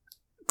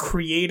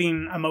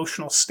creating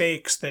emotional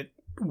stakes that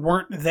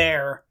weren't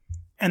there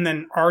and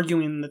then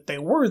arguing that they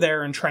were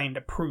there and trying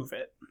to prove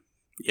it.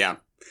 Yeah,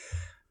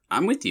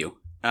 I'm with you.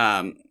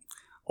 I'll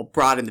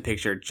broaden the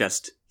picture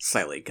just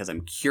slightly because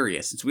I'm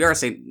curious. Since we are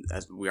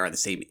the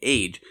same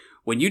age,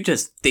 when you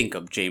just think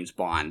of James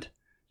Bond,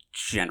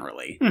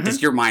 generally,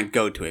 does your mind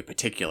go to a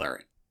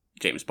particular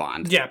James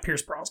Bond? Yeah,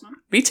 Pierce Brosnan.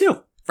 Me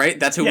too. Right,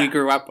 that's who we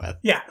grew up with.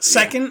 Yeah.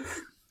 Second,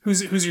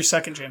 who's your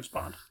second James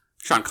Bond?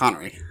 Sean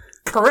Connery.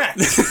 Correct.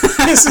 This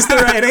is the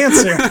right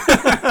answer.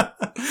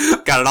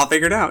 Got it all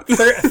figured out.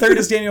 Third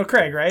is Daniel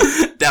Craig, right?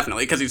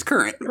 Definitely, because he's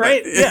current.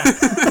 Right?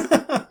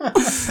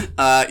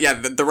 But, yeah.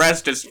 The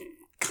rest just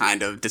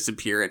kind of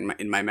disappear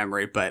in my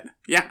memory. But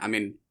yeah, I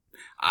mean,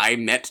 I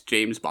met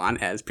James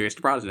Bond as Pierce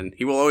Brosnan.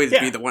 He will always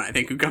be the one, I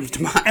think, who comes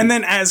to mind. And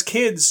then as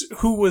kids,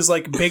 who was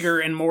like bigger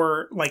and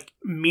more like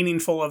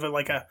meaningful of a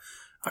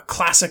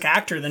classic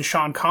actor than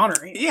Sean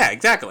Connery. Yeah,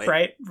 exactly.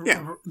 Right?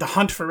 Yeah. The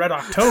Hunt for Red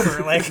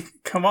October, like,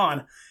 come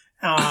on.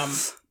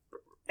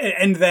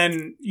 And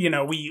then,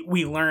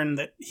 we learned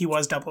that he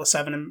was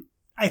 007, and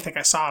I think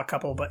I saw a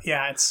couple, but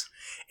yeah,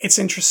 it's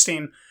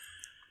interesting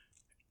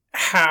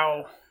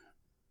how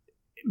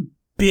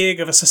big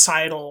of a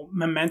societal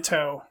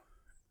memento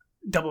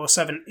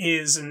 007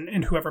 is,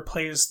 and whoever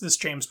plays this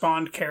James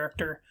Bond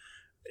character.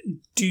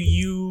 Did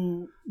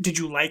you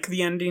like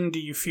the ending? Do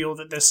you feel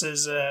that this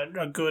is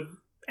a good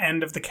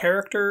end of the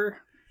character?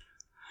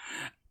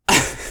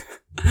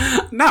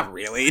 Not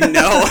really,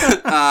 no.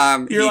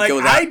 You're like,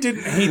 I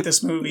didn't hate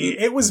this movie.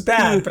 It was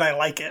bad, but I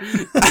like it.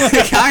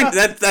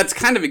 That's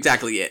kind of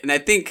exactly it. And I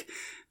think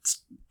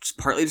it's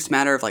partly just a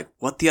matter of like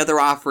what the other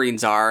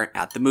offerings are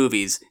at the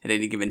movies at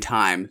any given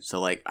time.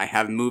 So like I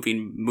have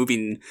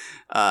moving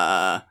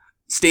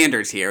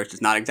standards here, which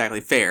is not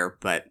exactly fair,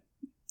 but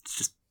it's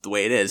just the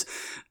way it is.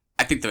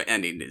 I think the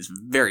ending is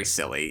very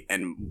silly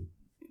and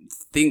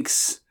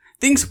thinks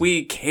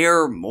we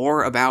care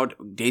more about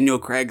Daniel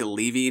Craig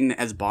leaving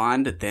as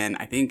Bond than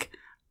I think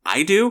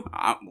I do.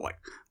 I'm like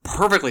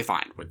perfectly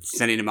fine with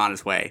sending him on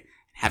his way,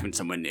 having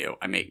someone new.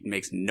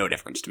 Makes no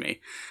difference to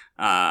me.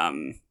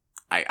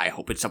 I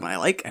hope it's someone I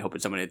like. I hope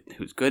it's someone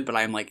who's good, but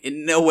I'm like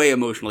in no way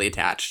emotionally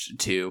attached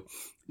to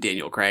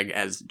Daniel Craig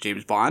as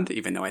James Bond,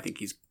 even though I think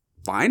he's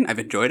fine. I've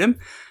enjoyed him.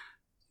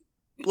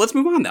 Let's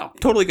move on though.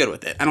 Totally good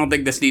with it. I don't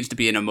think this needs to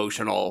be an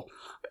emotional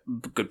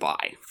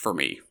goodbye for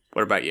me.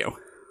 What about you?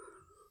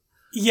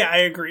 Yeah, I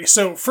agree.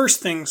 So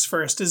first things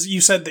first is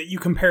you said that you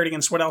compared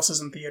against what else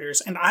is in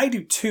theaters, and I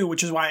do too,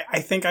 which is why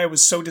I think I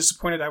was so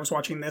disappointed I was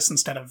watching this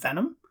instead of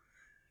Venom,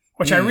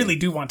 which I really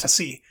do want to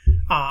see.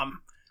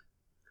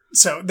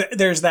 So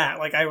there's that.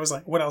 Like I was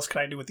like, what else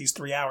could I do with these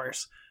 3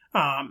 hours?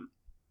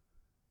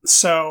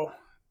 So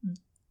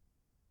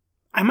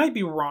I might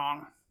be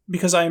wrong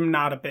because I am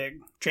not a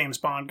big James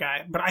Bond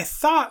guy, but I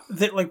thought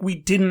that like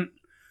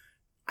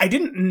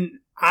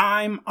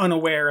I'm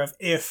unaware of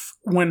if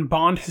when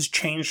Bond has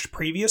changed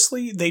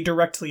previously, they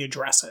directly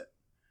address it.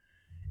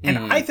 And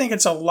I think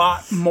it's a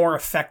lot more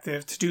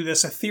effective to do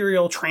this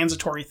ethereal,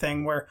 transitory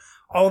thing where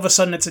all of a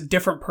sudden it's a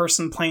different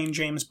person playing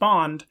James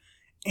Bond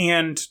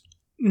and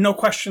no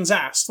questions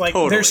asked. Like,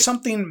 There's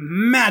something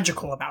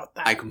magical about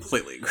that. I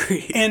completely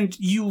agree. And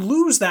you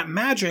lose that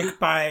magic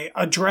by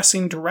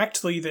addressing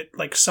directly that,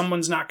 like,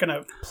 someone's not going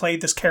to play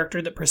this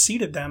character that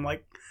preceded them.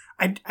 Like,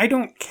 I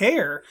don't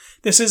care.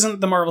 This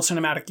isn't the Marvel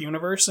Cinematic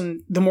Universe,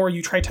 and the more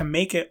you try to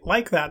make it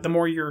like that, the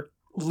more you're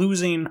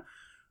losing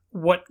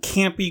what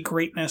campy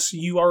greatness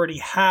you already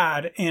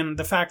had, and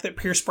the fact that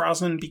Pierce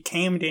Brosnan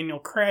became Daniel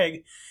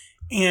Craig,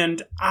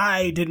 and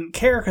I didn't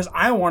care because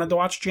I wanted to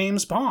watch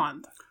James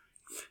Bond.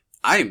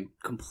 I'm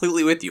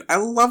completely with you. I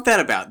love that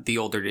about the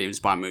older James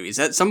Bond movies.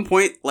 At some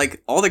point,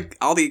 like all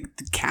the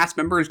cast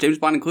members, James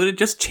Bond included,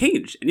 just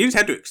changed, and you just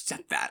had to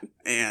accept that.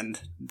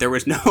 And there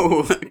was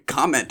no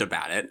comment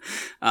about it.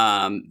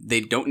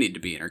 They don't need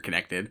to be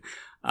interconnected.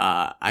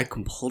 I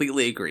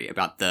completely agree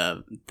about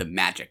the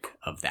magic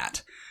of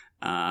that.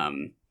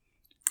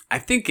 I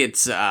think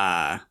it's.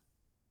 I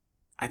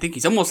think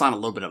he's almost on a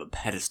little bit of a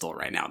pedestal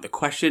right now. The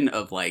question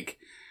of like,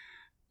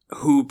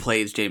 who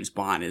plays James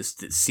Bond it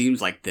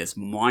seems like this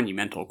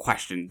monumental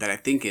question that I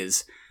think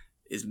is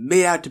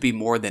made out to be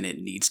more than it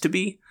needs to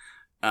be.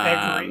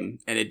 I agree.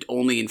 And it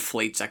only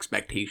inflates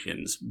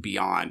expectations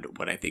beyond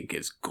what I think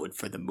is good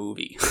for the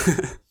movie.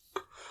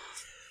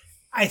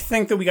 I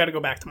think that we got to go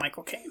back to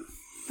Michael Caine.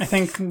 I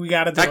think we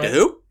got to do back to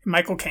who?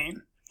 Michael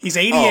Caine. He's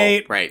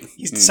 88. Oh, right.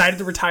 He's decided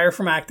to retire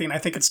from acting. I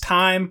think it's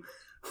time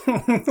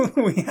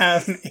we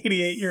have an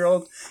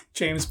 88-year-old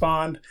James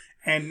Bond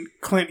and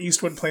Clint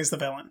Eastwood plays the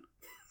villain.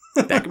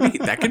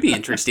 That could be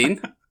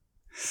interesting.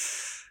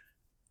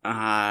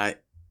 I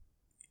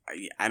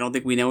don't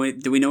think we know.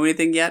 Do we know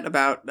anything yet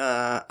about?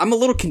 I'm a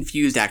little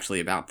confused actually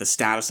about the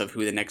status of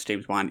who the next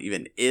James Bond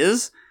even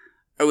is.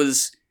 It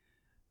was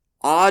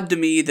odd to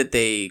me that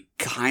they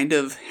kind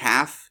of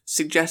half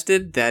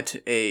suggested that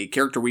a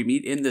character we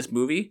meet in this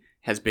movie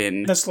has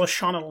been... That's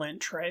Lashana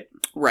Lynch, right?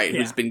 Right, yeah.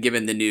 Who's been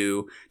given the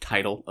new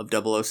title of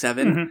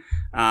 007.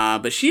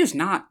 Mm-hmm. But she is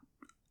not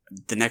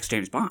the next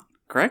James Bond,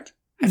 correct?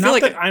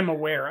 Not that I'm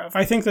aware of.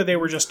 I think that they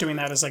were just doing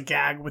that as a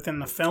gag within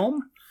the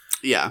film.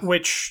 Yeah.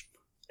 Which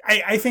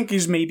I think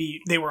is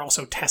maybe they were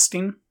also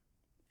testing,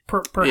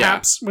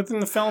 perhaps, within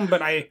the film.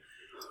 But I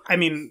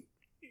mean,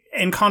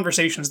 in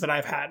conversations that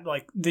I've had,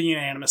 like, the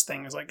unanimous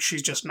thing is, like,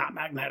 she's just not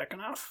magnetic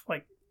enough.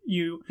 Like,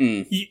 you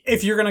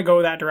if you're going to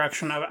go that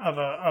direction of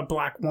a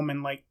black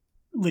woman like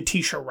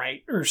Letitia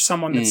Wright or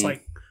someone that's,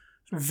 like,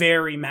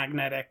 very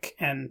magnetic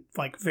and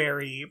like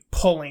very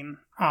pulling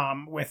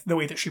with the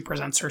way that she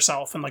presents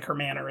herself and like her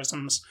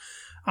mannerisms.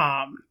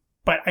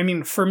 But I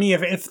mean, for me,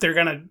 if they're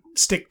gonna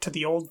stick to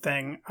the old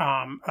thing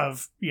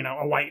of, you know,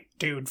 a white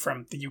dude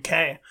from the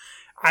UK,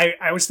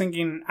 I was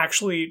thinking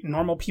actually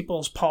Normal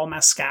People's Paul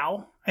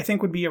Mescal I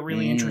think would be a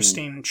really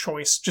interesting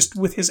choice, just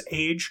with his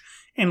age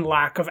and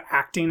lack of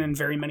acting in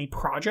very many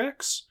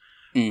projects.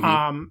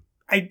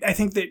 I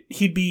think that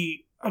he'd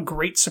be a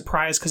great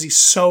surprise because he's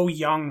so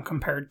young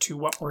compared to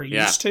what we're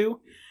used to,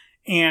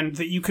 and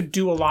that you could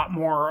do a lot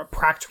more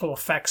practical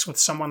effects with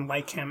someone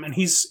like him, and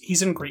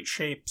he's in great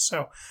shape.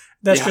 So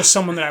that's just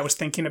someone that I was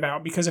thinking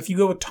about, because if you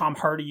go with Tom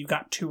Hardy, you've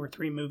got 2 or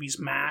 3 movies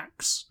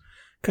max,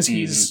 because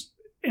he's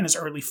in his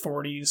early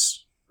 40s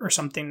or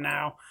something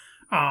now.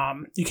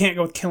 You can't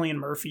go with Cillian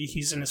Murphy.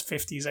 He's in his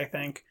 50s, I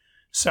think.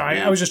 So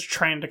I was just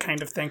trying to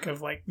kind of think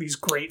of like these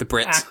great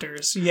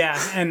actors. Yeah,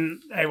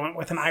 and I went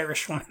with an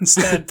Irish one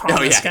instead, Paul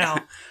Mescal.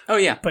 Oh,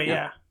 yeah. But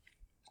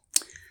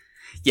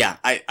Yeah,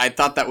 I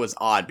thought that was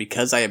odd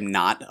because I am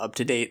not up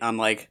to date on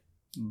like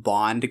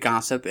Bond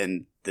gossip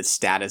and the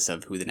status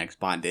of who the next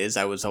Bond is.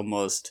 I was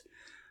almost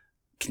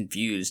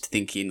confused,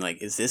 thinking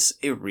like, is this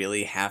a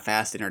really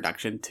half-assed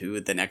introduction to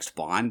the next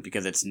Bond?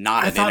 Because it's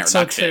not an introduction.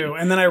 I thought so too,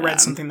 and then I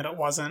read something that it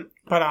wasn't.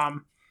 But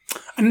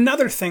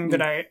another thing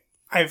that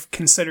I've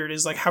considered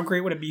is like, how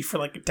great would it be for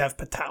like Dev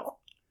Patel,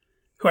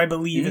 who I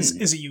believe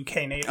is a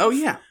UK native. Oh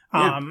yeah.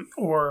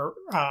 Or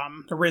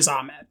Riz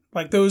Ahmed.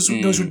 Like those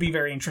would be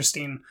very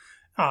interesting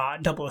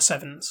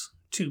 007s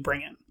to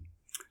bring in.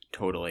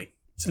 Totally.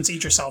 Since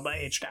Idris Elba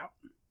aged out.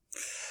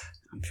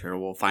 I'm sure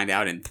we'll find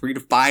out in 3 to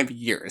 5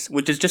 years,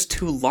 which is just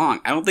too long.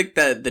 I don't think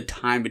that the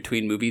time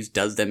between movies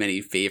does them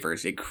any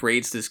favors. It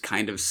creates this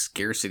kind of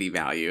scarcity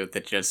value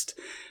that just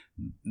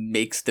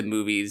makes the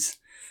movies...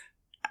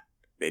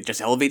 It just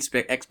elevates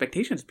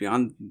expectations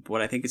beyond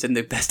what I think is in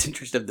the best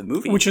interest of the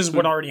movie. Which is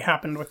what already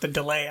happened with the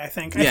delay, I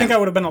think. I think I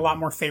would have been a lot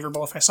more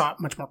favorable if I saw it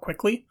much more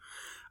quickly.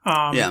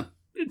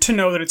 To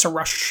know that it's a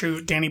rush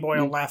shoot, Danny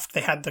Boyle left,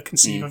 they had to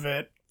conceive of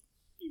it,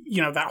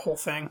 you know, that whole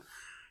thing.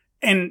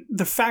 And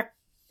the fact...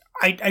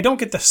 I don't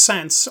get the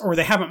sense, or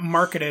they haven't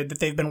marketed that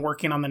they've been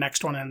working on the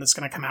next one and it's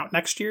going to come out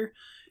next year.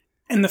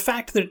 And the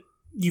fact that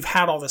you've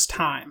had all this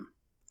time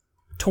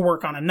to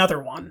work on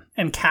another one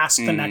and cast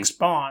the next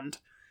Bond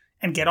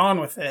and get on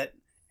with it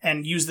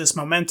and use this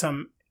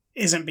momentum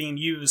isn't being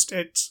used.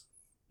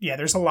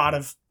 There's a lot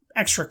of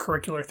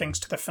extracurricular things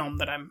to the film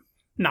that I'm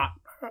not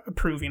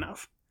approving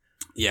of.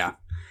 Yeah.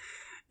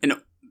 And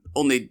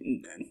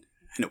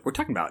I know we're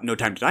talking about No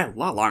Time to Die a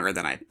lot longer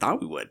than I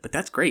thought we would, but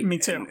that's great. Me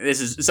too. And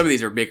some of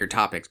these are bigger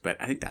topics, but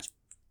I think that's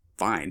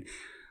fine.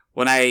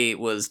 When I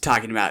was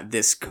talking about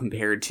this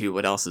compared to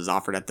what else is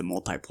offered at the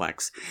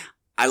multiplex,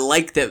 I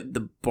like that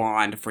the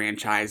Bond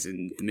franchise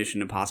and the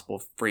Mission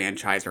Impossible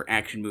franchise are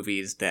action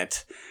movies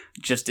that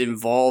just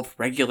involve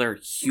regular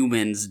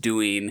humans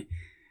doing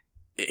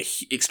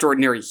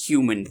extraordinary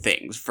human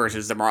things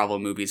versus the Marvel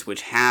movies,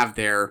 which have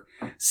their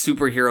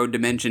superhero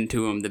dimension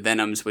to them, the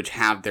Venoms, which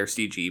have their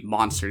CG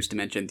monsters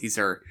dimension. These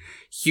are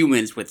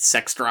humans with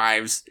sex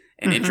drives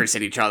and interest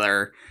in each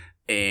other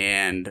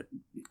and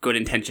good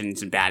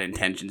intentions and bad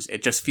intentions.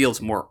 It just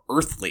feels more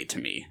earthly to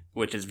me,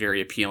 which is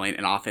very appealing,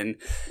 and often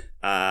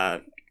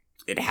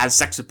it has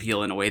sex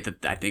appeal in a way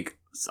that I think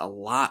a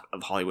lot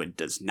of Hollywood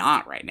does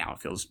not right now.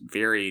 It feels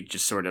very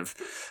just sort of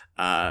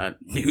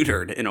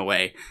neutered in a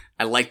way.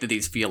 I like that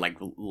these feel like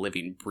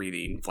living,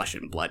 breathing, flesh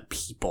and blood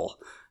people.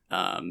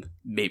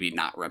 Maybe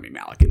not Rami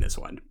Malek in this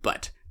one,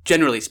 but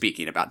generally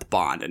speaking about the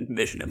Bond and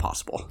Mission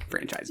Impossible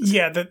franchises.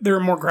 Yeah, they're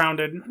more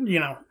grounded. You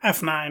know,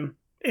 F9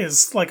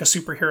 is like a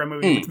superhero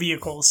movie with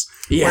vehicles.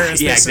 Whereas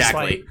this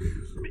exactly. is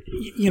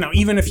like, you know,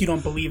 even if you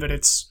don't believe it,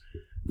 it's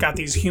got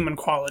these human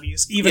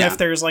qualities. Even if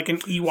there's like an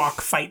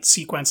Ewok fight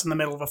sequence in the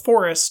middle of a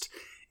forest,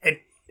 it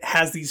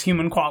has these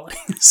human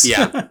qualities.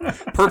 Yeah.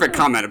 Perfect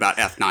comment about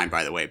F9,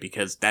 by the way,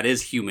 because that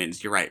is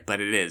humans, you're right, but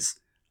it is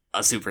a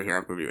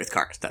superhero movie with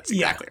cars. That's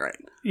exactly right.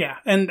 Yeah,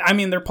 and I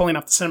mean, they're pulling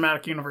off the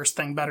cinematic universe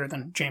thing better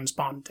than James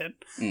Bond did.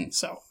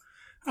 So,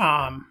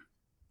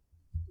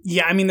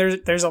 yeah, I mean,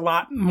 there's a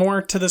lot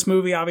more to this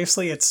movie,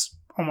 obviously. It's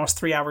almost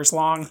 3 hours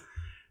long.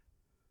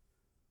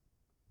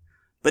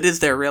 But is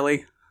there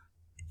really?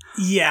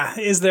 Yeah,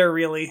 is there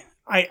really?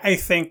 I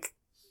think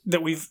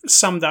that we've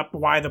summed up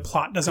why the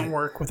plot doesn't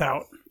work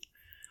without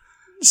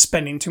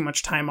spending too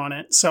much time on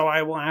it. So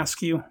I will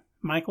ask you,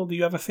 Michael, do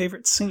you have a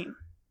favorite scene?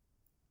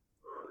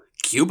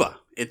 Cuba.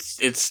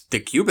 It's the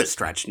Cuba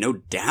stretch, no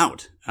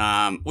doubt.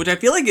 Which I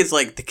feel like is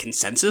like the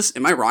consensus.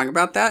 Am I wrong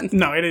about that?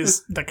 No, it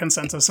is the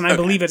consensus, and I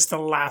believe it's the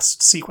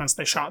last sequence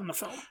they shot in the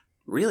film.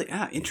 Really?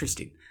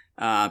 Interesting.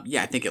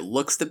 Yeah, I think it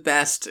looks the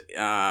best.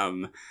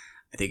 I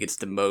think it's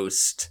the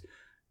most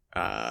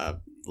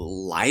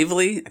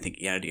lively. I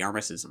think Ana de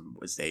Armas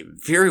was a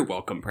very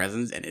welcome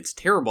presence, and it's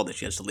terrible that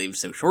she has to leave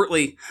so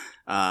shortly.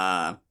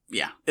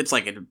 Yeah, it's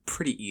like a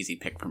pretty easy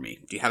pick for me.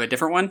 Do you have a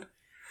different one?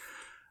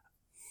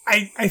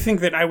 I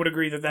think that I would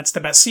agree that that's the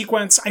best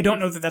sequence. I don't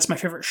know that that's my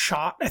favorite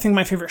shot. I think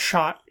my favorite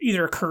shot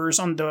either occurs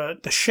on the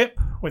ship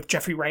with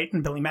Jeffrey Wright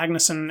and Billy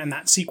Magnuson in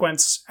that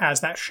sequence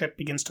as that ship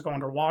begins to go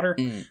underwater.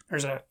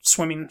 There's a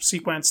swimming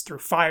sequence through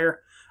fire.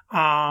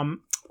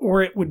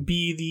 Or it would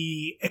be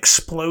the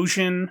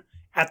explosion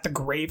at the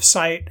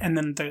gravesite and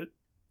then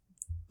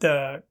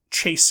the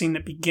chase scene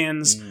that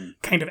begins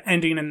kind of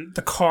ending in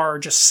the car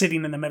just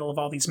sitting in the middle of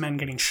all these men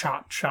getting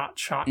shot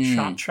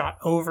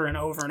over and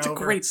over and it's over.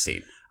 It's a great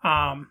scene.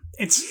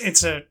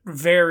 It's a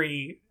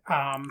very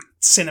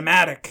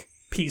cinematic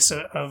piece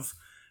of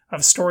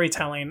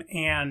storytelling,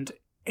 and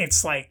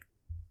it's like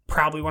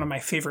probably one of my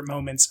favorite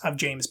moments of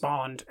James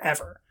Bond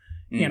ever.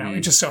 You know,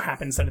 it just so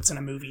happens that it's in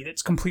a movie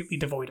that's completely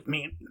devoid of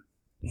meaning.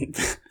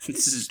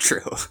 This is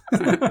true.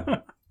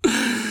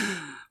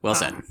 Well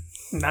said.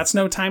 That's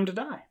No Time to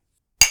Die.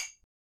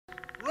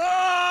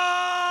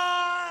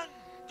 Run!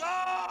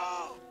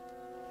 Go!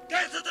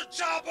 Get to the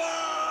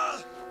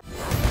chopper!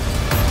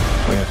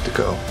 We have to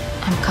go.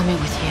 I'm coming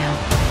with you.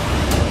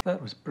 That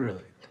was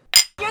brilliant.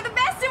 You're the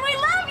best and we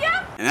love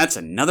you! And that's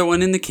another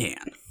one in the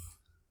can.